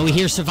 And we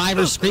hear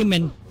survivors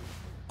screaming.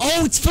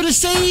 Oh, it's for the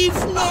save!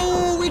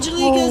 No,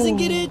 Rigidly doesn't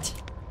get it.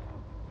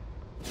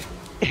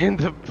 And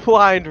the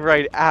blind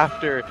right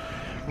after.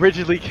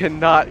 Rigidly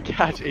cannot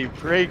catch a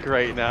break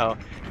right now.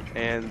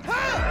 And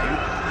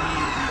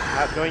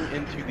going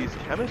into these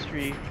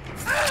chemistry,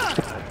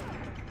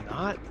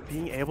 not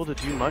being able to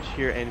do much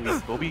here, and we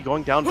will be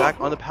going down back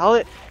on the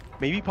pallet.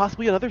 Maybe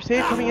possibly another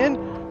save coming in.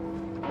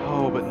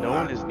 Oh, but no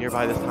one is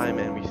nearby this time,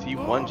 and we see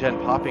one gen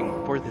popping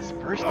for this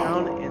first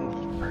down and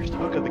the first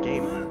hook of the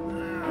game.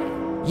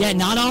 Yeah,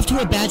 not off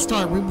to a bad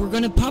start. We're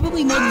going to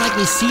probably more than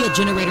likely see a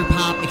generator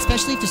pop,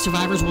 especially if the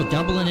survivors were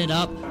doubling it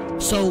up.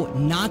 So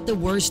not the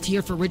worst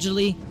here for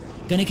Ridgely.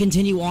 Going to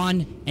continue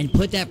on and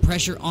put that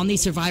pressure on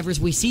these survivors.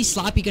 We see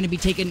Sloppy going to be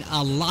taking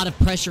a lot of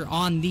pressure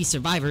on these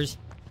survivors.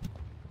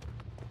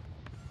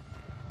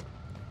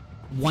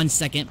 1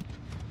 second.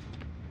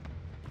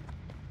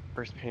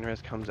 First pain res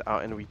comes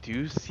out, and we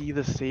do see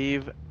the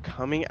save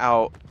coming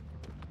out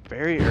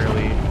very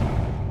early.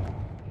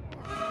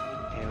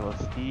 And we'll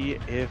see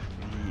if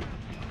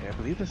I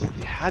believe this is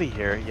the Hattie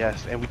here,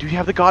 yes. And we do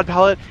have the God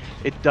Pallet.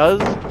 It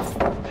does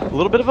a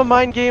little bit of a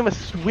mind game, a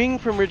swing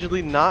from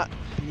Ridgely not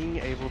being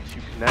able to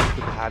connect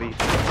with the Hattie.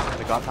 And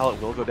the God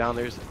Pallet will go down.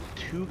 There's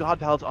 2 God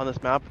Pallets on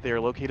this map. They are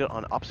located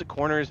on opposite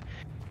corners,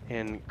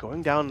 and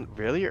going down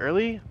really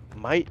early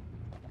might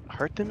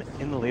hurt them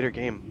in the later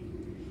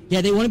game.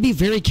 Yeah, they want to be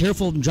very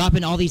careful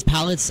dropping all these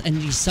pallets and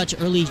these such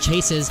early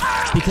chases,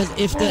 because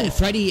if the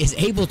Freddy is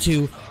able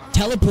to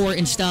teleport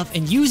and stuff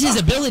and use his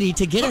ability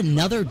to get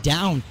another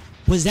down,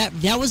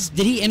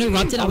 did he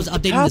interrupt it? I was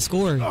updating the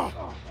score.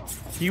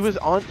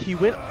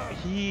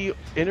 He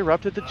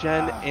interrupted the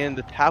gen, and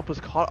the tap was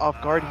caught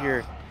off guard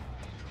here.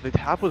 The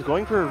tap was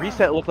going for a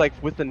reset, it looked like,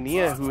 with the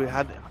Nia, who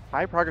had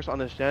high progress on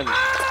this gen.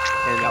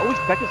 And that was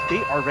second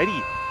state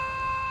already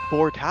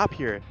for tap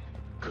here.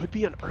 Could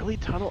be an early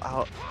tunnel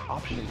out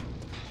option.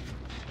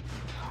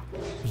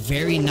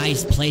 Very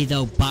nice play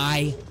though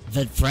by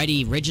the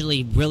Freddy.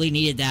 Ridgely really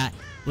needed that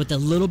with a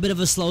little bit of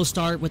a slow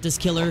start with this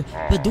killer,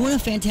 but doing a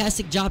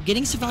fantastic job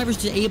getting survivors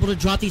to able to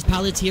drop these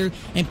pallets here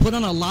and put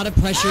on a lot of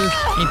pressure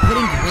and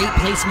putting great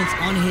placements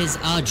on his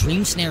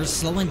dream snares,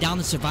 slowing down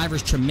the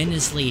survivors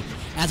tremendously.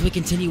 As we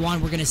continue on,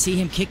 we're going to see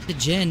him kick the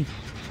gen,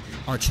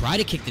 or try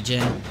to kick the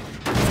gen.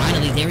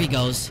 Finally, there he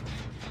goes.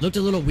 Looked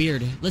a little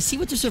weird. Let's see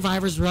what the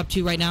survivors are up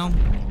to right now.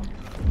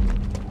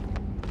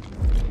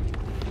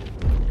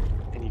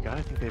 And you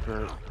gotta think they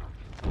were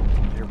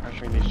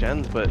pressuring these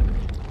gens, but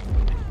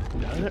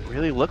doesn't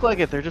really look like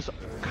it. They're just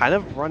kind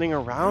of running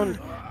around,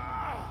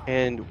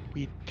 and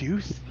we do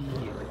see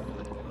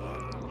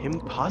him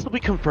possibly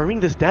confirming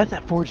this death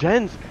at 4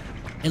 gens.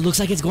 It looks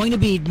like it's going to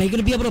be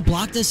able to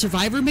block the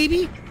survivor,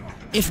 maybe?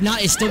 If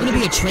not, it's still going to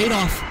be a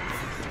trade-off.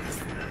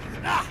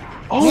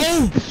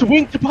 Oh,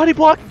 swing to body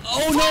block.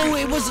 Oh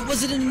no,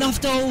 was it enough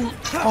though?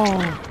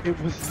 Oh, it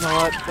was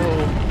not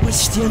though. We're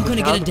still going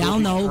to get it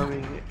down though.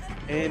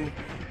 And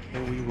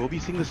we will be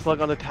seeing the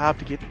slug on the tap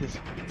to get this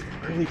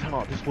early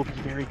tunnel. This will be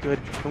very good.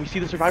 And we see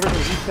the survivors are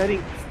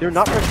resetting. They're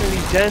not pressuring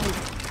these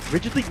gens.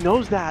 Ridgely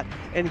knows that,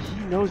 and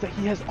he knows that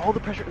he has all the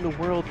pressure in the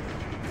world.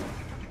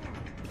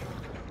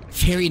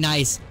 Very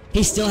nice.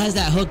 He still has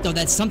that hook though.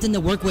 That's something to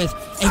work with.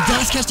 And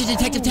does catch the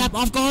detective tap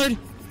off guard.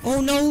 Oh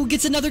no,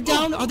 gets another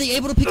down. Are they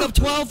able to pick up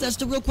 12? That's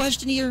the real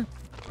question here.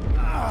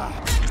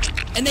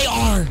 And they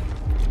are.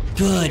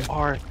 Good. They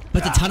are.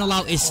 But the tunnel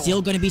out is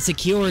still going to be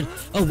secured.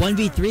 A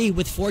 1v3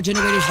 with 4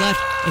 generators left.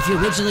 If you're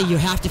Ridgely, you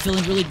have to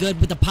feeling really good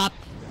with the pop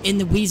in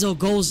the Weasel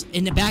goals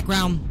in the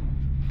background.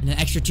 And an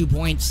extra 2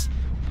 points.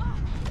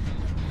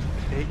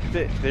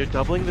 They're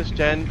doubling this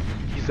gen.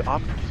 He's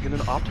going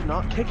to opt to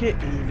not kick it,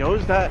 and he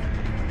knows that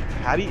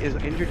Hattie is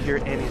injured here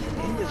and is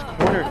in this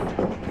corner.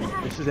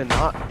 This is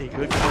not a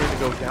good corner to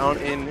go down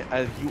in,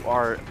 as you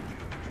are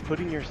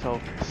putting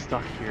yourself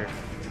stuck here.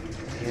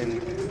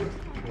 And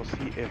we'll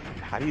see if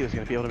Hattie is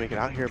going to be able to make it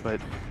out here, but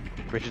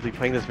Ridgely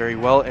playing this very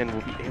well and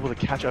will be able to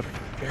catch up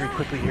very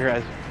quickly here.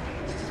 As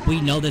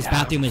we know this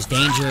bathroom is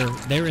danger.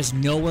 There is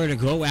nowhere to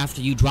go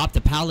after you drop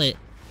the pallet.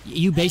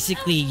 You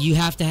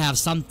have to have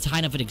some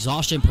kind of an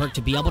exhaustion perk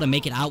to be able to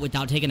make it out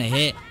without taking a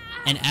hit.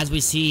 And as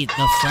we see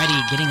the Freddy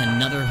getting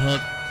another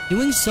hook,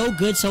 doing so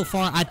good so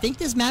far. I think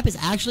this map is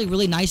actually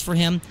really nice for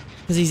him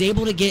because he's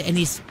able to get in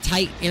these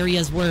tight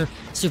areas where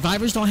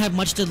survivors don't have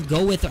much to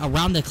go with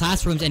around the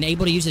classrooms, and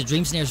able to use his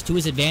dream snares to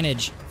his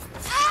advantage.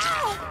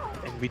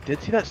 And we did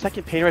see that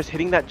second pain res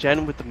hitting that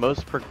gen with the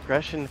most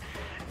progression,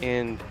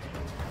 and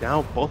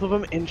now both of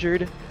them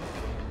injured,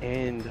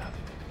 and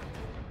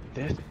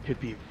this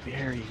could be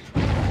very,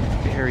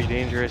 very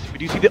dangerous. We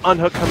do see the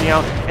unhook coming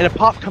out and a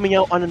pop coming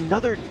out on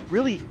another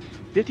really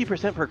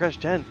 50% progressed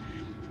gen.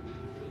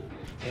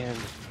 And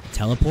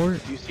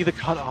teleport? You see the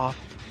cutoff,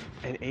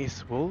 and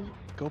Ace will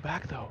go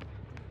back though.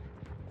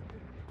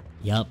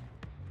 Yup.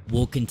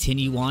 We'll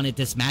continue on at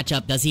this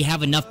matchup. Does he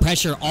have enough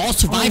pressure? All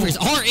survivors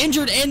are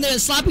injured, and the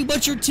Sloppy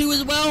Butcher too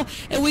as well.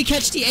 And we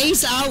catch the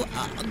Ace out.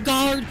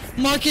 Guard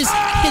Marcus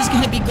is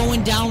going to be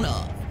going down.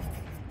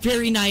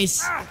 Very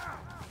nice.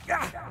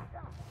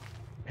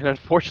 And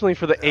unfortunately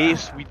for the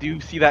Ace, we do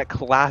see that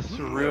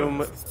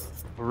classroom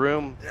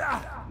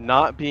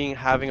not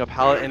having a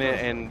pallet in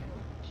it, and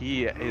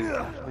he is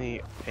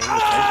definitely paying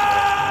attention.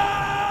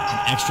 An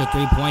extra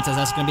 3 points, as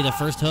that's going to be the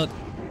first hook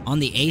on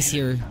the Ace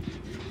here.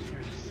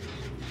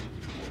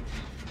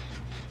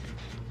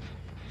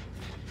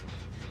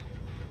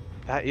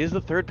 That is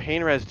the third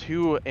pain res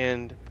too,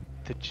 and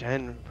the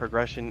gen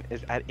progression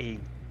is at a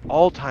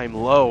all-time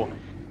low.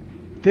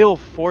 still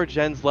 4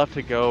 gens left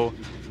to go.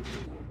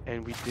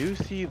 And we do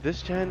see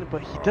this gen,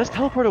 but he does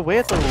teleport away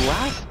at the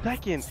last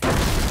second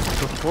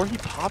before he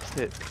pops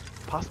it.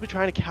 Possibly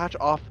trying to catch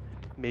off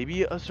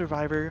maybe a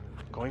survivor,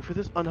 going for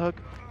this unhook.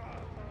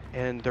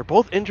 And they're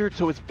both injured,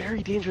 so it's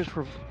very dangerous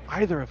for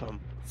either of them.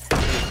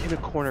 In a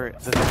corner,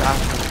 the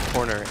bathroom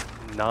corner,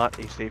 not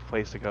a safe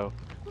place to go.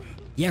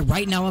 Yeah,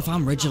 right now if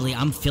I'm Ridgely,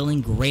 I'm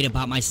feeling great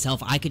about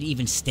myself. I could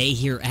even stay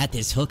here at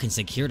this hook and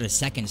secure the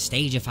second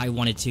stage if I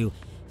wanted to.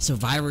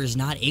 Survivor is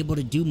not able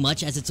to do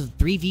much as it's a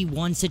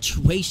 3v1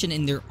 situation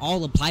and they're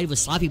all applied with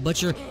Sloppy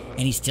Butcher, and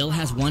he still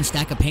has 1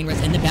 stack of pain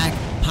res in the back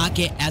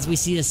pocket. As we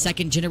see the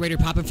second generator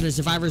popping for the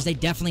Survivors, they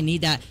definitely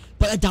need that.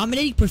 But a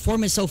dominating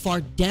performance so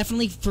far,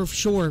 definitely for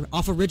sure,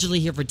 off of Ridgely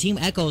here for Team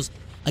Echoes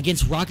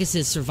against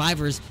Raucous'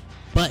 Survivors.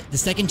 But the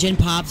second gen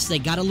pops, they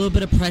got a little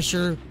bit of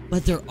pressure,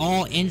 but they're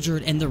all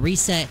injured, and the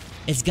reset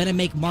is gonna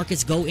make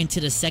Marcus go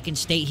into the second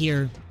state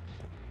here.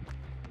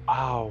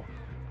 Wow.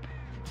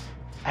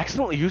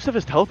 Excellent use of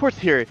his teleports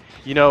here.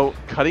 You know,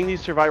 cutting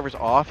these survivors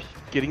off,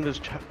 getting those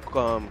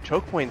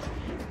choke points,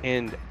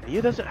 and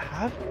Nia doesn't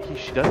have,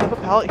 she does have a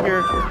pallet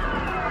here.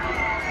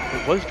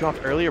 It was dropped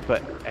earlier,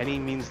 but any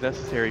means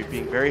necessary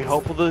being very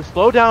helpful to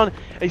slow down.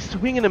 A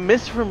swing and a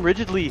miss from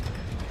Rigidly.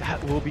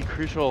 That will be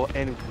crucial,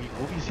 and we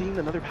will be seeing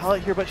another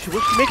pallet here, but she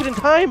will make it in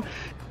time.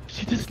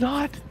 She does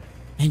not.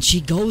 And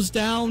she goes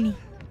down.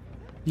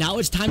 Now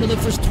it's time to look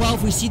for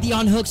 12. We see the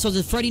unhook, so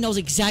the Freddy knows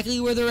exactly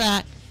where they're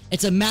at.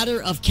 It's a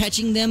matter of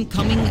catching them,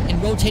 coming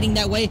and rotating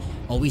that way.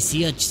 Oh, we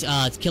see a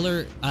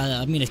killer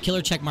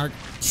check mark.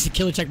 A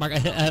killer check mark,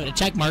 a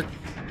check mark.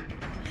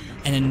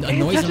 And a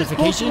noise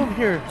notification.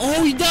 Here.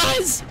 Oh, he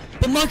does!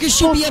 But Marcus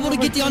should be able to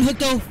get the unhook,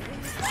 though.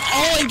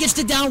 Oh, he gets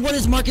it down. What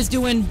is Marcus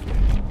doing?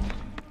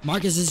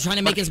 Marcus is trying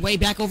to make his way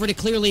back over to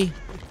Clearly.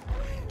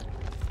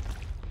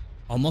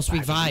 Almost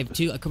revived,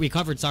 too.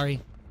 Recovered, sorry.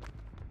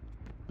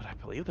 I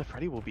believe the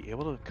Freddy will be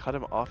able to cut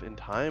him off in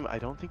time. I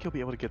don't think he'll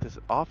be able to get this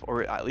off,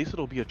 or at least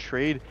it'll be a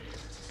trade.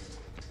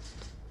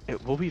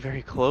 It will be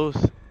very close,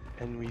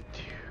 and we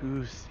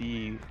do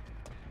see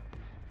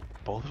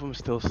both of them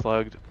still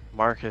slugged.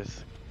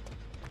 Marcus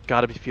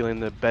gotta be feeling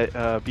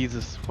the beads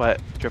of sweat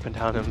dripping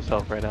down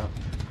himself right now.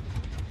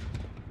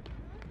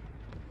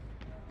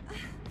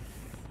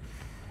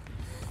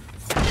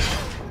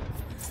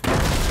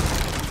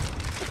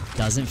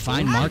 Doesn't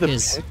find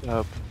Marcus,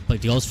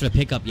 but goes for the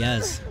pickup,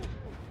 yes.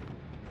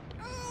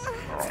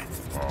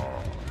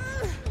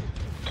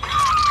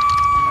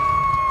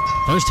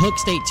 First hook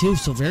state too,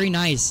 so very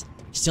nice.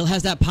 Still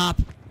has that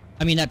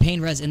that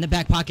pain res in the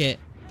back pocket.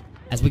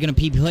 As we're gonna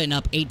be putting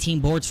up 18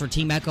 boards for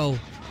Team Echo.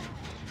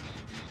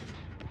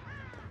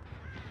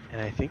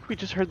 And I think we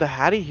just heard the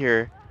Hattie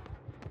here.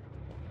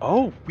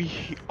 Oh, we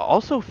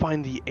also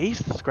find the ace,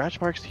 the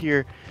scratch marks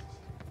here,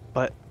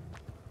 but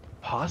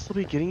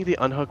possibly getting the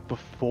unhook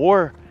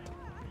before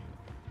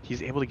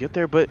he's able to get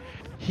there, but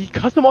he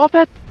cuts him off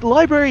at the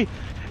library,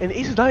 and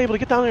Ace is not able to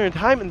get down there in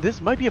time, and this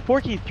might be a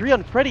 4K3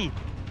 on Freddy.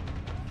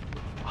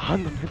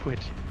 On the midwich.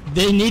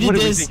 They needed what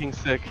this. Are we thinking,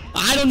 Sick?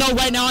 I don't know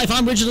right now if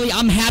I'm originally,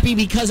 I'm happy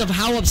because of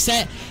how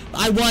upset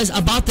I was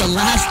about the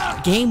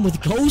last game with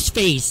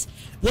Ghostface.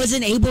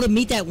 Wasn't able to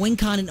meet that win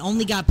con and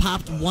only got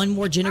popped 1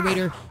 more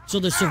generator, so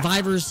the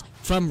Survivors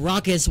from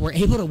Raucous were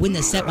able to win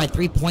the set by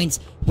 3 points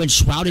when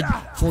Shrouded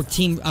for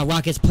Team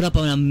Raucous put up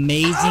an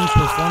amazing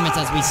performance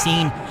as we've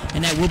seen,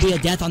 and that will be a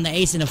death on the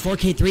ace in a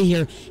 4K3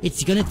 here.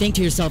 It's gonna think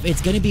to yourself,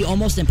 it's gonna be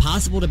almost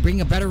impossible to bring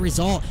a better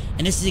result,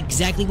 and this is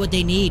exactly what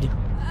they need.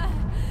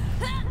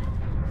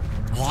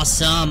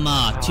 Awesome,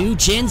 2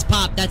 gens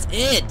pop, that's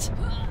it.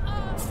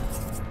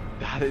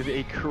 That is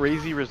a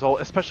crazy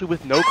result, especially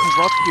with no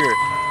corrupt here.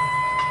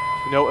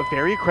 You know, a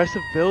very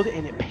aggressive build,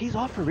 and it pays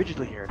off for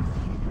Rigidly here.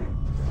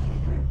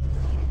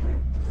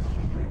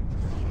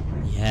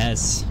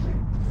 Yes,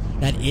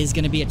 that is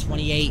going to be a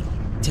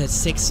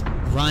 28-6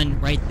 run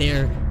right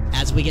there.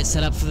 As we get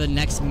set up for the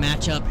next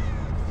matchup,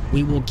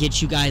 we will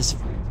get you guys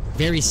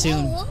very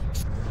soon. You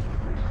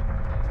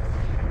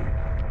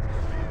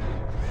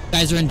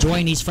guys are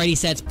enjoying these Freddy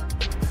sets.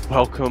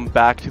 Welcome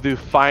back to the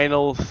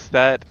final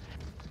set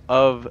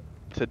of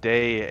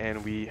today,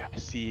 and we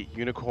see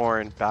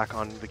Unicorn back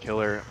on the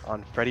killer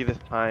on Freddy this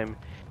time.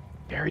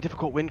 Very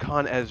difficult win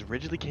con as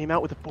Rigidly came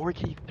out with a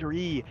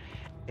 4K3,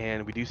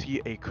 and we do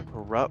see a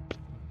corrupt,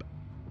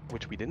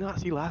 which we did not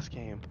see last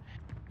game,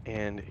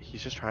 and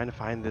he's just trying to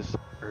find this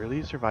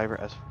early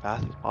survivor as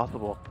fast as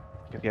possible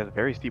because he has a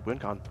very steep win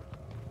con.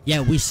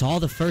 Yeah, we saw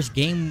the first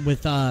game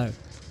with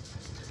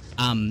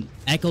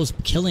Echoes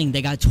killing.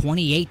 They got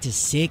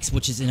 28-6,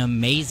 which is an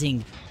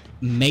amazing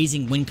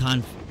win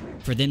con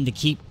for them to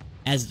keep,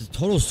 as the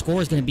total score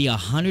is going to be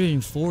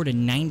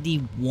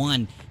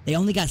 104-91. They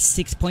only got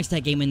 6 points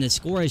that game, and the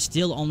score is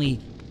still only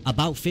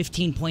about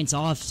 15 points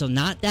off, so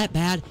not that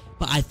bad.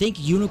 But I think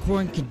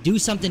Unicorn could do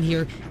something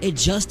here. It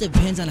just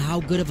depends on how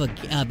good of a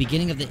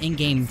beginning of the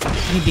beginning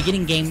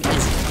game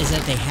is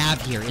that they have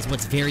here, is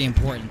what's very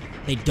important.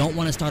 They don't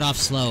want to start off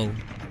slow.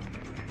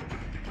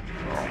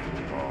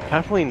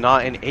 Definitely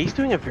not, and Ace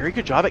doing a very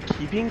good job at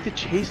keeping the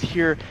chase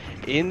here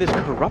in this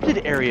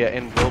corrupted area,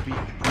 and will be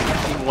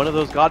seeing one of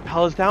those God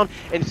Palace down,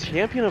 and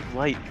Champion of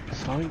Light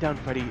slowing down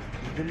Freddy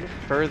even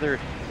further,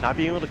 not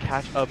being able to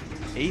catch up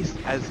Ace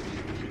as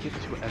he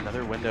gets to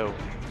another window.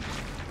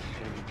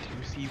 And we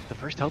do see the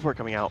first teleport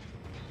coming out.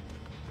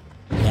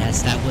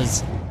 Yes, that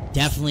was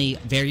definitely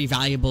very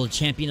valuable.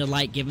 Champion of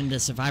Light giving the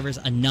survivors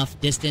enough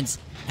distance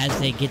as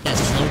they get that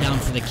slowdown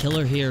for the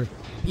killer here.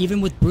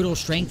 Even with brutal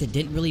strength, it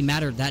didn't really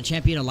matter. That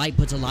Champion of Light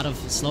puts a lot of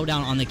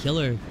slowdown on the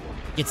killer.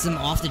 Gets them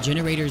off the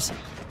generators.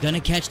 Gonna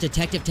catch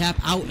Detective Tap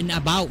out and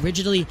about.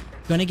 Rigidly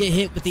gonna get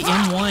hit with the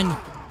M1.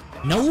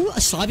 No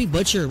Sloppy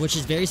Butcher, which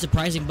is very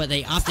surprising, but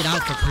they opted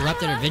out for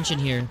corrupt intervention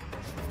here.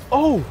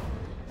 Oh!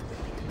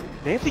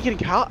 Nancy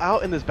getting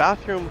out in this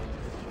bathroom,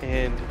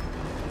 and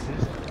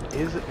this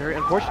is very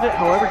unfortunate.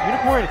 However,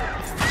 Unicorn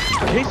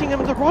chasing him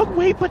in the wrong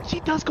way, but she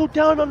does go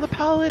down on the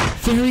pallet.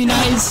 Very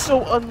nice.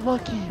 So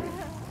unlucky.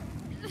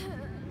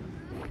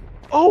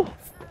 Oh!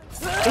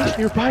 Ace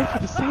nearby for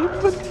the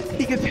save, but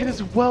he gets hit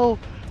as well.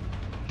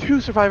 2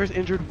 survivors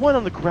injured, 1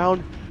 on the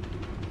ground.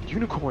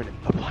 Unicorn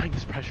applying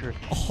this pressure.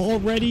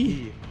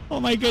 Already? Oh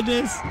my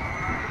goodness.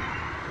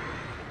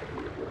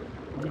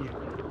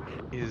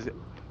 He is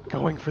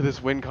going for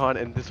this win con,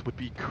 and this would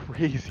be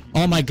crazy.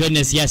 Oh my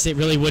goodness, yes, it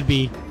really would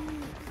be.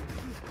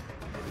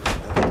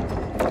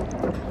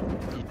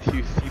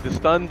 To see the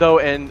stun though,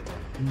 and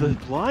the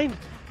blind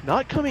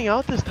not coming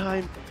out this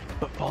time,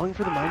 but falling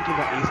for the mind game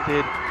that Ace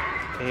did.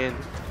 And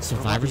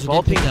survivors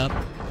will get picked up.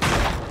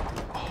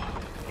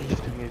 Oh, Ace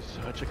doing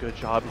such a good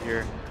job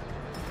here.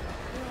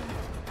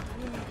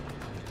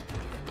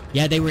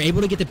 Yeah, they were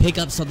able to get the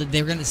pickup so that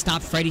they were going to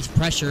stop Freddy's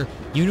pressure.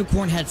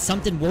 Unicorn had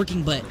something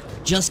working, but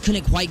just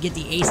couldn't quite get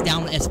the Ace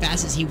down as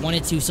fast as he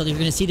wanted to. So they're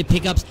going to see the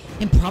pickups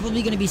and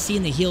probably going to be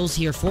seeing the heals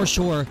here for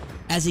sure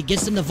as he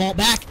gets them to vault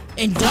back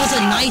and does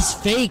a nice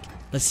fake.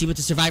 Let's see what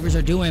the survivors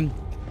are doing.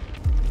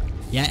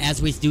 Yeah,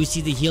 as we do see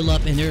the heal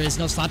up, and there is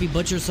no Sloppy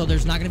Butcher, so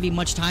there's not going to be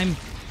much time.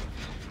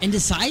 And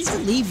decides to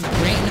leave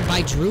Grant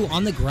by Drew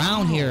on the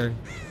ground here.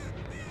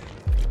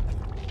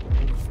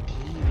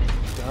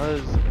 He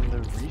does, and the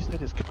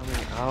reset is coming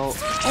out.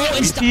 Oh,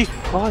 and see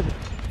Claude.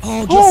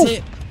 Oh, gets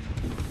it.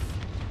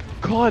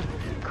 Claude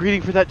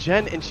greeting for that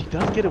gen, and she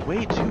does get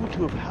away too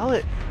to a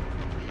pallet.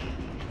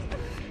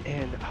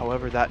 And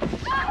however, that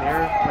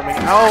snare coming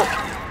out,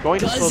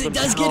 going to slow them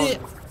down. Get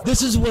it.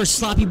 This is where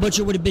Sloppy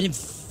Butcher would have been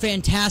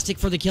fantastic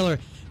for the killer,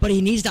 but he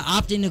needs to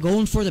opt into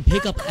going for the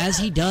pickup as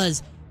he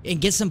does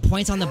and get some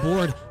points on the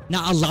board,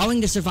 now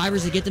allowing the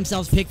survivors to get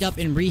themselves picked up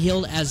and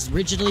re-healed as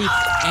Rigidly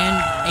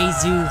and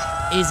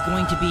Azu is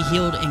going to be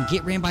healed, and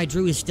Get Ran by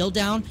Drew is still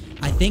down.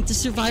 I think the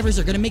survivors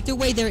are going to make their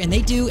way there, and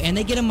they do, and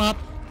they get him up,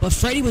 but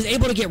Freddy was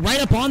able to get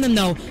right up on them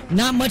though.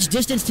 Not much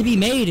distance to be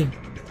made.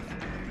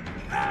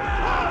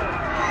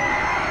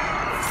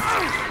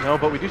 No,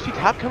 but we do see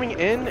Tap coming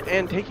in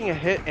and taking a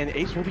hit, and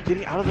Ace will be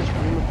getting out of this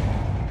room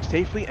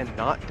safely and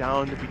not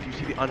down. We do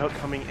see the unhook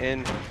coming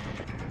in.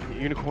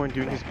 Unicorn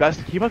doing his best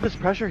to keep up this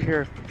pressure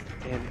here,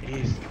 and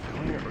Ace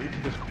going right to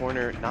this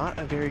corner. Not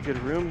a very good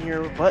room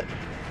here, but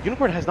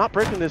Unicorn has not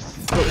broken this,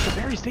 so it's a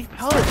very safe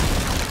pallet.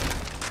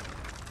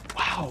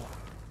 Wow.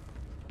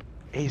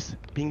 Ace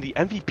being the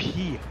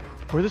MVP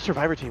for the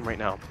Survivor team right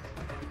now.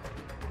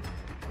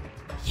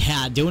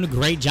 Yeah, doing a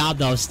great job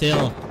though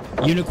still.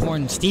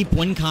 Unicorn, steep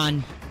win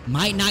con.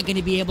 Might not going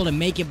to be able to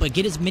make it, but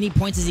get as many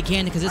points as he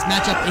can because this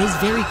matchup is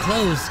very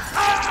close.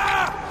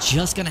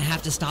 Just going to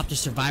have to stop the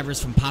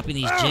survivors from popping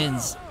these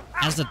gens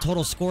as the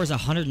total score is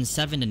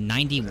 107 to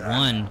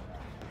 91.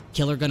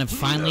 Killer going to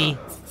finally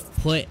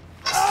put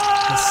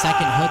the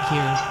second hook here.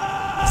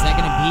 Is that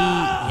going to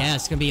be... Yeah,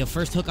 it's going to be a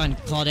first hook on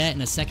Claudette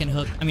and a second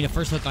hook... I mean, a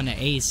first hook on the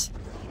Ace.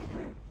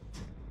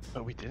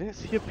 But we didn't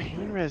see a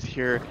pain res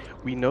here.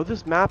 We know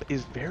this map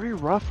is very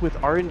rough with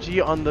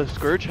RNG on the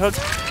Scourge hooks.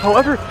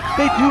 However,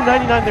 they do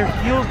 99 their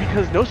heals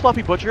because no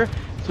Sloppy Butcher,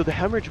 so the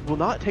hemorrhage will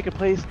not take a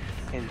place,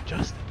 and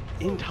just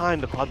in time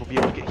the Claude will be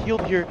able to get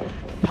healed here.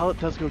 Pallet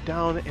does go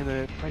down, and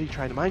then Freddy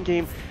trying to mind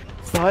game,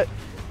 but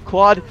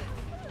Claude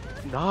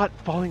not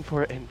falling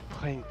for it and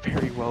playing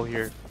very well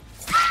here.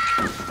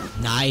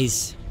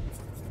 Nice.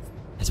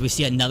 As we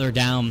see another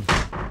down.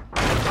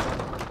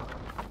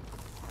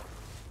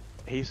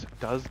 Ace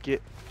does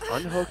get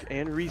unhooked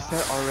and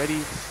reset already.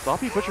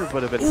 Sloppy Butcher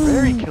would have been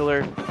very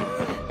killer.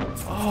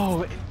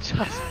 Oh,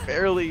 just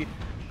barely.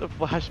 The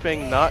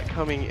flashbang not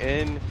coming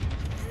in.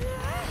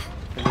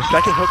 And the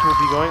second hook will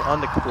be going on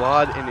the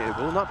Claude, and it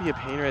will not be a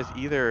pain res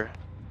either.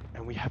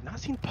 And we have not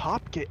seen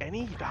Pop get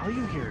any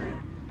value here.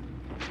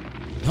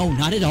 No,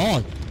 not at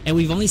all. And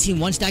we've only seen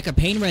one stack of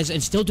pain res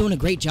and still doing a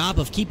great job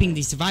of keeping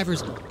these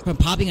survivors from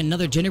popping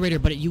another generator,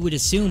 but you would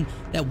assume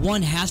that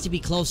one has to be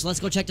close. Let's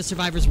go check the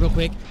survivors real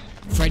quick.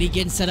 Freddy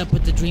getting set up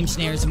with the dream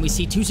snares, and we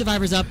see 2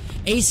 survivors up.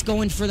 Ace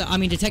going for the,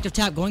 Detective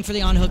Tap going for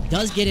the on-hook,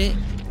 does get it.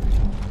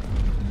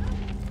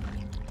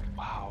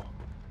 Wow.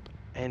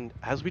 And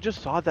as we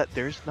just saw that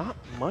there's not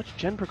much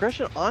gen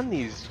progression on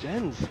these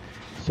gens.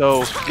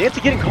 So Nancy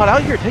getting caught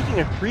out here, taking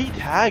a free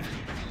tag.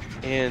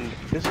 and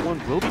this one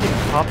will be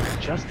getting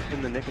popped just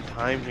in the nick of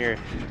time here.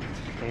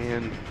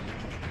 And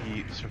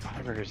the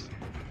survivors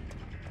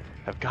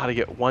have got to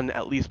get one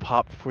at least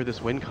popped for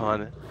this win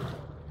con.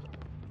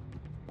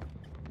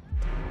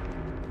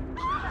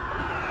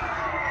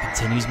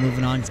 Continues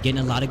moving on. He's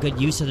getting a lot of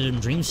good use of the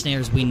dream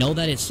snares. We know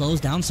that it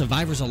slows down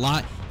survivors a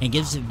lot and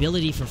gives the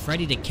ability for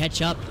Freddy to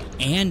catch up.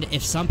 And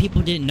if some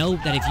people didn't know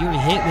that if you were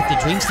hit with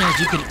the dream snares,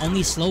 you can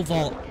only slow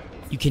vault.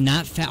 You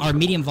cannot, or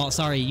medium vault,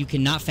 sorry. You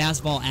cannot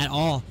fast vault at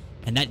all.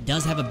 And that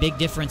does have a big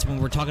difference when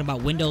we're talking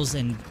about windows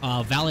and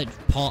valid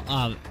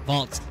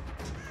vaults.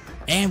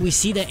 And we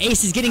see that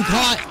Ace is getting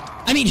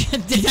caught. I mean,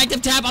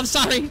 Detective Tap, I'm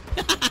sorry.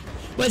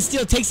 But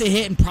still takes a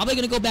hit and probably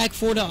going to go back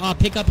for the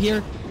pickup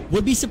here.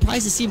 Would be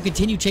surprised to see him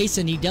continue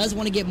chasing. He does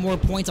want to get more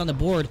points on the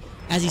board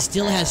as he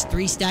still has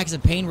 3 stacks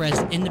of pain res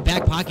in the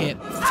back pocket.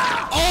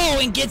 Oh,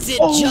 and gets it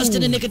just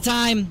in the nick of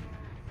time.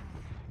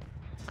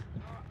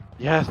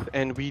 Yes,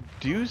 and we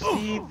do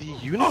see the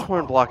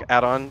unicorn block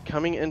add-on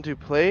coming into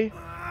play.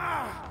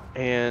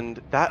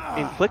 And that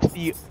inflicts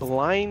the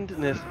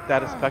blindness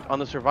status effect on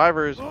the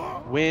survivors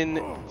when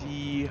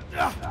the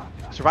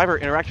survivor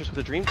interacts with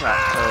the dream trap.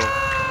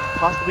 So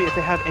possibly if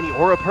they have any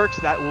aura perks,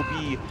 that will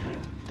be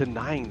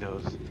denying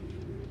those.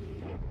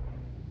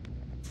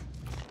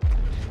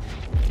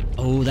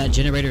 Oh, that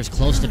generator is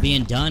close to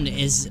being done.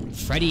 Is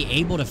Freddy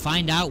able to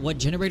find out what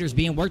generator is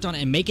being worked on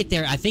and make it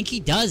there? I think he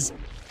does.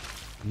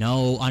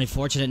 No,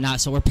 unfortunate not.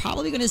 So we're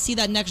probably going to see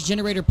that next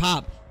generator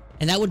pop.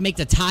 And that would make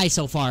the tie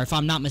so far, if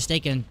I'm not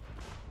mistaken.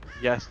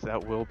 Yes,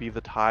 that will be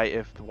the tie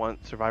if the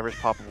one survivors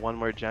pop one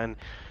more gen.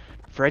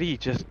 Freddy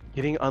just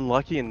getting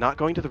unlucky and not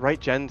going to the right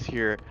gens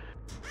here.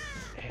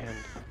 And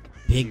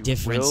big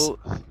difference.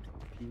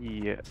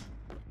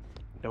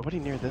 Nobody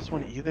near this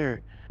one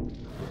either.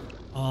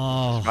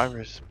 Oh.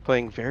 Survivors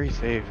playing very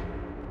safe.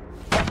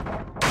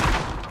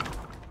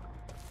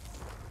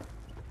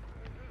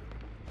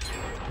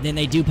 Then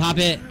they do pop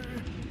it.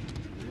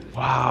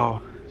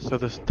 Wow. So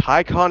this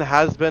tie con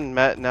has been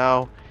met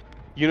now.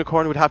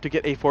 Unicorn would have to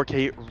get a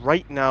 4K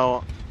right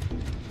now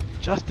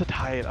just to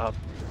tie it up.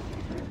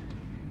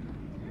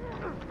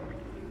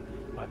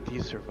 But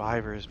these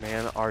survivors,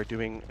 man, are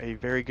doing a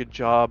very good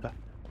job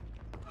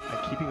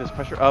at keeping this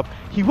pressure up.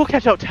 He will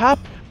catch out Tap,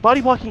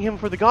 body blocking him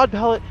for the God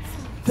Pallet.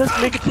 Does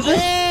make it to this.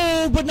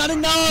 Oh, but not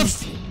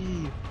enough.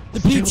 The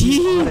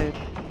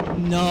PT.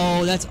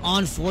 No, that's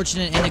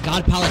unfortunate. And the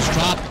God Pallet's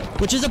drop,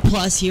 which is a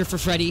plus here for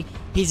Freddy.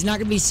 He's not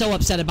going to be so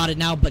upset about it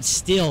now, but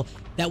still,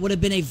 that would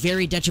have been a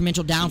very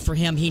detrimental down for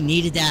him. He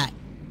needed that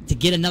to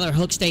get another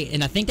hook state,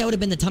 and I think that would have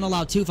been the tunnel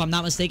out too, if I'm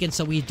not mistaken,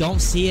 so we don't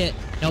see it.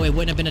 No, it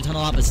wouldn't have been a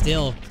tunnel out, but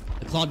still,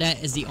 the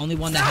Claudette is the only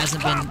one that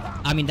hasn't been,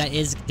 I mean, that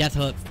is death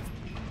hook.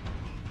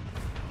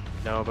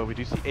 No, but we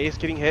do see Ace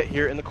getting hit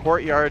here in the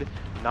courtyard.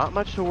 Not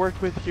much to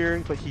work with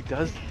here, but he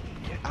does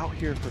get out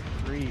here for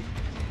free.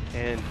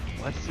 And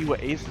let's see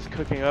what Ace is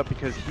cooking up,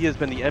 because he has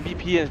been the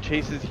MVP in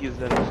chases. He has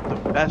been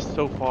the best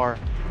so far.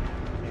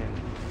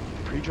 And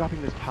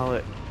pre-dropping this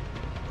pallet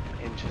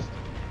and just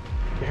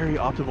very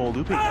optimal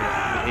looping here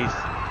from the Ace.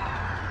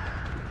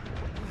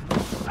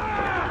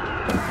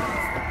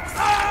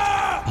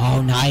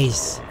 Oh,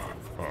 nice.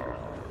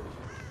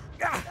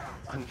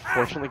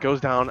 Unfortunately goes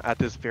down at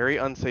this very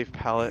unsafe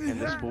pallet, and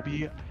this will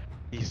be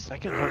the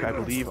second hook, I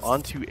believe,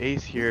 onto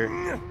Ace here.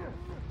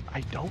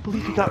 I don't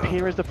believe he got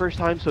pain res the first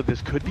time, so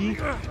this could be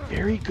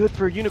very good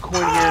for Unicorn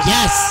here.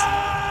 Yes!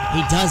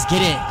 He does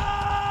get it.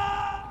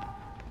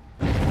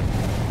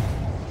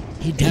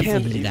 He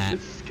definitely needed that.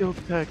 Skill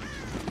tech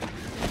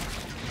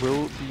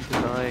will be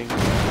denying,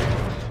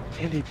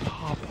 and a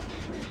pop.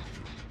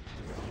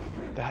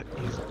 That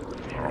is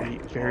very,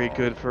 very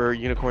good for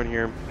Unicorn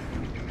here.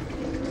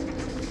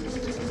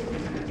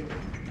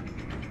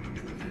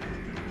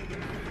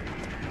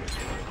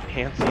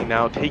 Hansi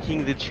now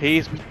taking the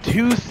chase. We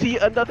do see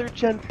another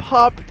gen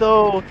pop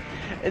though,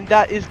 and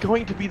that is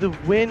going to be the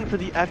win for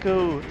the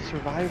Echo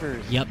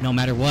survivors. Yep, no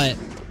matter what.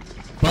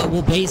 But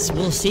we'll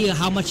see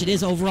how much it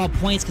is overall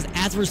points, because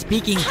as we're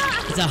speaking,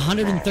 it's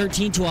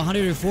 113 to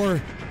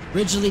 104.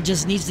 Ridgely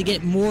just needs to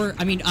get more,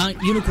 I mean,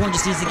 Unicorn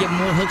just needs to get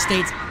more hook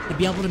states to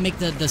be able to make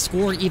the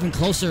score even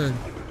closer.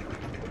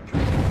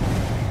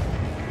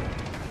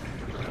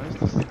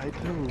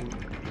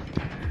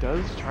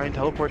 Does try and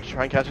teleport to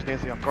try and catch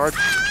Nancy off guard.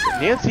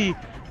 Nancy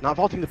not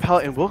vaulting the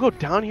pallet, and will go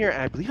down here,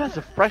 and I believe that's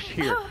a fresh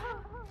here.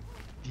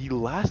 The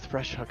last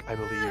fresh hook, I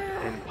believe,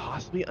 and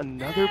possibly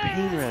another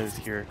pain res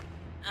here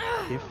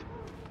if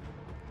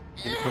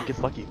Unicorn gets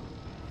lucky.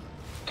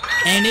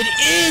 And it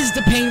is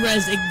the pain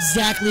res,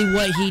 exactly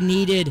what he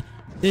needed.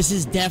 This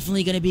is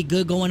definitely going to be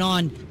good going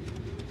on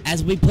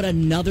as we put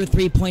another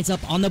 3 points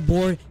up on the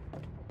board.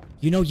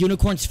 You know,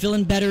 Unicorn's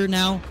feeling better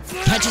now.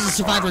 Catches the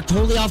survivor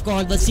totally off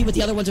guard. Let's see what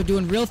the other ones are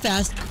doing real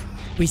fast.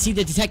 We see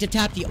the Detective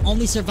Tap, the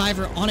only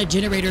survivor on a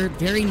generator.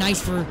 Very nice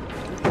for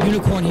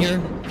Unicorn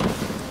here.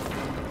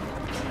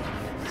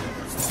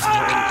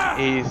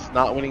 Ace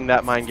not winning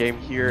that mind game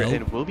here, nope.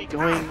 And will be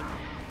going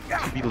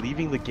to be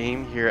leaving the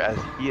game here as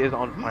he is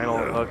on final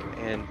hook.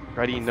 And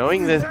Freddy,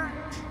 knowing this,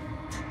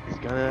 is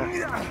gonna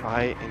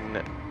try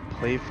and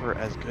play for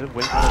as good a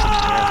win as he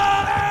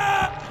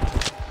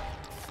can.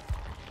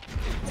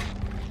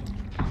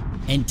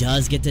 And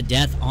does get to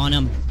death on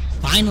him.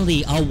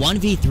 Finally, a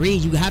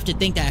 1v3. You have to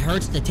think that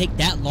hurts to take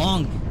that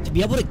long to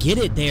be able to get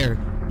it there.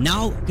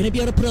 Now, gonna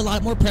be able to put a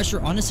lot more pressure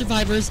on the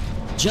survivors.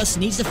 Just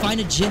needs to find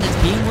a gen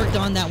that's being worked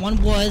on. That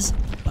one was,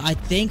 but I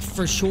think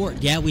for sure,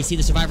 yeah, we see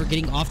the survivor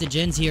getting off the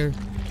gens here.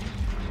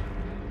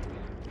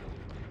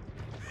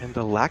 And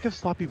the lack of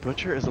sloppy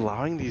butcher is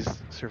allowing these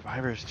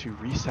survivors to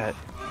reset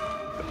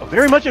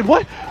very much. And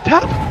what?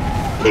 Tap!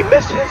 He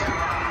misses!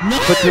 No!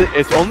 But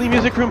it's only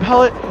music room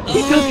pallet.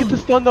 He does get the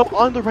stun though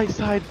on the right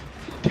side.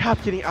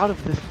 Tap getting out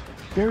of this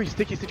very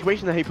sticky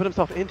situation that he put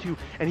himself into,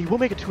 and he will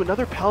make it to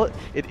another pallet.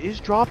 It is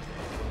dropped,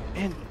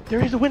 and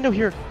there is a window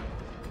here.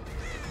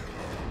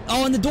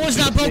 Oh, and the door's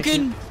not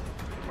broken.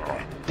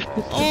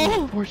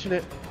 Oh,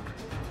 unfortunate.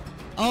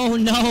 Oh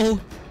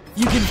no.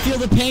 You can feel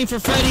the pain for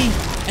Freddy,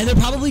 and they're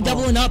probably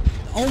doubling up.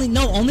 Only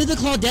the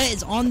Claudette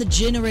is on the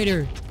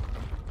generator.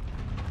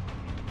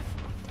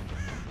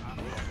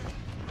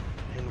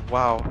 And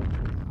wow,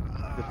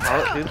 the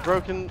pallet is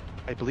broken.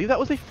 I believe that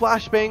was a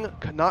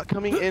flashbang, not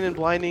coming in and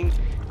blinding,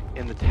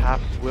 and the tap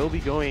will be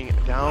going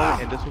down,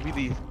 and this will be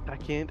the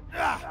second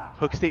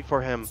hook state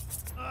for him.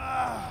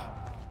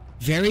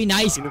 Very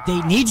nice.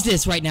 They needs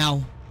this right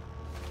now.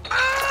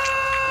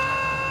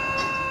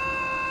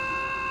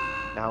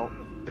 Now,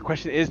 the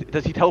question is,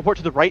 does he teleport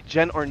to the right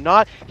gen or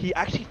not? He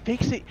actually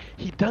fakes it.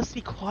 He does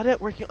see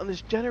Claudette working on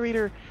this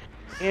generator,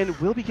 and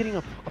will be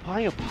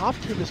applying a pop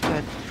to this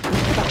gen.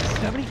 It's about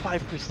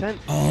 75%.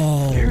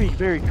 Oh. Very,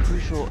 very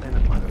crucial and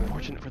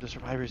unfortunate for the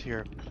survivors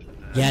here.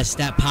 Yes,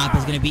 that pop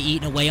is going to be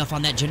eaten away off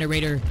on that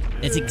generator.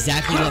 That's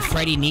exactly what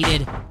Freddy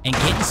needed. And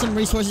getting some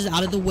resources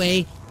out of the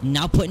way.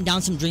 Now putting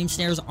down some dream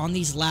snares on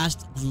these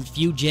last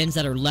few gens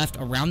that are left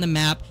around the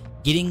map.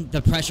 Getting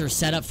the pressure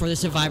set up for the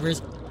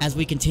survivors as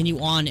we continue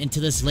on into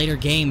this later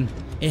game.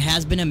 It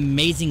has been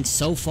amazing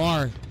so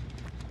far.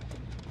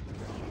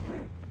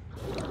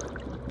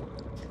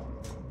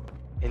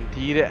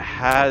 Indeed it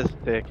has,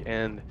 Thick,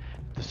 and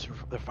the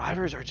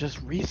survivors are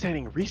just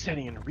resetting,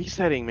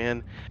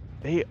 man.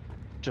 They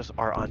just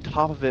are on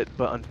top of it,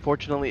 but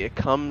unfortunately it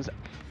comes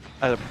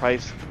at a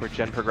price for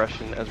gen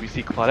progression, as we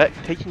see Claudette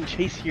taking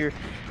chase here.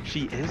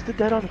 She is the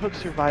dead on hook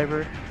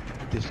survivor.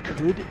 This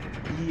could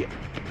be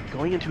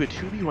going into a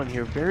 2v1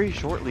 here very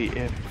shortly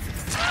if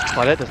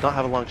Claudette does not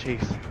have a long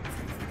chase.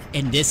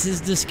 And this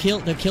is the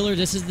killer.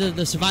 This is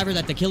the survivor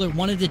that the killer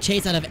wanted to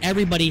chase out of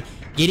everybody.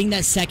 Getting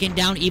that second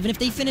down, even if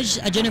they finish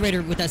a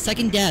generator with that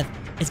second death,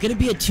 it's going to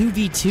be a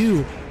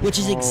 2v2, which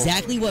is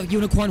exactly what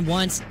Unicorn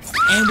wants.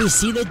 And we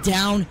see the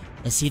down.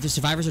 Let's see if the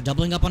survivors are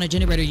doubling up on a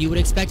generator. You would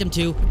expect them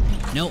to.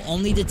 No,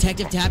 only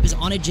Detective Tap is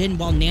on a gen,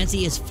 while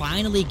Nancy is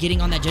finally getting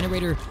on that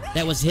generator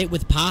that was hit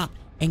with pop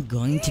and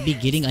going to be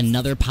getting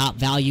another pop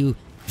value.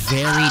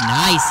 Very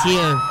nice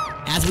here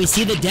as we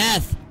see the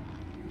death.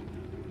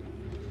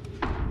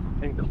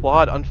 And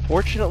Claude,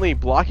 unfortunately,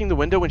 blocking the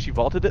window when she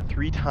vaulted it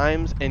 3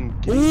 times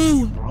and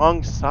getting the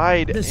wrong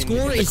side. The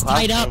score is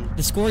tied up.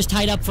 The score is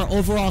tied up for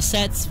overall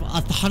sets of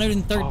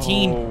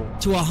 113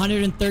 to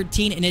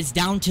 113, and it's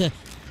down to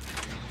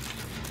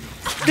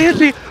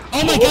Nancy!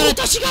 Oh my god, I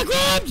thought she got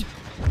grabbed!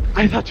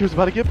 I thought she was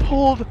about to get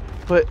pulled,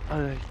 but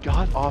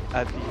got off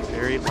at the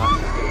very last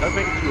second. Does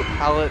make it to a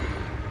pallet,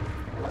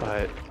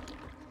 but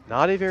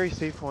not a very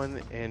safe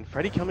one. And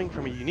Freddy coming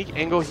from a unique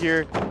angle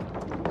here.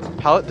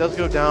 Pallet does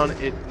go down.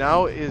 It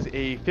now is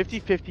a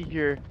 50-50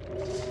 here.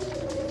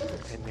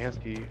 And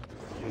Nancy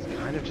is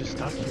kind of just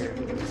stuck here.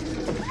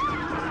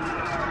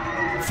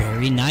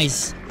 Very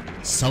nice.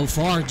 So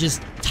far,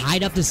 just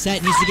tied up the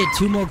set. Needs to get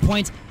 2 more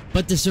points.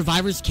 But the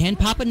survivors can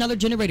pop another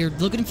generator.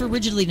 Looking for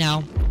Rigidly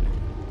now.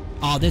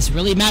 Oh, this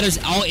really matters.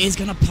 Oh, is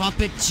gonna pop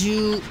it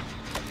too.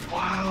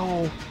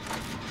 Wow.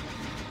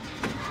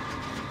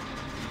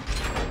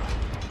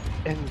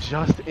 And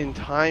just in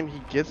time,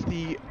 he gets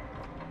the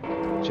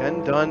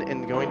gen done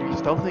and going to be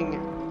stealthing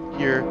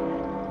here.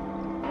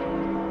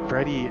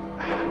 Freddy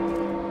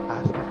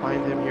has to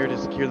find him here to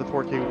secure the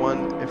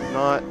 4K1. If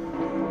not,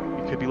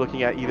 we could be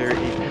looking at either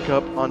a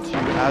pickup onto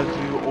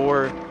Azu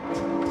or...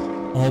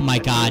 Oh my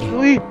god.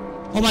 Really?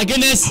 Oh my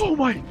goodness! Oh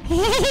my...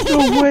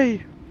 No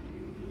way!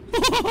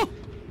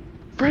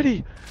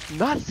 Freddy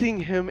not seeing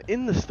him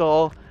in the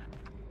stall,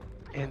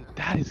 and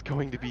that is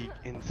going to be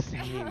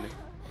insane.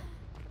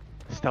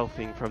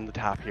 Stealthing from the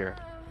top here.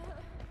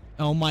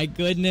 Oh my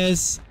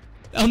goodness.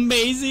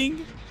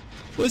 Amazing.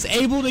 Was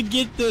able to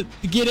get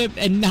him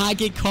and not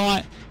get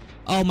caught.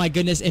 Oh my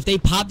goodness. If they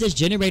pop this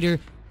generator,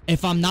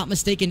 if I'm not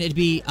mistaken, it'd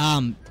be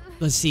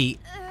let's see.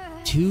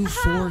 2,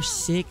 4,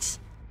 6.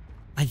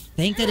 I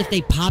think that if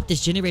they pop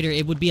this generator,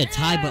 it would be a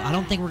tie, but I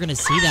don't think we're gonna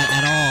see that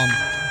at all.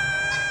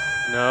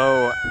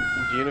 No,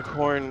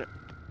 Unicorn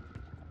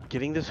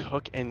getting this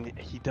hook, and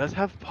he does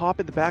have pop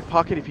in the back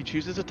pocket if he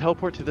chooses to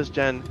teleport to this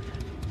gen.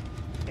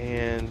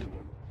 And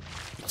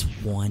it's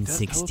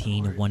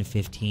 116 to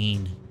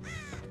 115.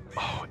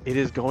 Oh, it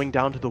is going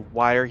down to the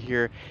wire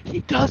here. He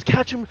does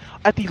catch him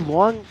at the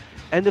long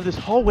end of this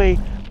hallway,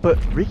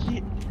 but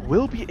Ricky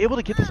will be able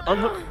to get this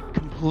unhooked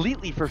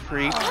completely for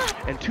free,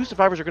 and 2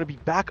 survivors are going to be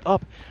back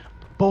up,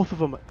 both of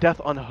them death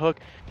on hook.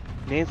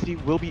 Nancy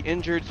will be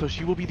injured, so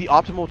she will be the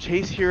optimal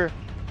chase here,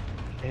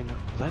 and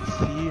let's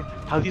see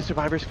how these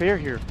survivors fare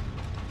here.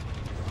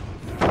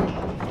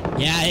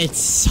 Yeah, it's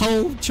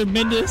so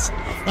tremendous.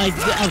 Like,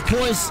 of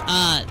course,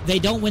 they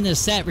don't win this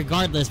set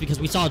regardless, because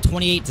we saw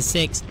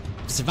 28-6.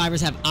 The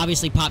survivors have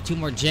obviously popped 2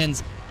 more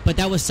gens, but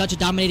that was such a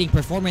dominating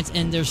performance,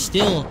 and they're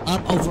still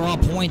up overall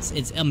points.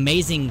 It's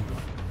amazing.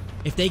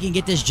 If they can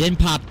get this gen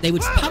pop, they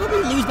would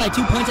probably lose by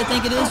 2 points, I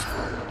think it is.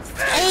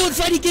 Oh, and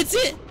Freddy gets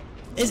it!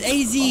 Is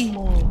AZ...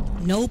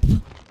 Nope.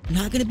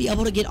 Not going to be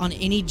able to get on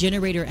any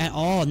generator at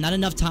all. Not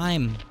enough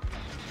time.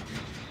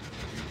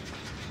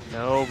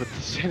 No, but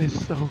this gen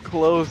is so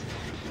close.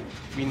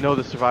 We know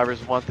the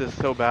survivors want this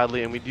so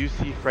badly, and we do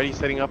see Freddy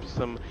setting up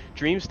some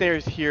dream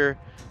snares here,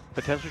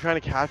 potentially trying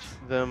to catch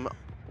them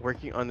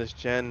working on this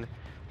gen.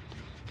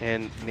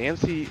 And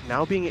Nancy,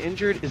 now being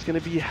injured, is going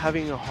to be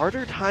having a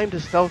harder time to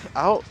stealth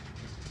out,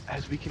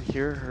 as we can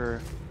hear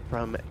her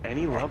from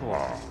any level.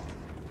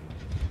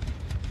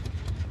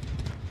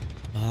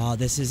 Oh,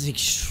 this is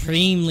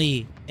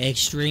extremely,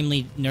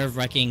 extremely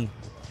nerve-wracking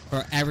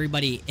for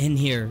everybody in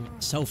here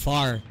so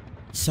far.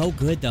 So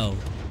good, though.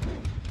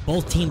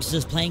 Both teams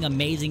just playing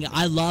amazing.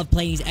 I love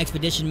playing these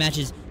expedition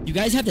matches. You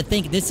guys have to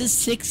think, this is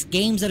 6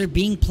 games that are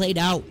being played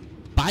out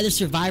by the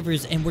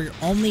survivors, and we're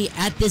only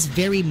at this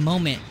very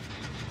moment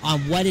on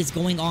what is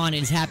going on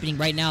and is happening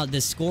right now.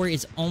 The score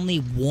is only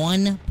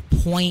 1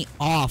 point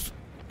off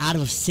out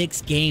of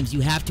 6 games.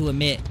 You have to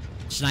admit,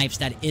 Snipes,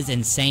 that is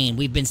insane.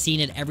 We've been seeing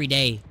it every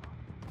day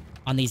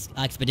on these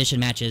expedition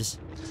matches.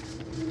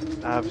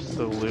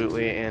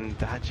 Absolutely, and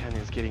that gen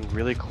is getting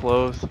really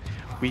close.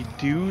 We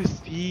do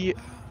see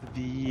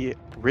the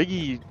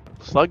Riggy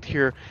slugged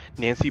here.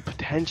 Nancy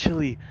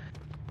potentially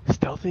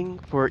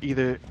stealthing for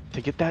either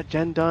to get that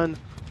gen done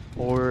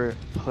or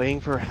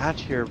playing for a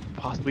hatch here,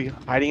 possibly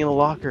hiding in a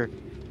locker.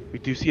 We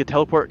do see a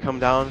teleport come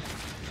down,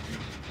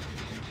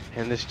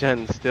 and this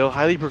gen still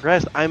highly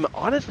progressed. I'm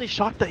honestly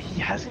shocked that he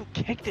hasn't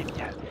kicked it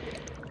yet.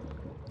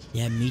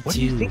 Yeah, me too. What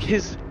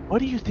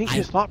do you think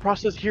his thought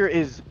process here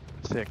is?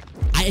 Sick.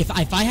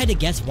 If I had to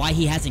guess why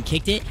he hasn't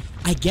kicked it,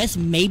 I guess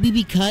maybe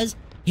because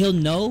he'll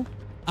know,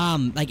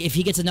 like if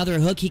he gets another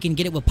hook, he can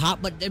get it with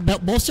pop.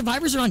 But both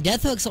survivors are on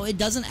death hook, so it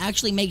doesn't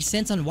actually make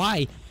sense on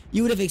why.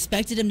 You would have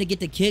expected him to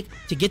get the kick,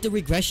 to get the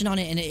regression on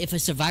it, and if a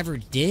survivor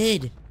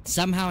did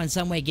somehow in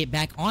some way get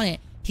back on it,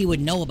 he would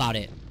know about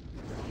it.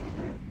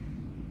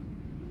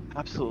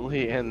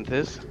 Absolutely, and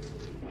this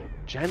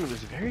gen was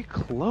very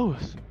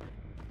close.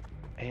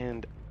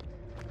 And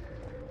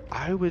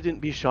I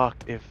wouldn't be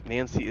shocked if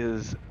Nancy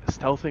is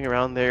stealthing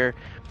around there,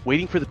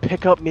 waiting for the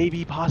pickup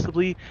maybe,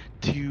 possibly,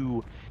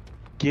 to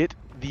get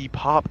the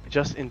pop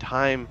just in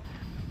time.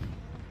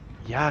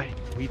 Yeah,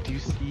 we do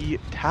see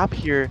Tap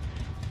here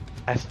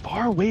as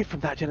far away from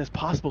that gen as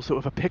possible, so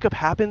if a pickup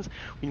happens,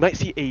 we might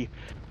see a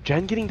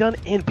gen getting done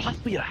and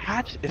possibly a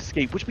hatch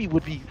escape, which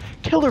would be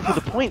killer for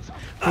the points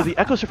for the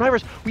Echo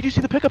survivors. We do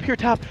see the pickup here,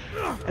 Tap,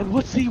 and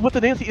let's see what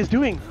the Nancy is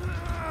doing.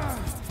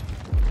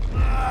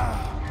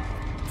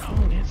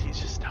 Oh, Nancy's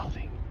just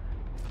stealthing.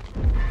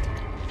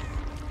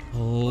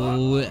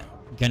 Oh,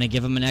 gonna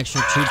give him an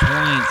extra 2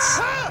 points.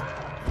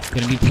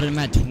 Gonna be putting him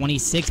at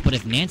 26, but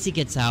if Nancy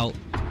gets out...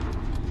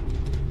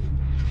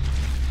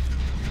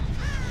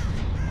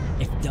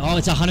 Oh,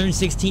 it's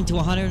 116 to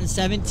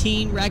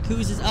 117.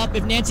 Raucous is up.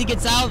 If Nancy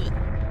gets out,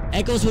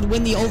 Echoes would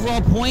win the overall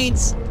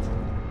points.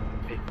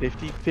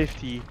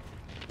 50-50.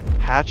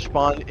 Hatch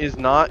spawn is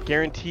not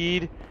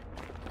guaranteed.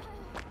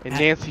 And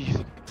Nancy's...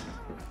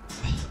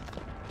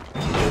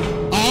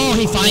 Oh,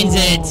 he finds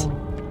it.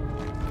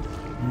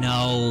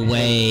 No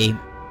way.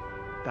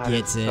 That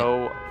is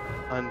so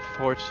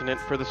unfortunate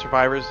for the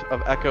survivors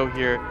of Echo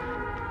here.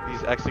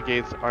 These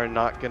Exegates are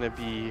not going to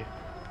be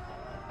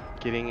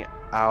getting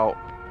out.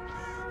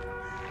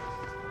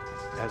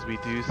 As we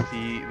do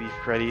see the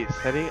Freddy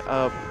setting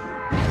up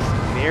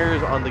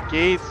snares on the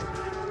gates.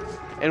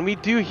 And we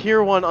do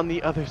hear one on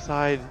the other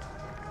side.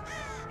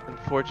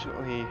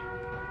 Unfortunately,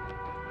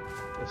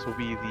 this will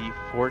be the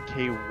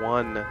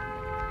 4K1.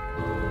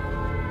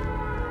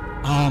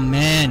 Oh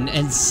man,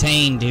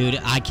 insane, dude.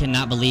 I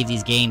cannot believe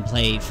these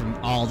gameplay from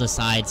all the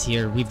sides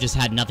here. We've just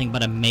had nothing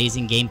but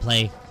amazing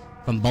gameplay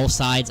from both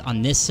sides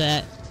on this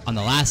set, on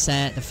the last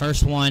set, the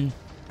first one.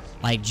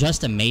 Like,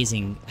 just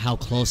amazing how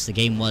close the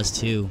game was,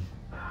 too.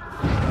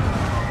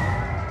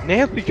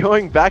 Nancy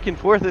going back and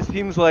forth, it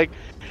seems like,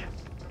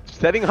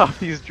 setting off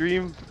these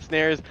dream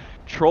snares,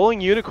 trolling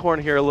Unicorn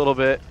here a little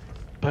bit,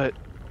 but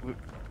we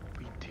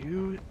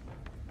do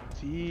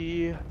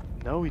see...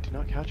 No, we do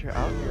not catch her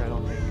out here, I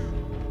don't think.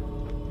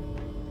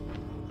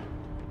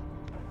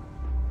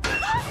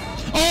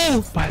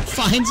 Oh! But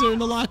finds her in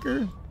the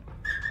locker.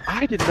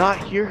 I did not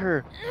hear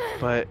her,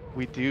 but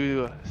we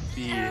do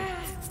see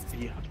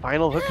the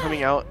final hook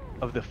coming out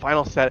of the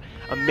final set.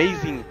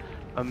 Amazing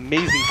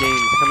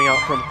games coming out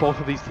from both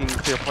of these teams.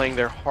 They're playing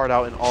their heart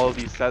out in all of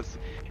these sets,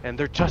 and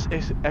they're just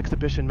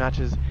exhibition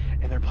matches,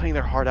 and they're playing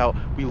their heart out.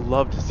 We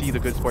love to see the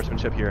good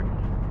sportsmanship here.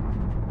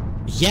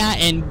 Yeah,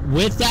 and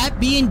with that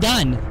being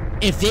done,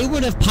 if they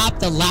would have popped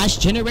the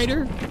last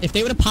generator,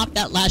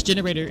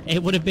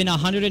 it would have been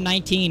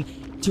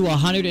 119 to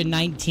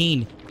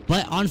 119.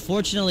 But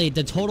unfortunately,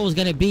 the total is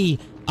going to be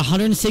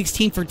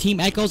 116 for Team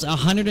Echoes,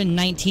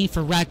 119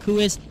 for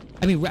Raucous,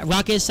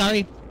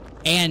 sorry.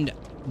 And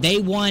they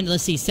won,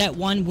 let's see, set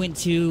 1 went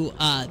to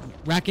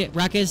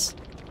Raucous,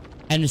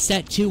 and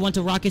set 2 went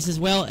to Raucous as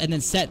well, and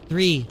then set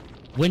 3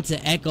 went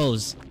to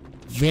Echoes.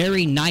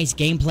 Very nice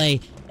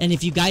gameplay. And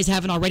if you guys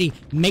haven't already,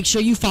 make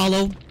sure you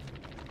follow.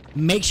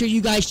 Make sure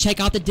you guys check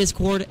out the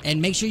Discord,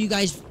 and make sure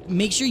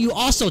you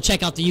also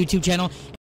check out the YouTube channel.